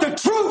 I want the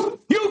truth.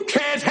 You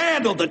can't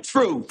handle the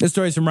truth. This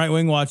story's from Right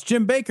Wing Watch.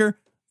 Jim Baker.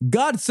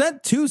 God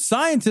sent 2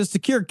 scientists to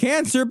cure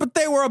cancer, but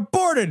they were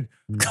aborted.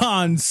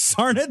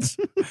 Consarnet.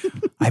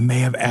 I may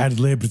have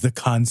ad-libbed the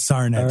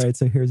consarnet. All right,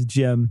 so here's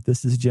Jim.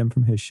 This is Jim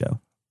from his show.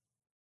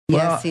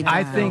 Well,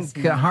 I think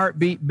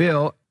Heartbeat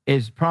Bill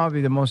is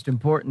probably the most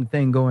important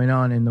thing going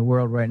on in the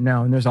world right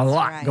now. And there's a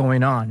lot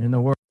going on in the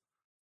world.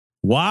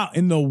 Wow,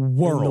 in the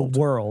world.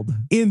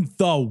 In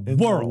the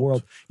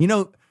world. You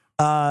know,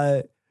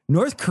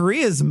 North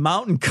Korea's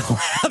mountain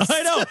collapsed.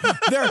 I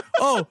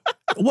know.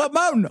 What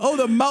mountain? Oh,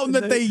 the mountain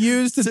that they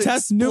used to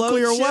test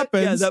nuclear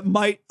weapons. Yeah, that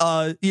might,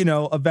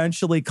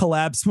 eventually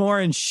collapse more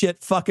and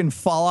shit fucking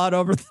fall out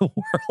over the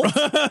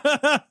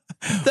world.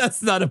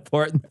 That's not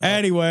important.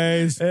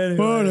 Anyways,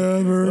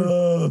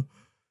 whatever.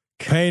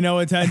 Pay no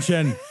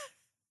attention.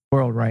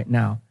 World right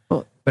now.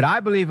 But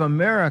I believe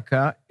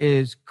America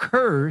is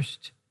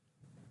cursed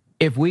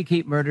if we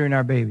keep murdering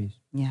our babies.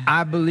 Yeah.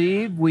 I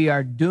believe we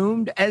are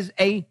doomed as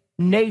a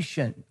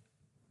nation.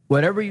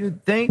 Whatever you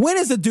think. When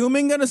is the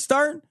dooming going to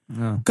start?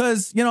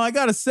 Because, I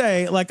got to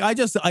say,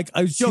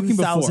 I was joking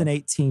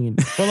 2018.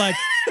 before. But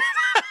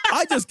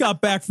I just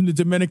got back from the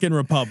Dominican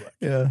Republic.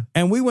 Yeah.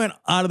 And we went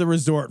out of the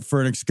resort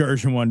for an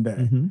excursion one day.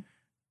 Mm-hmm.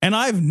 And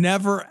I've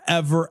never,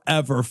 ever,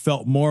 ever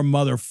felt more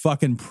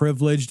motherfucking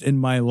privileged in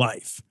my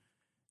life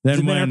than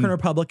the Dominican when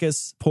Republic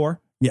is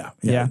poor. Yeah.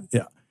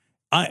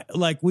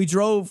 We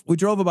drove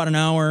about an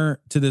hour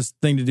to this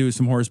thing to do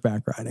some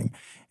horseback riding.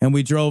 And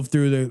we drove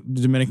through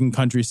the Dominican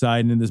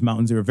countryside and in these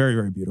mountains. They were very,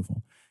 very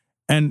beautiful.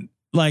 And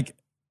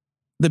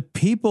the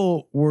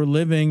people were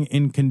living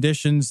in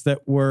conditions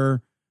that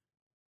were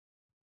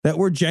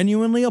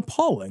genuinely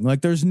appalling.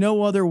 There's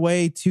no other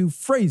way to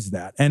phrase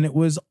that. And it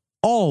was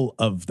all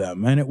of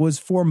them. And it was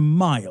for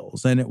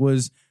miles. And it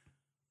was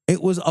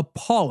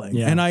appalling.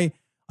 Yeah. And I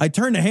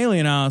turned to Haley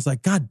and I was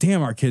like, God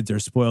damn, our kids are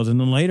spoiled. And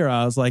then later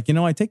I was like,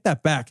 I take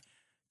that back.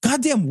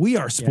 God damn, we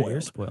are spoiled. Yeah,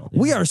 you're spoiled. Yeah.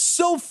 We are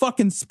so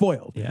fucking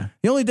spoiled. Yeah.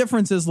 The only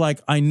difference is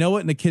I know it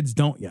and the kids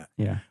don't yet.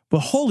 Yeah. But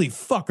holy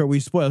fuck, are we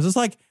spoiled? It's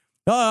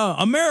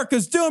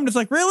America's doomed.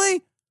 It's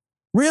really?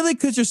 Really?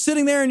 Because you're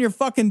sitting there in your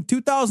fucking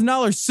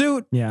 $2,000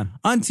 suit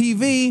on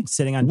TV,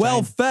 sitting on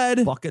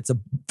well-fed buckets of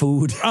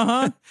food.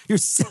 You're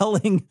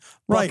selling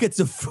buckets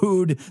of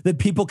food that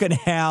people can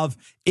have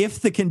if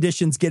the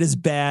conditions get as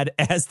bad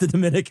as the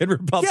Dominican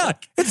Republic. Yeah,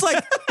 it's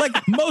like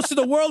most of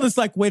the world is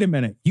wait a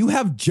minute, you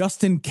have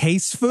just in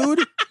case food?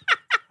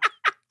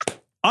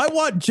 I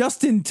want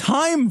just in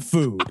time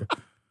food.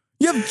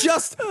 You have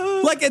just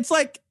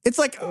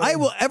I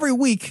will every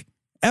week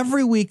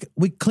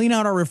we clean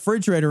out our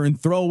refrigerator and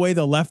throw away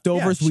the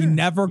leftovers. We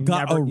never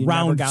got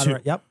around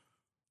to. Yep.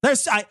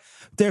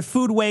 Their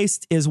food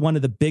waste is one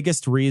of the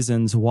biggest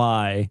reasons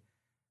why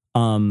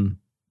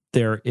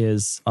there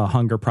is a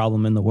hunger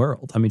problem in the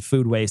world. I mean,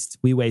 food waste.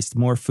 We waste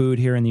more food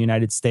here in the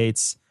United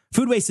States.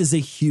 Food waste is a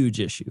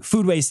huge issue.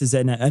 Food waste is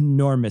an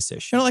enormous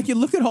issue. You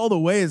look at all the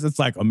ways it's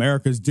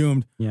America's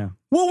doomed. Yeah.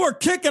 Well, we're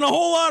kicking a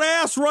whole lot of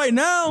ass right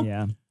now.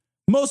 Yeah.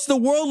 Most of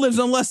the world lives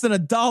on less than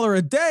 $1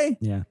 a day.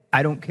 Yeah.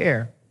 I don't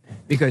care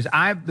because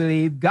I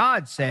believe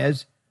God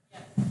says,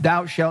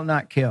 thou shalt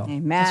not kill.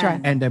 Amen. That's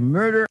right. And the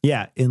murder.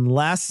 Yeah.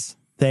 Unless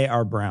they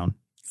are brown.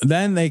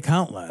 Then they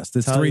count less.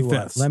 It's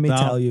 3/5. Let me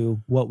tell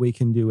you what we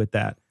can do with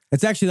that.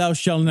 It's actually thou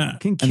shalt not.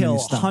 Can kill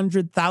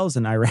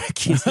 100,000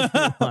 Iraqis if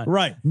they want.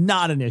 Right.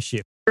 Not an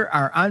issue.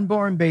 Our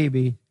unborn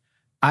baby,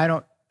 I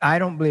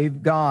don't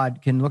believe God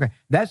can look at.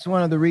 That's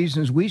one of the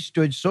reasons we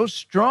stood so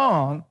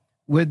strong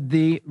with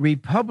the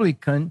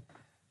Republican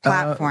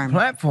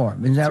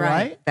platform. Is that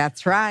right?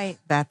 That's right.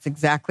 That's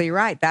exactly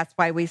right. That's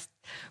why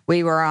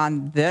we were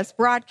on this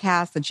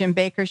broadcast, the Jim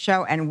Baker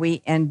Show, and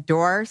we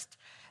endorsed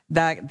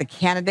the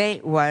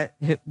candidate was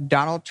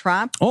Donald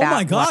Trump. Oh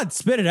my God,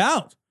 spit it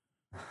out.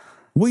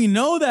 We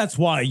know that's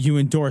why you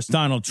endorsed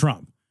Donald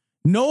Trump.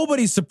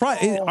 Nobody's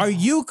surprised. Are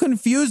you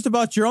confused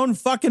about your own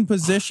fucking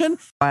position?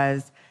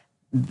 Was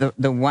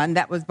the one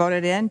that was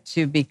voted in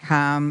to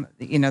become,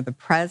 the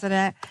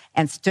president,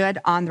 and stood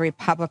on the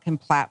Republican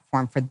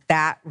platform for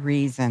that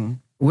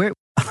reason.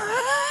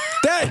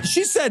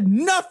 She said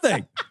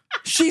nothing.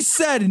 She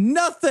said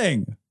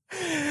nothing.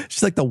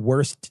 She's like the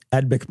worst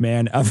Ed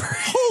McMahon ever.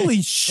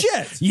 Holy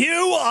shit.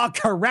 You are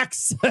correct,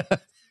 sir.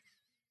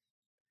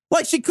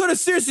 She could have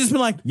seriously just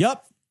been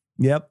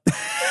yep.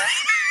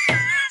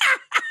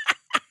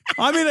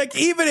 I mean,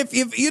 even if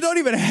you don't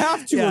even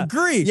have to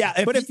agree.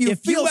 Yeah. But if you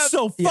feel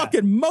so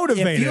fucking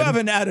motivated. If you have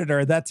an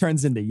editor, that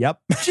turns into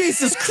yep.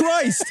 Jesus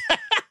Christ.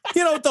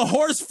 The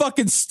horse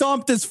fucking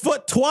stomped his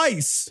foot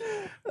twice.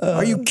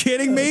 Are you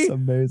kidding me? That's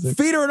amazing.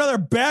 Feed her another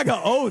bag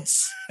of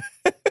oats.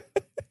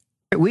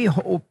 We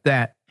hope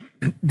that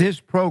this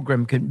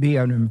program can be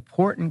an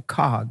important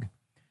cog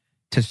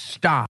to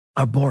stop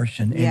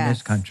abortion in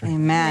this country.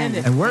 Amen.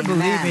 And we're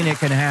believing it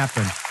can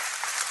happen.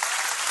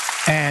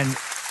 And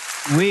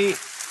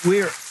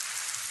we're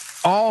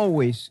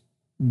always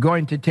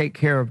going to take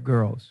care of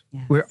girls.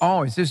 Yes. We're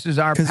always, this is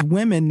our... Because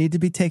women need to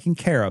be taken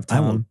care of, Tom.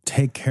 I will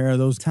take care of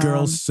those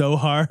girls so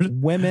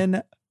hard.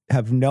 Women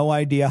have no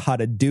idea how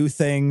to do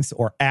things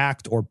or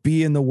act or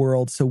be in the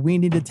world, so we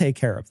need to take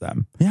care of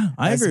them. Yeah,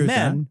 I agree with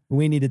men, that.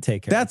 We need to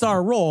take care That's of them.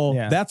 our role.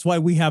 Yeah. That's why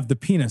we have the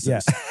penises. Yeah.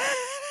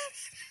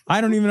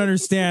 I don't even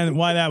understand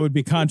why that would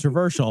be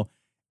controversial.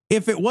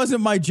 If it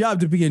wasn't my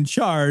job to be in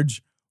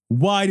charge,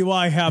 why do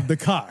I have the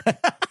cock?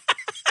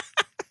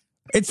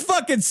 It's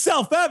fucking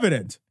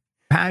self-evident.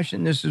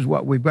 Passion, this is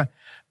what we've got.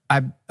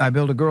 I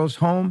built a girls'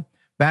 home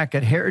back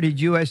at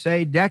Heritage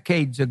USA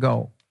decades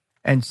ago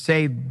and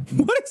saved...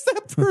 What is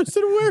that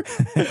person wearing?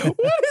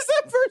 What is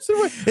that person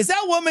wearing? Is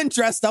that woman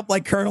dressed up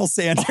like Colonel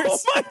Sanders? Oh,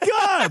 my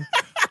God.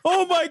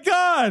 Oh, my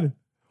God.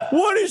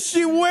 What is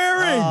she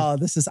wearing? Oh,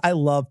 I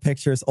love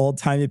pictures,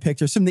 old-timey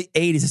pictures from the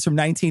 80s. It's from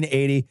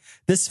 1980.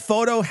 This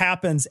photo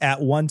happens at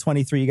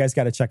 123. You guys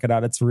got to check it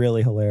out. It's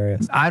really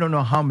hilarious. I don't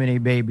know how many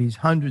babies,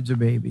 hundreds of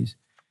babies.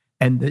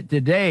 And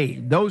today,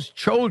 those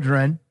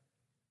children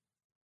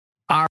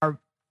are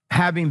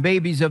having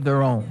babies of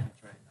their own.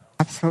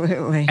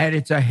 Absolutely. And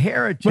it's a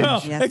heritage.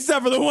 Well,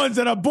 except for the ones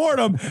that abort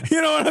them.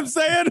 You know what I'm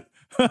saying?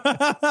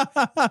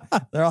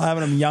 They're all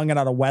having them young and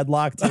out of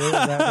wedlock, too.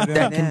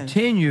 That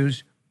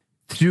continues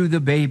through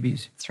the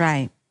babies. That's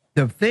right.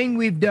 The thing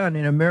we've done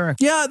in America.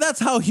 Yeah, that's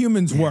how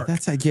humans work.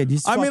 That's how you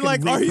I mean,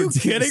 like, are you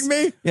kidding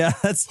me? Yeah.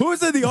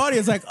 Who's in the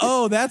audience like,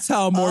 oh, that's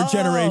how more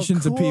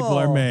generations of people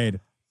are made.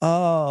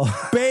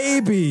 Oh.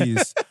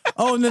 Babies.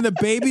 Oh, and then the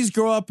babies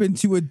grow up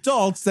into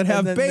adults that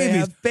have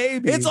babies.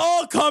 It's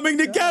all coming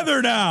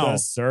together now. The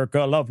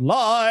circle of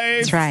life.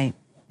 That's right.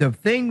 The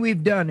thing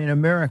we've done in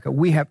America,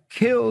 we have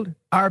killed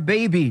our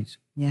babies.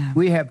 Yeah.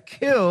 We have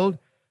killed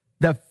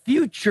the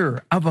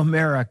future of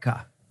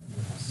America.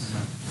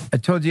 I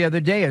told you the other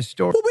day a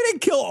story. Well, we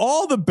didn't kill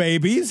all the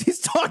babies. He's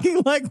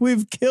talking like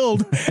we've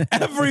killed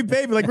every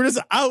baby. Like we're just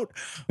out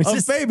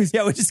of babies.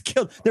 Yeah, we just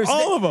killed. There's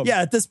all of them.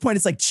 Yeah, at this point,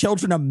 it's like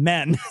children of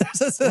men.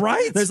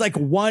 Right? There's like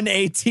one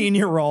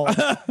 18-year-old,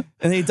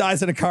 and he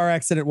dies in a car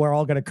accident. We're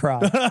all going to cry.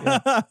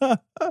 Yeah.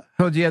 I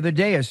told you the other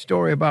day a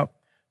story about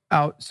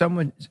how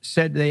someone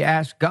said they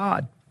asked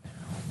God,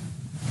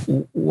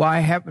 why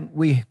haven't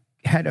we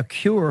had a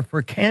cure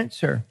for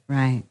cancer?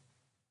 Right.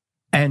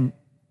 And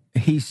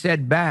he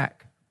said back,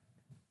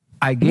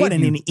 I gave what, in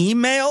you an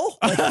email?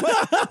 Like,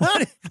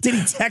 what? Did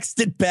he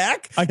text it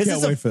back? I Is can't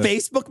this wait a for that.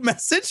 Facebook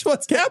message?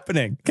 What's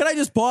happening? Can I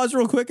just pause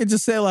real quick and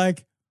just say,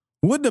 like,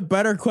 wouldn't a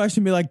better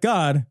question be like,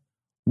 God,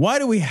 why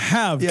do we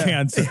have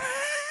cancer?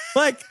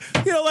 Like,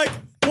 you know, like,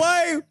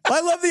 why?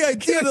 I love the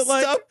idea that,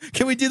 like,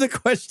 can we do the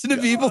question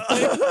of evil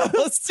thing?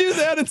 Let's do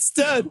that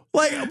instead.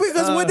 Like,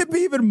 because wouldn't it be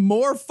even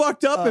more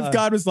fucked up if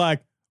God was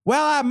like,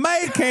 well, I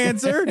made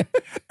cancer,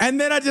 and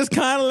then I just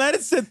kind of let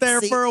it sit there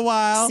for a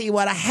while. See,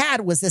 what I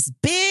had was this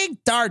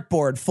big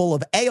dartboard full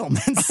of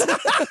ailments.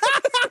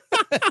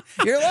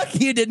 You're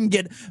lucky you didn't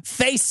get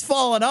face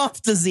falling off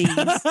disease.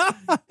 Like,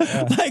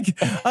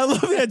 I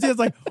love the idea. It's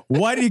like,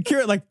 why did you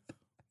cure it? Like,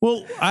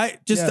 well, I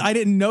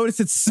didn't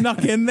notice it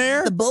snuck in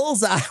there. The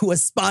bullseye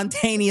was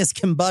spontaneous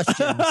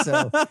combustion.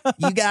 So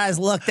you guys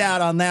lucked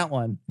out on that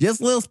one.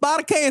 Just a little spot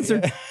of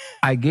cancer.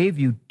 I gave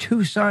you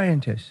 2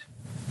 scientists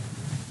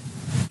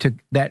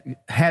that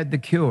had the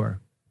cure,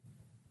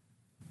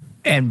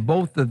 and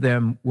both of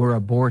them were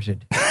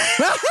aborted.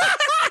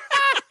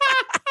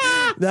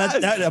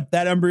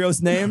 that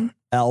embryo's name?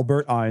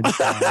 Albert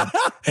Einstein.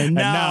 And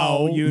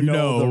now you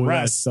know the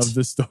rest of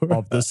the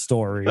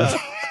story.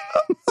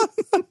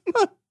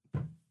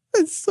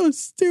 It's so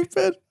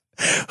stupid.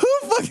 Who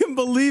fucking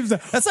believes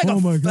that? That's like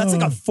that's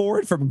like a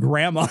forward from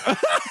grandma.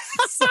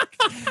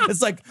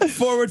 it's like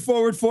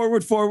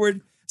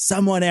forward.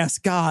 Someone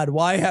asked God,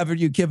 why haven't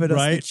you given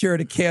us the cure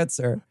to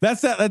cancer?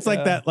 That's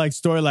like that like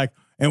story like,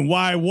 and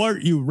why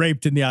weren't you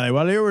raped in the alley?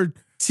 Well, there were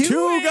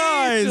two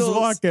guys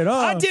walking up.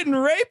 I didn't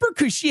rape her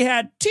because she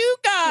had 2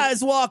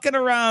 guys walking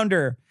around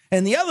her,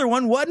 and the other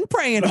one wasn't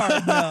praying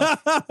hard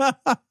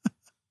enough.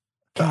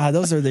 God,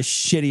 those are the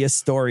shittiest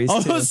stories.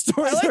 All those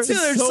stories are they're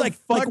so just like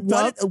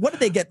what did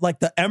they get? Like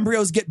the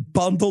embryos get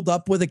bundled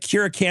up with a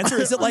cure of cancer?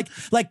 Is it like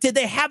did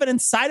they have it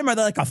inside them? Are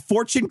they like a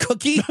fortune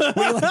cookie where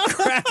you like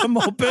crack them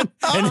open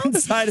and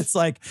inside it's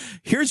like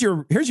here's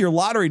your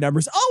lottery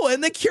numbers. Oh,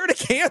 and the cure to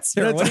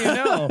cancer. What do you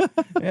know?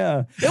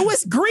 Yeah, it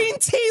was green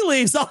tea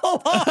leaves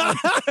all along.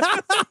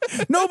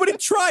 Nobody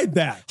tried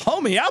that.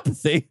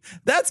 Homeopathy.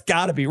 That's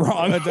got to be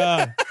wrong.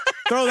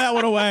 Throw that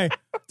one away.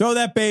 Throw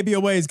that baby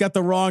away. He's got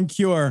the wrong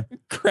cure.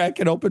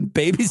 Cracking open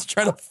babies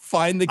trying to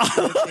find the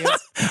cure.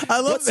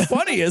 What's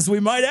funny is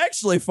we might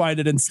actually find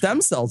it in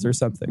stem cells or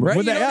something, right?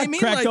 You know what I mean?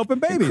 Crack open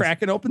babies.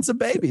 Cracking open some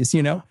babies,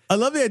 you know? I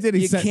love the idea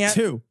he sent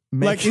 2.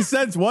 Like he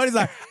sends one. He's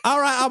like, all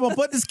right, I'm going to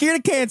put this cure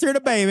to cancer in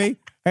a baby.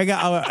 I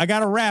got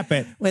to wrap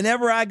it.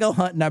 Whenever I go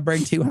hunting, I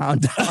bring 2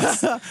 hound dogs.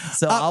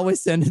 So I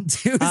always send in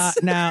 2.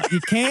 Now,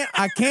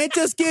 I can't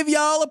just give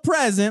y'all a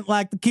present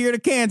like the cure to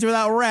cancer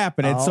without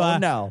wrapping it. Oh, so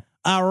no.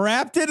 I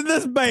wrapped it in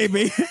this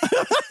baby.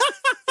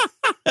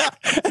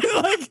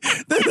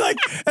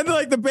 and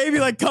then the baby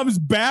comes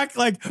back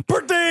ding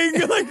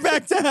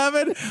back to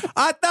heaven.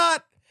 I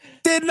thought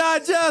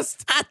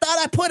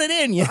I put it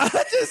in you.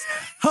 Just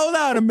hold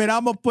on a minute.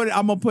 I'm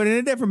gonna put it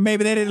in different.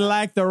 Maybe they didn't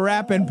like the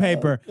wrapping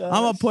paper.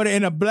 I'm gonna put it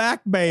in a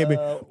black baby.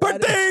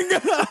 Ding.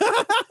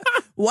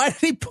 Why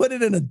did he put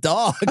it in a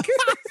dog?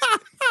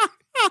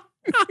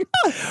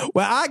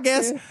 Well, I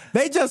guess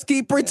they just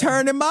keep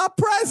returning my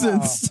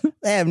presents. Oh,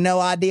 they have no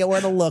idea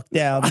where to look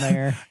down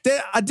there.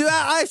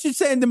 I should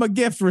send them a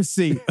gift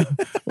receipt.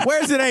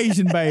 Where's an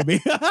Asian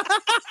baby?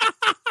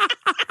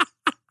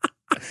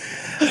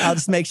 I'll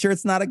just make sure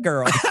it's not a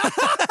girl.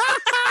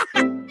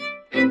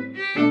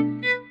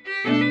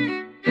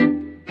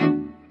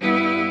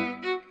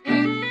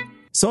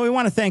 So we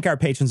want to thank our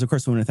patrons. Of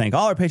course, we want to thank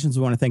all our patrons.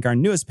 We want to thank our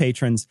newest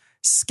patrons,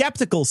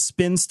 Skeptical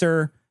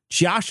Spinster,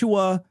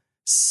 Joshua,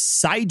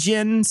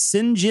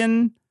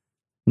 Sinjin,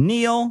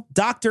 Neil,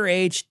 Dr.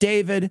 H,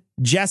 David,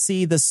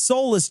 Jesse, the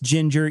Soulless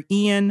Ginger,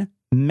 Ian,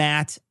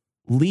 Matt,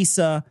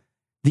 Lisa,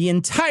 the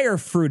entire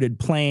Fruited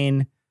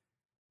Plain,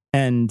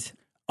 and...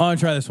 I want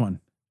to try this one.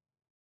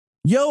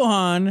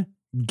 Johann,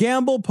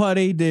 Gamble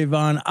Putty,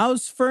 Devon,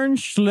 Ausfern,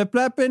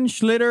 Schlippleppen,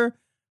 Schlitter,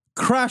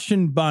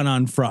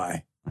 Kraschenbanan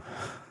Fry.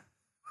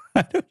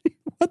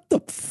 What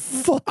the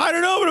fuck? I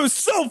don't know, but it was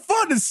so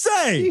fun to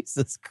say.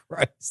 Jesus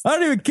Christ. I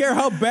don't even care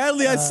how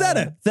badly I said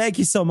it. Thank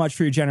you so much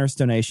for your generous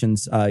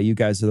donations. You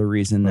guys are the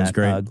reason that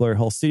Glory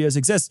Hole Studios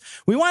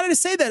exists. We wanted to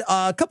say that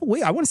a couple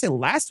weeks, I want to say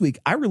last week,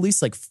 I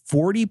released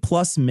 40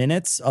 plus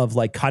minutes of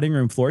cutting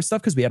room floor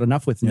stuff because we had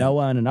enough with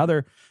Noah and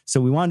another.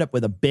 So we wound up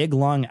with a big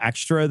long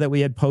extra that we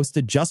had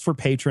posted just for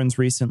patrons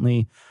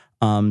recently.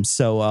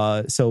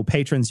 So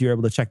patrons, you're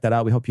able to check that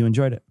out. We hope you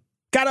enjoyed it.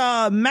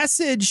 Got a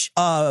message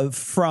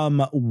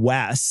from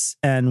Wes,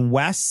 and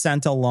Wes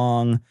sent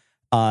along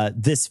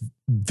this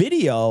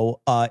video.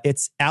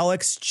 It's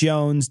Alex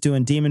Jones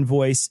doing Demon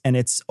Voice, and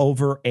it's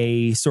over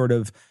a sort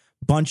of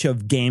bunch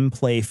of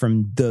gameplay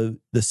from the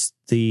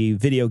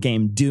video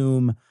game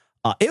Doom.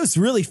 It was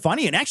really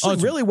funny and actually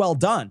really well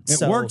done.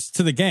 It works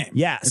to the game.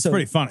 Yeah, it's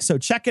pretty funny. So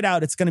check it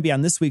out. It's going to be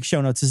on this week's show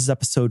notes. This is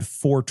episode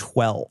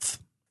 412.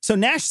 So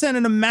Nash sent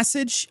in a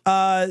message.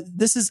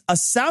 This is a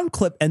sound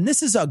clip, and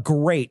this is a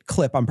great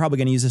clip. I'm probably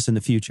going to use this in the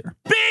future.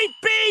 Beep,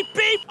 beep,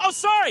 beep. Oh,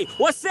 sorry.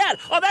 What's that?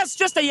 Oh, that's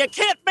just a you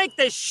can't make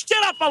this shit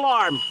up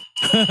alarm.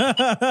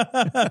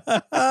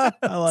 I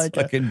like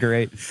it. Fucking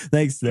great.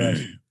 Thanks,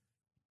 Nash.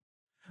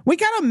 We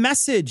got a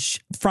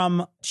message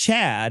from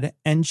Chad,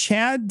 and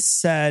Chad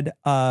said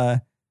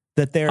that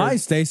they're... Hi,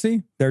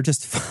 Stacy. They're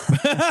just...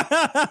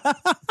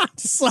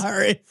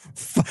 Sorry.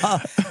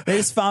 They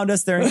just found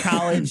us. They're in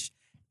college.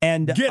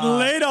 And getting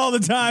laid all the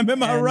time.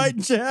 Am I right,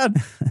 Chad?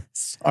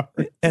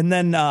 Sorry. And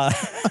then they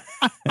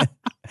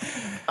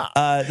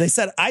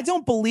said, I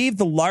don't believe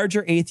the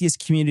larger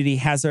atheist community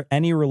has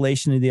any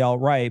relation to the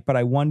alt-right, but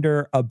I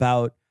wonder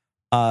about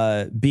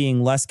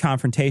being less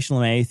confrontational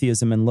in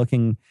atheism and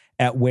looking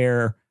at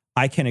where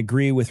I can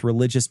agree with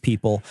religious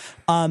people.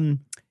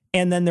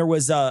 And then there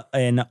was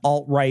an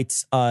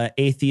alt-right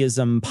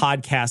atheism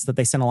podcast that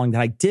they sent along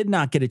that I did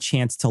not get a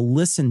chance to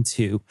listen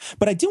to.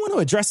 But I do want to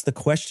address the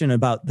question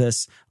about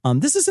this.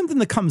 This is something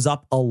that comes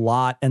up a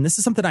lot, and this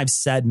is something I've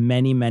said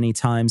many, many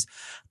times.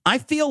 I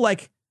feel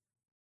like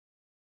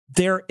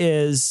there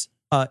is,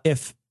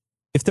 if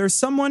there's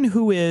someone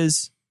who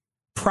is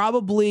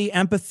probably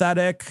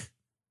empathetic,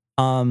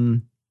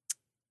 a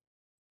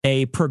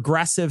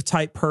progressive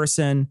type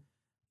person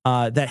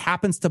that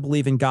happens to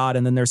believe in God,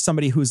 and then there's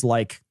somebody who's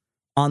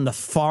on the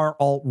far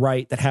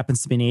alt-right that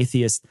happens to be an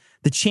atheist,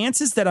 the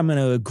chances that I'm going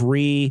to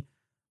agree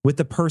with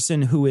the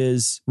person who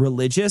is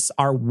religious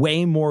are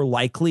way more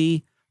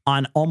likely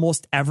on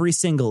almost every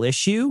single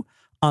issue.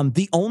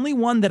 The only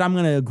one that I'm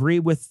going to agree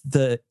with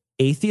the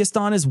atheist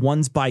on is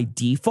ones by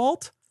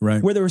default,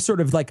 right? Where there was sort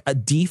of a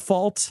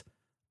default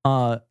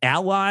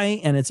ally,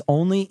 and it's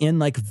only in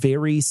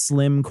very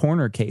slim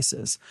corner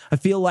cases. I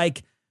feel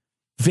like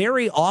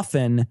very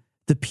often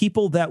the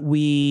people that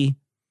we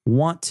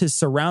want to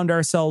surround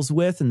ourselves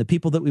with and the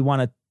people that we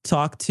want to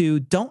talk to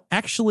don't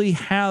actually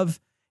have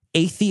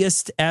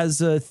atheist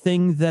as a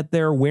thing that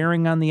they're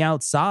wearing on the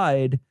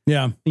outside.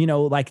 Yeah.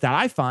 That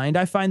I find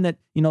that,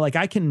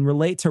 I can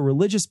relate to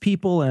religious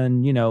people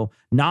and,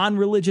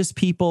 non-religious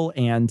people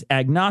and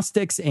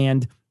agnostics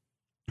and,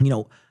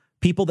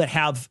 people that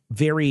have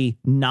very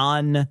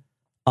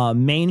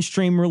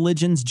mainstream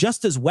religions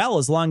just as well,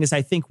 as long as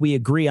I think we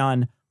agree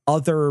on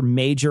other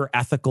major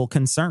ethical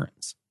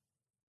concerns.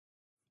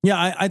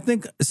 Yeah, I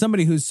think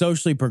somebody who's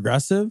socially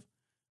progressive,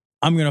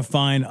 I'm going to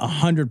find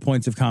 100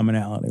 points of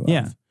commonality with.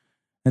 Yeah.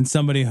 And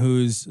somebody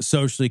who's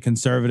socially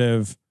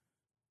conservative,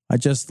 I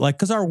just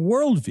because our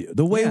worldview,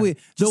 the way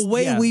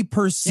we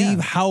perceive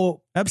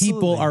how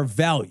people are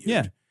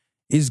valued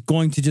is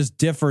going to just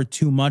differ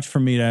too much for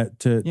me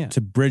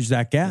to bridge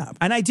that gap.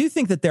 And I do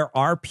think that there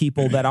are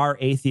people that are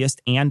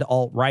atheist and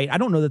alt-right. I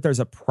don't know that there's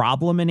a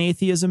problem in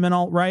atheism and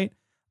alt-right,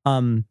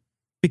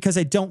 because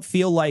I don't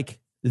feel like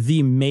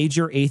the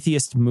major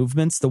atheist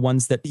movements, the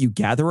ones that you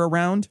gather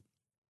around,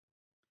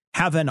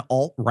 have an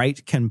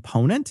alt-right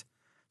component.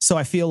 So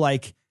I feel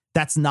like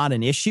that's not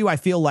an issue. I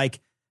feel like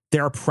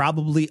there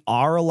probably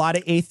are a lot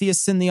of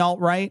atheists in the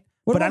alt-right.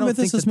 What but about I don't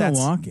think Mythicist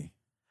Milwaukee?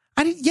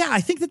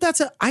 I think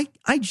that's I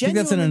genuinely think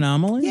that's an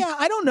anomaly. Yeah,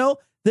 I don't know.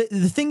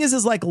 The thing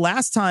is like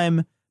last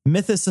time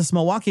Mythicist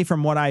Milwaukee,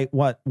 from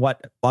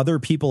what other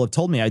people have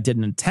told me, I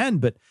didn't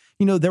attend, but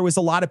there was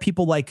a lot of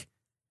people like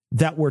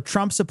that were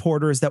Trump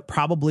supporters that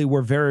probably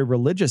were very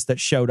religious that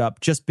showed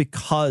up just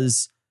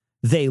because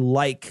they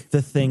like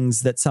the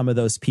things that some of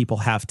those people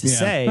have to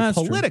say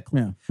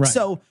politically. Yeah, right.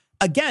 So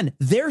again,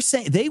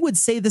 they would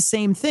say the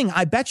same thing.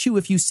 I bet you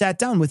if you sat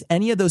down with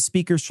any of those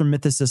speakers from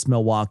Mythicist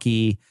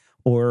Milwaukee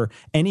or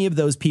any of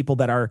those people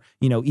that are,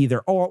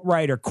 either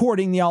alt-right or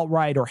courting the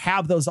alt-right or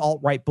have those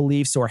alt-right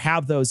beliefs or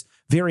have those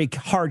very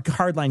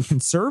hardline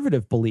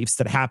conservative beliefs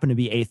that happen to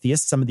be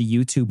atheists, some of the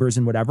YouTubers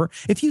and whatever.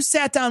 If you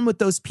sat down with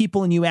those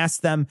people and you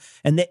asked them,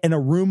 and in a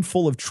room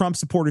full of Trump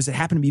supporters that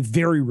happen to be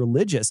very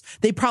religious,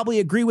 they probably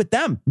agree with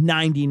them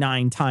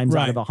 99 times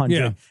out of 100.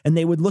 Yeah. And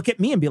they would look at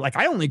me and be like,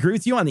 I only agree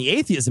with you on the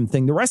atheism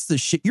thing. The rest of the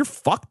shit, you're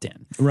fucked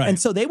in. Right. And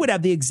so they would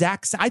have the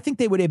exact, I think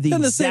they would have the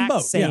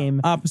exact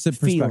same opposite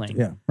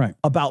feeling right.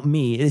 about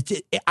me.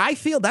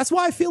 That's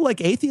why I feel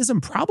like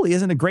atheism probably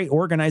isn't a great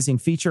organizing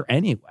feature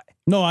anyway.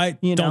 No, I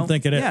don't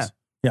think it is.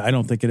 Yeah, I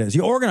don't think it is.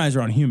 You organize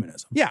around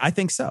humanism. Yeah, I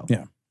think so.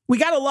 Yeah. We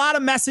got a lot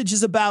of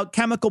messages about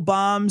chemical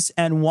bombs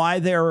and why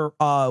they're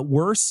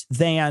worse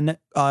than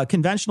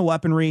conventional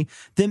weaponry.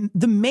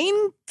 The main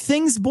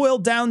things boil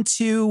down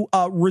to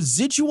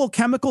residual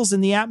chemicals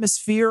in the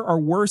atmosphere are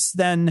worse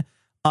than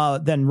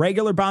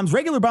regular bombs.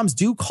 Regular bombs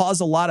do cause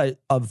a lot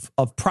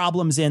of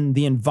problems in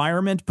the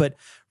environment, but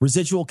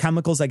residual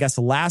chemicals, I guess,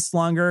 last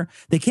longer.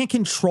 They can't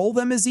control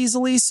them as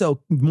easily,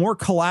 so more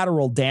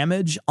collateral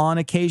damage on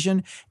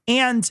occasion.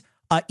 And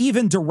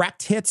even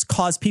direct hits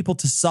cause people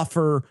to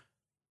suffer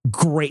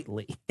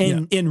greatly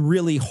in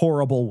really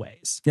horrible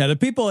ways. Yeah, the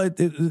people,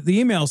 the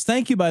emails,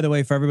 thank you, by the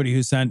way, for everybody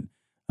who sent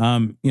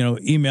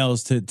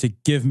emails to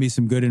give me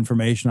some good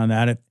information on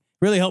that. It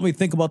really helped me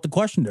think about the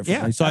question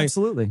differently. Yeah, so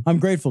absolutely. I'm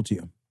grateful to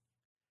you.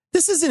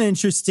 This is an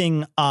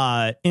interesting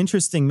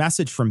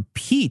message from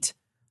Pete,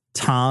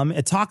 Tom.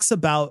 It talks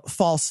about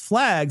false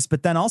flags,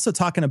 but then also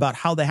talking about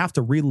how they have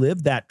to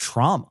relive that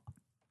trauma.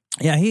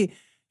 Yeah,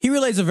 he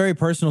relays a very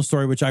personal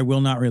story, which I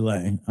will not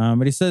relay.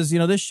 But he says,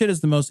 this shit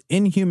is the most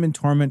inhuman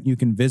torment you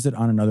can visit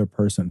on another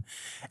person.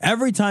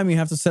 Every time you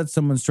have to set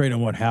someone straight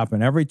on what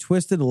happened, every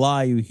twisted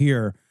lie you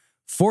hear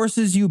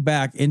forces you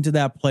back into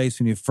that place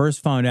when you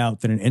first found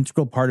out that an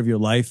integral part of your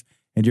life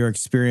and your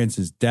experience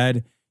is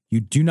dead. You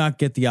do not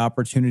get the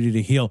opportunity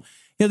to heal.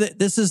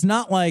 This is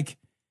not like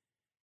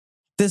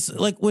this,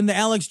 like when the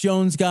Alex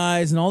Jones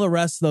guys and all the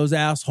rest of those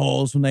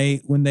assholes,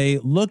 when they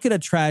look at a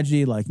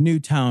tragedy like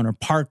Newtown or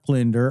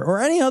Parkland or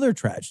any other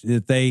tragedy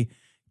that they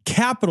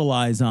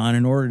capitalize on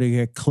in order to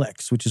get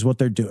clicks, which is what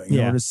they're doing, in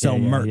order to sell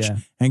merch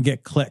and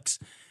get clicks.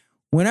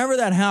 Whenever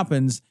that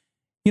happens,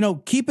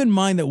 keep in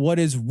mind that what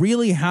is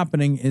really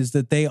happening is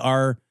that they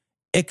are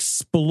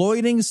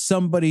exploiting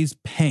somebody's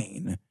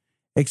pain,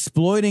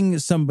 exploiting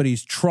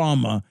somebody's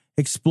trauma,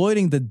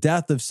 exploiting the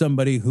death of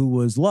somebody who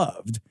was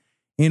loved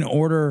in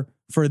order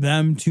for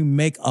them to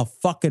make a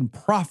fucking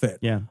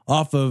profit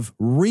off of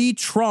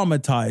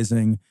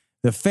re-traumatizing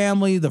the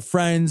family, the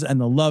friends, and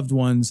the loved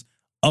ones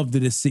of the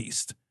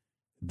deceased.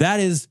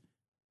 That's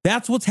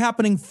what's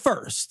happening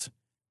first.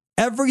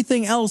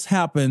 Everything else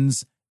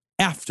happens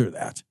after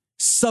that,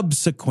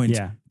 subsequent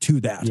to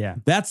that. Yeah.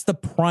 That's the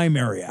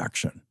primary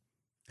action.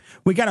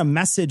 We got a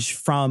message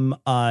from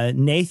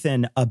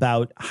Nathan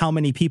about how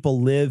many people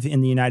live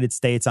in the United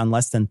States on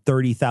less than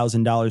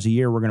 $30,000 a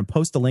year. We're going to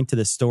post a link to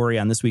this story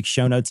on this week's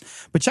show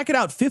notes. But check it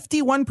out.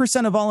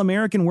 51% of all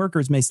American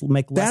workers make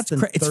less than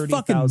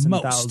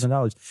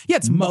 $30,000. Yeah,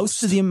 it's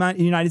most of the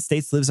United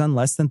States lives on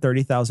less than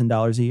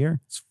 $30,000 a year.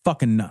 It's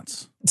fucking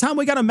nuts. Tom,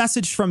 we got a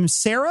message from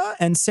Sarah,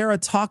 and Sarah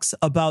talks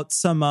about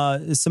some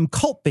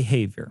cult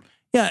behavior.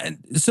 Yeah,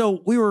 and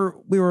so we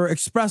were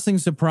expressing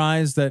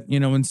surprise that,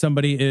 when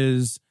somebody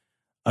is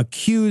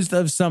accused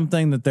of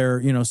something, that they're,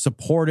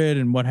 supported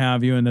and what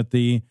have you, and that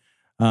the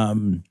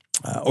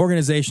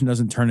organization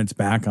doesn't turn its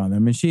back on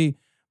them. And she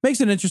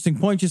makes an interesting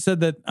point. She said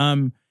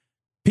that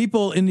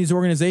people in these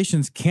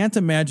organizations can't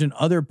imagine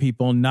other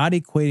people not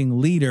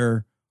equating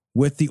leader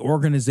with the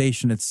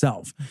organization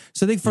itself.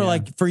 So I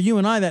think for you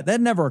and I,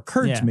 that never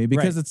occurred to me,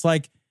 because it's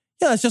like,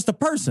 it's just a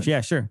person.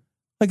 Yeah, sure.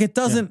 Like it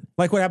doesn't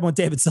like what happened with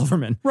David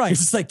Silverman. Right.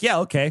 It's just like,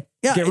 okay.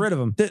 Get rid of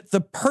him.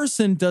 The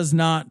person does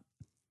not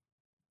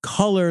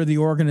color the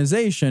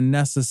organization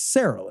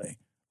necessarily,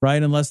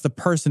 right? Unless the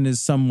person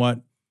is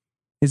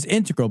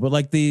integral. But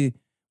like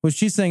what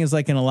she's saying is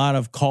like in a lot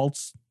of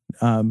cults,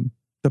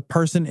 the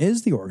person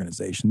is the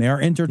organization. They are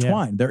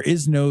intertwined. There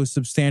is no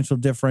substantial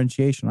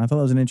differentiation. I thought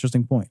that was an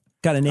interesting point.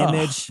 Got an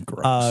image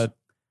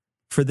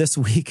for this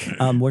week.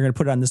 We're going to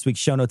put it on this week's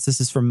show notes. This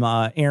is from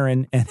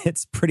Aaron, and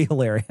it's pretty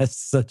hilarious.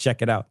 So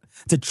check it out.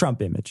 It's a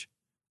Trump image.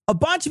 A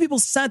bunch of people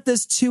sent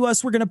this to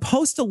us. We're going to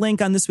post a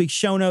link on this week's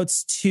show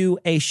notes to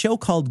a show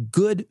called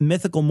Good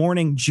Mythical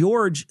Morning.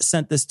 George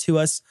sent this to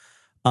us,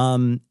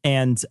 and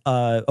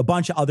a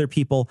bunch of other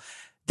people.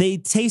 They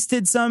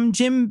tasted some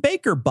Jim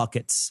Baker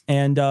buckets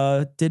and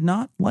did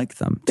not like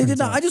them. They did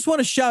not. I just want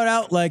to shout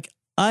out, like,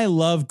 I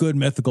love Good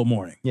Mythical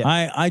Morning.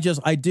 Yeah. I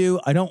do.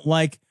 I don't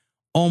like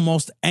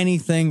almost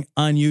anything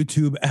on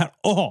YouTube at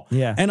all.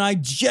 Yeah. And I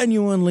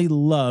genuinely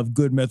love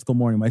Good Mythical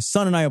Morning. My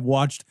son and I have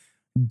watched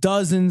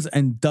dozens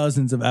and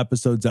dozens of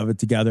episodes of it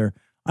together.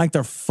 I think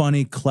they're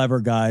funny, clever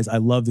guys. I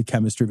love the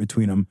chemistry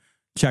between them.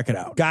 Check it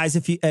out. Guys,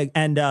 if you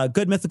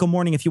Good Mythical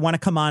Morning, if you want to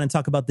come on and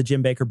talk about the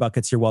Jim Baker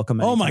buckets, you're welcome.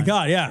 Anytime. Oh my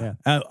God, yeah.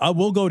 I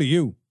will go to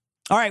you.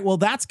 All right, well,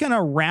 that's going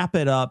to wrap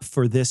it up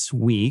for this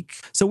week.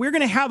 So we're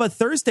going to have a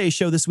Thursday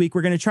show this week.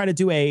 We're going to try to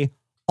do a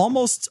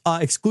almost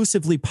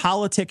exclusively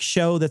politics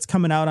show that's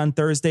coming out on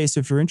Thursday.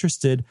 So if you're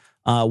interested,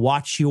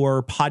 watch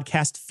your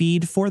podcast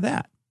feed for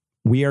that.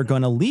 We are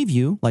going to leave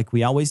you, like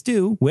we always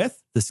do,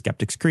 with the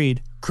Skeptic's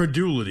Creed.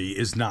 Credulity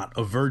is not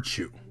a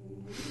virtue.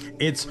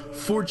 It's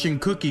fortune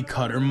cookie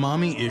cutter,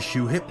 mommy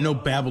issue,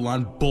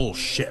 hypno-Babylon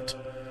bullshit.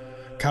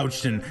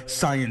 Couched in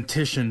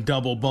scientician,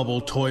 double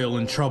bubble, toil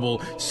and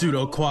trouble,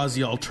 pseudo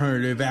quasi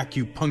alternative,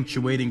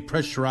 acupunctuating,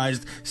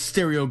 pressurized,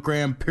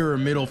 stereogram,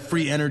 pyramidal,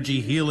 free energy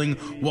healing,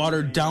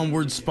 watered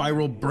downward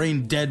spiral,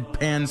 brain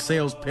deadpan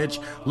sales pitch,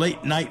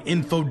 late night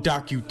info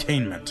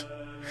docutainment.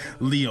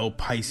 Leo,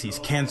 Pisces,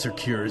 cancer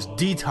cures,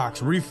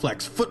 detox,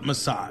 reflex, foot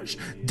massage,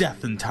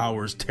 death and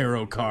towers,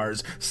 tarot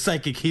cards,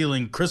 psychic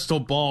healing, crystal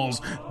balls,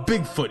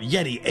 Bigfoot,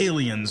 Yeti,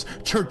 aliens,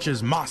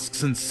 churches,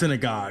 mosques and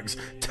synagogues,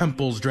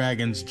 temples,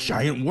 dragons,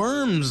 giant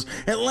worms,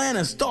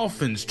 Atlantis,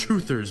 dolphins,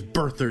 truthers,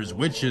 birthers,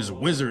 witches,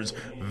 wizards,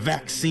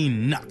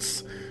 vaccine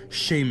nuts,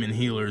 shaman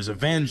healers,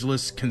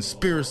 evangelists,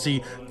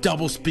 conspiracy,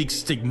 doublespeak,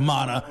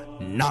 stigmata,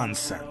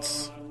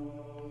 nonsense.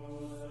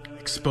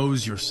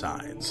 Expose your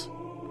sides.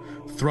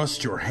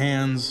 Thrust your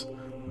hands,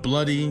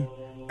 bloody,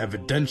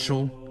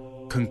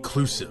 evidential,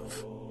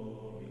 conclusive.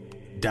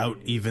 Doubt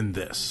even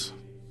this.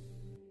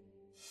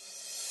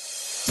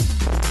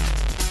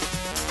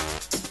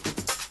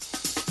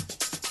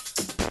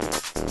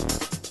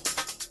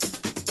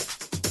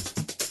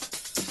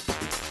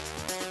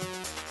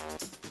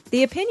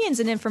 The opinions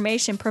and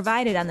information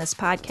provided on this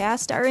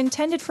podcast are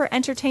intended for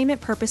entertainment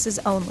purposes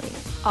only.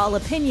 All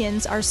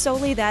opinions are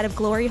solely that of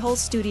Glory Hole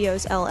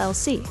Studios,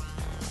 LLC.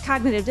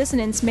 Cognitive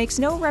Dissonance makes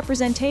no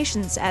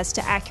representations as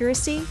to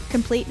accuracy,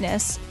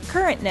 completeness,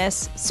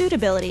 currentness,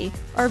 suitability,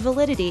 or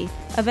validity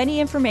of any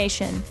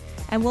information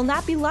and will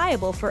not be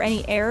liable for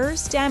any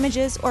errors,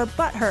 damages, or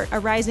butthurt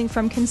arising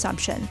from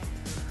consumption.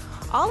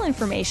 All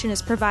information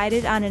is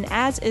provided on an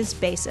as-is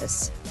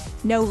basis.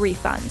 No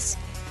refunds.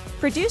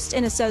 Produced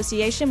in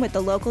association with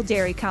the local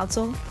Dairy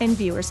Council and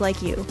viewers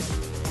like you.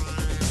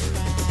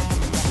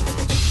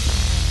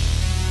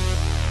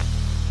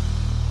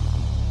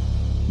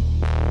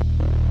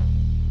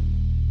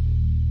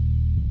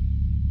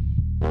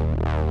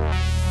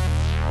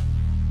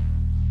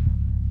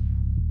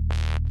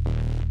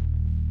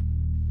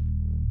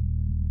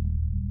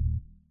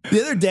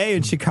 The other day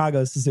in Chicago,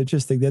 this is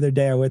interesting. The other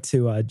day I went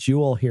to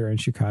Jewel here in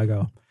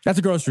Chicago. That's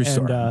a grocery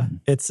store. And,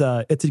 it's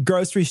a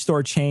grocery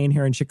store chain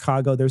here in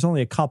Chicago. There's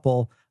only a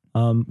couple.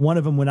 One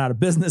of them went out of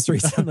business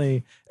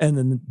recently, and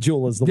then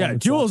Jewel is the one. Yeah,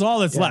 Jewel is all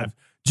that's left.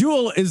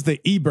 Jewel is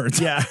the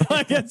Eberts. Yeah,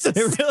 like it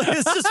really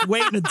is just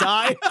waiting to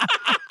die.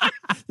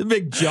 The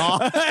big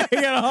jaw.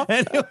 You know?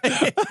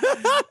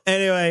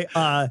 Anyway,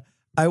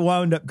 I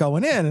wound up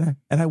going in,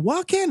 and I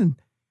walk in,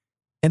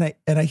 and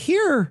I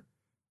hear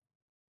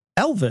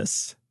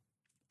Elvis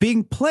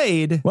being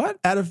played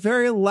at a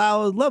very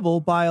loud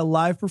level by a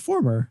live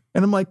performer.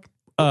 And I'm like,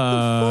 what the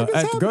fuck is at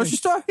happening? the grocery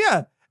store?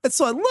 Yeah. And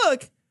so I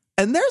look,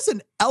 and there's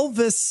an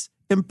Elvis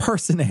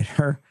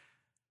impersonator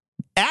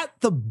at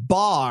the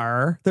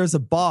bar. There's a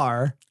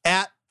bar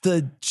at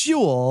the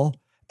Jewel,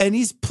 and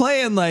he's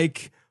playing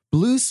like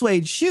Blue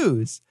Suede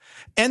Shoes.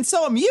 And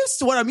so I'm used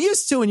to what I'm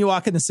used to when you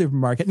walk in the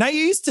supermarket. Now,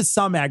 you're used to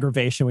some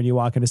aggravation when you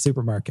walk in a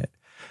supermarket,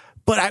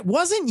 but I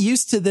wasn't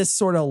used to this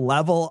sort of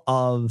level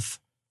of,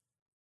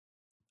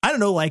 I don't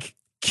know, like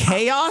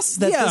chaos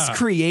that this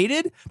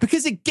created,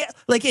 because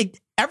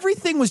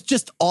everything was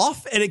just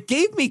off, and it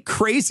gave me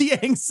crazy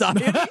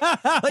anxiety.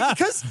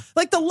 Because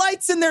the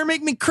lights in there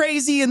make me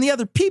crazy, and the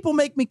other people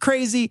make me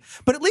crazy.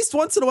 But at least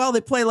once in a while they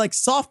play like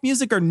soft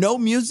music or no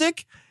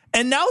music.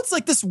 And now it's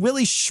like this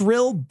really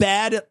shrill,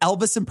 bad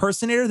Elvis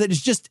impersonator that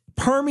is just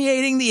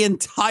permeating the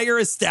entire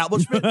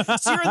establishment.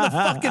 So you're in the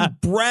fucking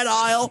bread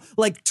aisle,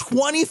 like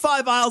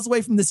 25 aisles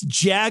away from this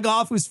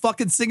jagoff who's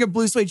fucking singing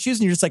Blue Suede Shoes,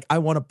 and you're just like, I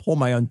want to pull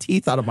my own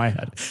teeth out of my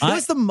head. It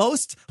was the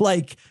most,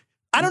 like,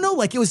 I don't know,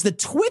 like, it was the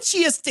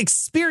twitchiest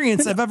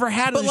experience I've ever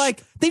had. But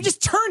like, they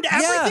just turned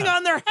everything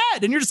on their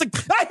head, and you're just like,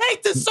 I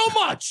hate this so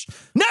much.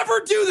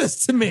 Never do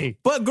this to me.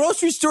 But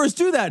grocery stores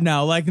do that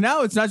now. Like,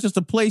 now it's not just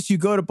a place you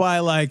go to buy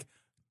like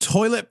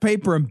toilet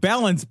paper and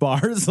balance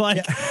bars.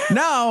 Like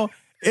now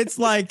it's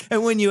like,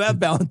 and when you have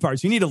balance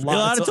bars, you need a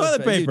lot of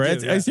toilet paper.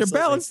 You're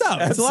balanced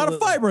out. It's a lot of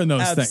fiber in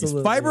those things,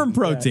 fiber and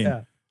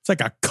protein. It's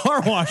like a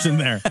car wash in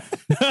there.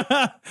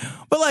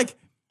 But like,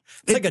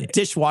 it's like a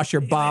dishwasher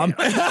bomb.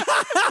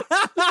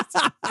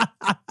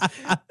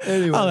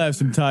 Anyway. I'll have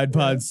some Tide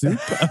Pod soup.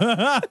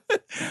 Well,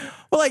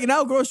 like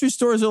now grocery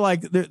stores are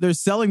like, they're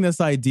selling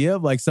this idea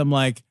of like some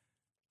like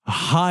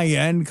high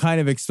end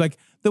kind of, like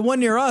the one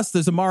near us,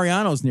 there's a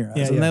Mariano's near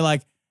us. And they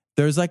like,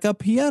 there's like a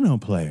piano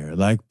player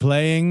like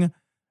playing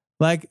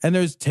like, and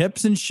there's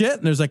tips and shit.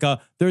 And there's like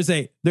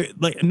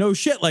like no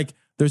shit. Like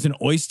there's an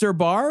oyster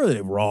bar,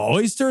 raw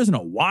oysters and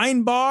a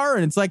wine bar.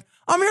 And it's like,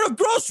 I'm here to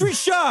grocery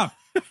shop.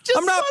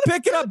 I'm not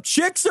picking up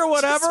chicks or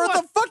whatever.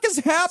 What the fuck is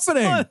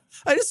happening?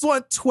 I just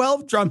want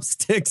 12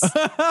 drumsticks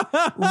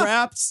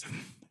wraps,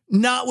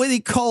 not with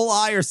E.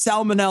 coli or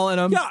salmonella in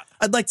them. Yeah.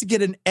 I'd like to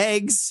get an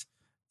eggs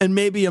and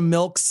maybe a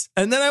milks,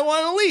 and then I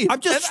want to leave. I'm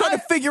just trying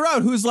to figure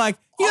out who's like,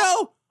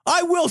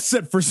 I will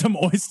sit for some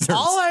oysters.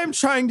 All I'm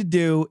trying to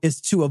do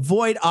is to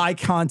avoid eye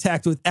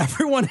contact with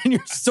everyone in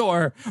your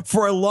store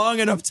for a long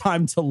enough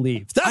time to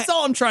leave. That's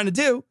all I'm trying to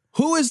do.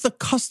 Who is the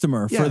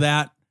customer for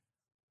that?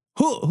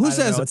 Who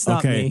says it's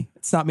not me?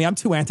 It's not me. I'm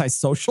too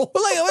antisocial.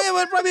 But like,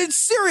 I mean,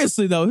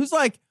 seriously though, who's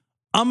like,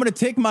 I'm gonna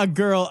take my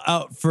girl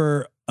out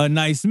for a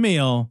nice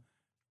meal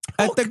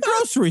at the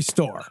grocery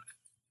store.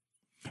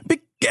 But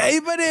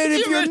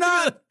if you're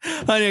not,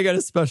 honey, I got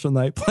a special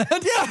night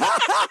planned.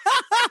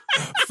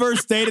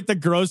 First date at the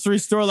grocery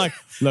store, like,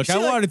 look, I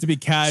want it to be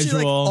casual.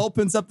 She like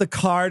opens up the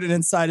card, and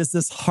inside is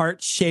this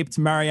heart-shaped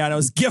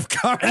Mariano's gift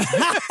card.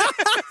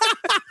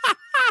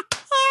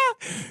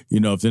 You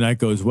know, if the night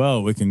goes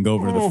well, we can go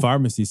over to the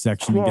pharmacy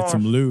section and get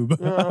some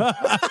lube.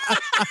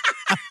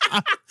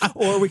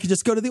 Or we could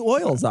just go to the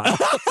oils aisle.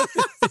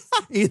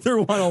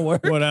 Either one will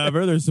work.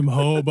 Whatever. There's some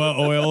jojoba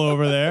oil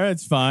over there.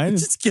 It's fine.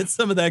 Just get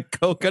some of that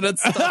coconut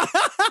stuff.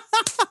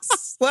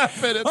 Slap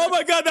it in. Oh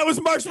my God, that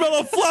was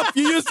marshmallow fluff.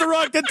 You used the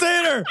wrong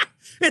container.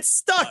 It's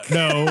stuck.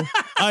 No,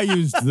 I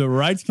used the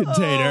right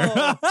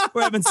container.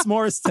 We're having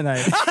s'mores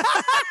tonight.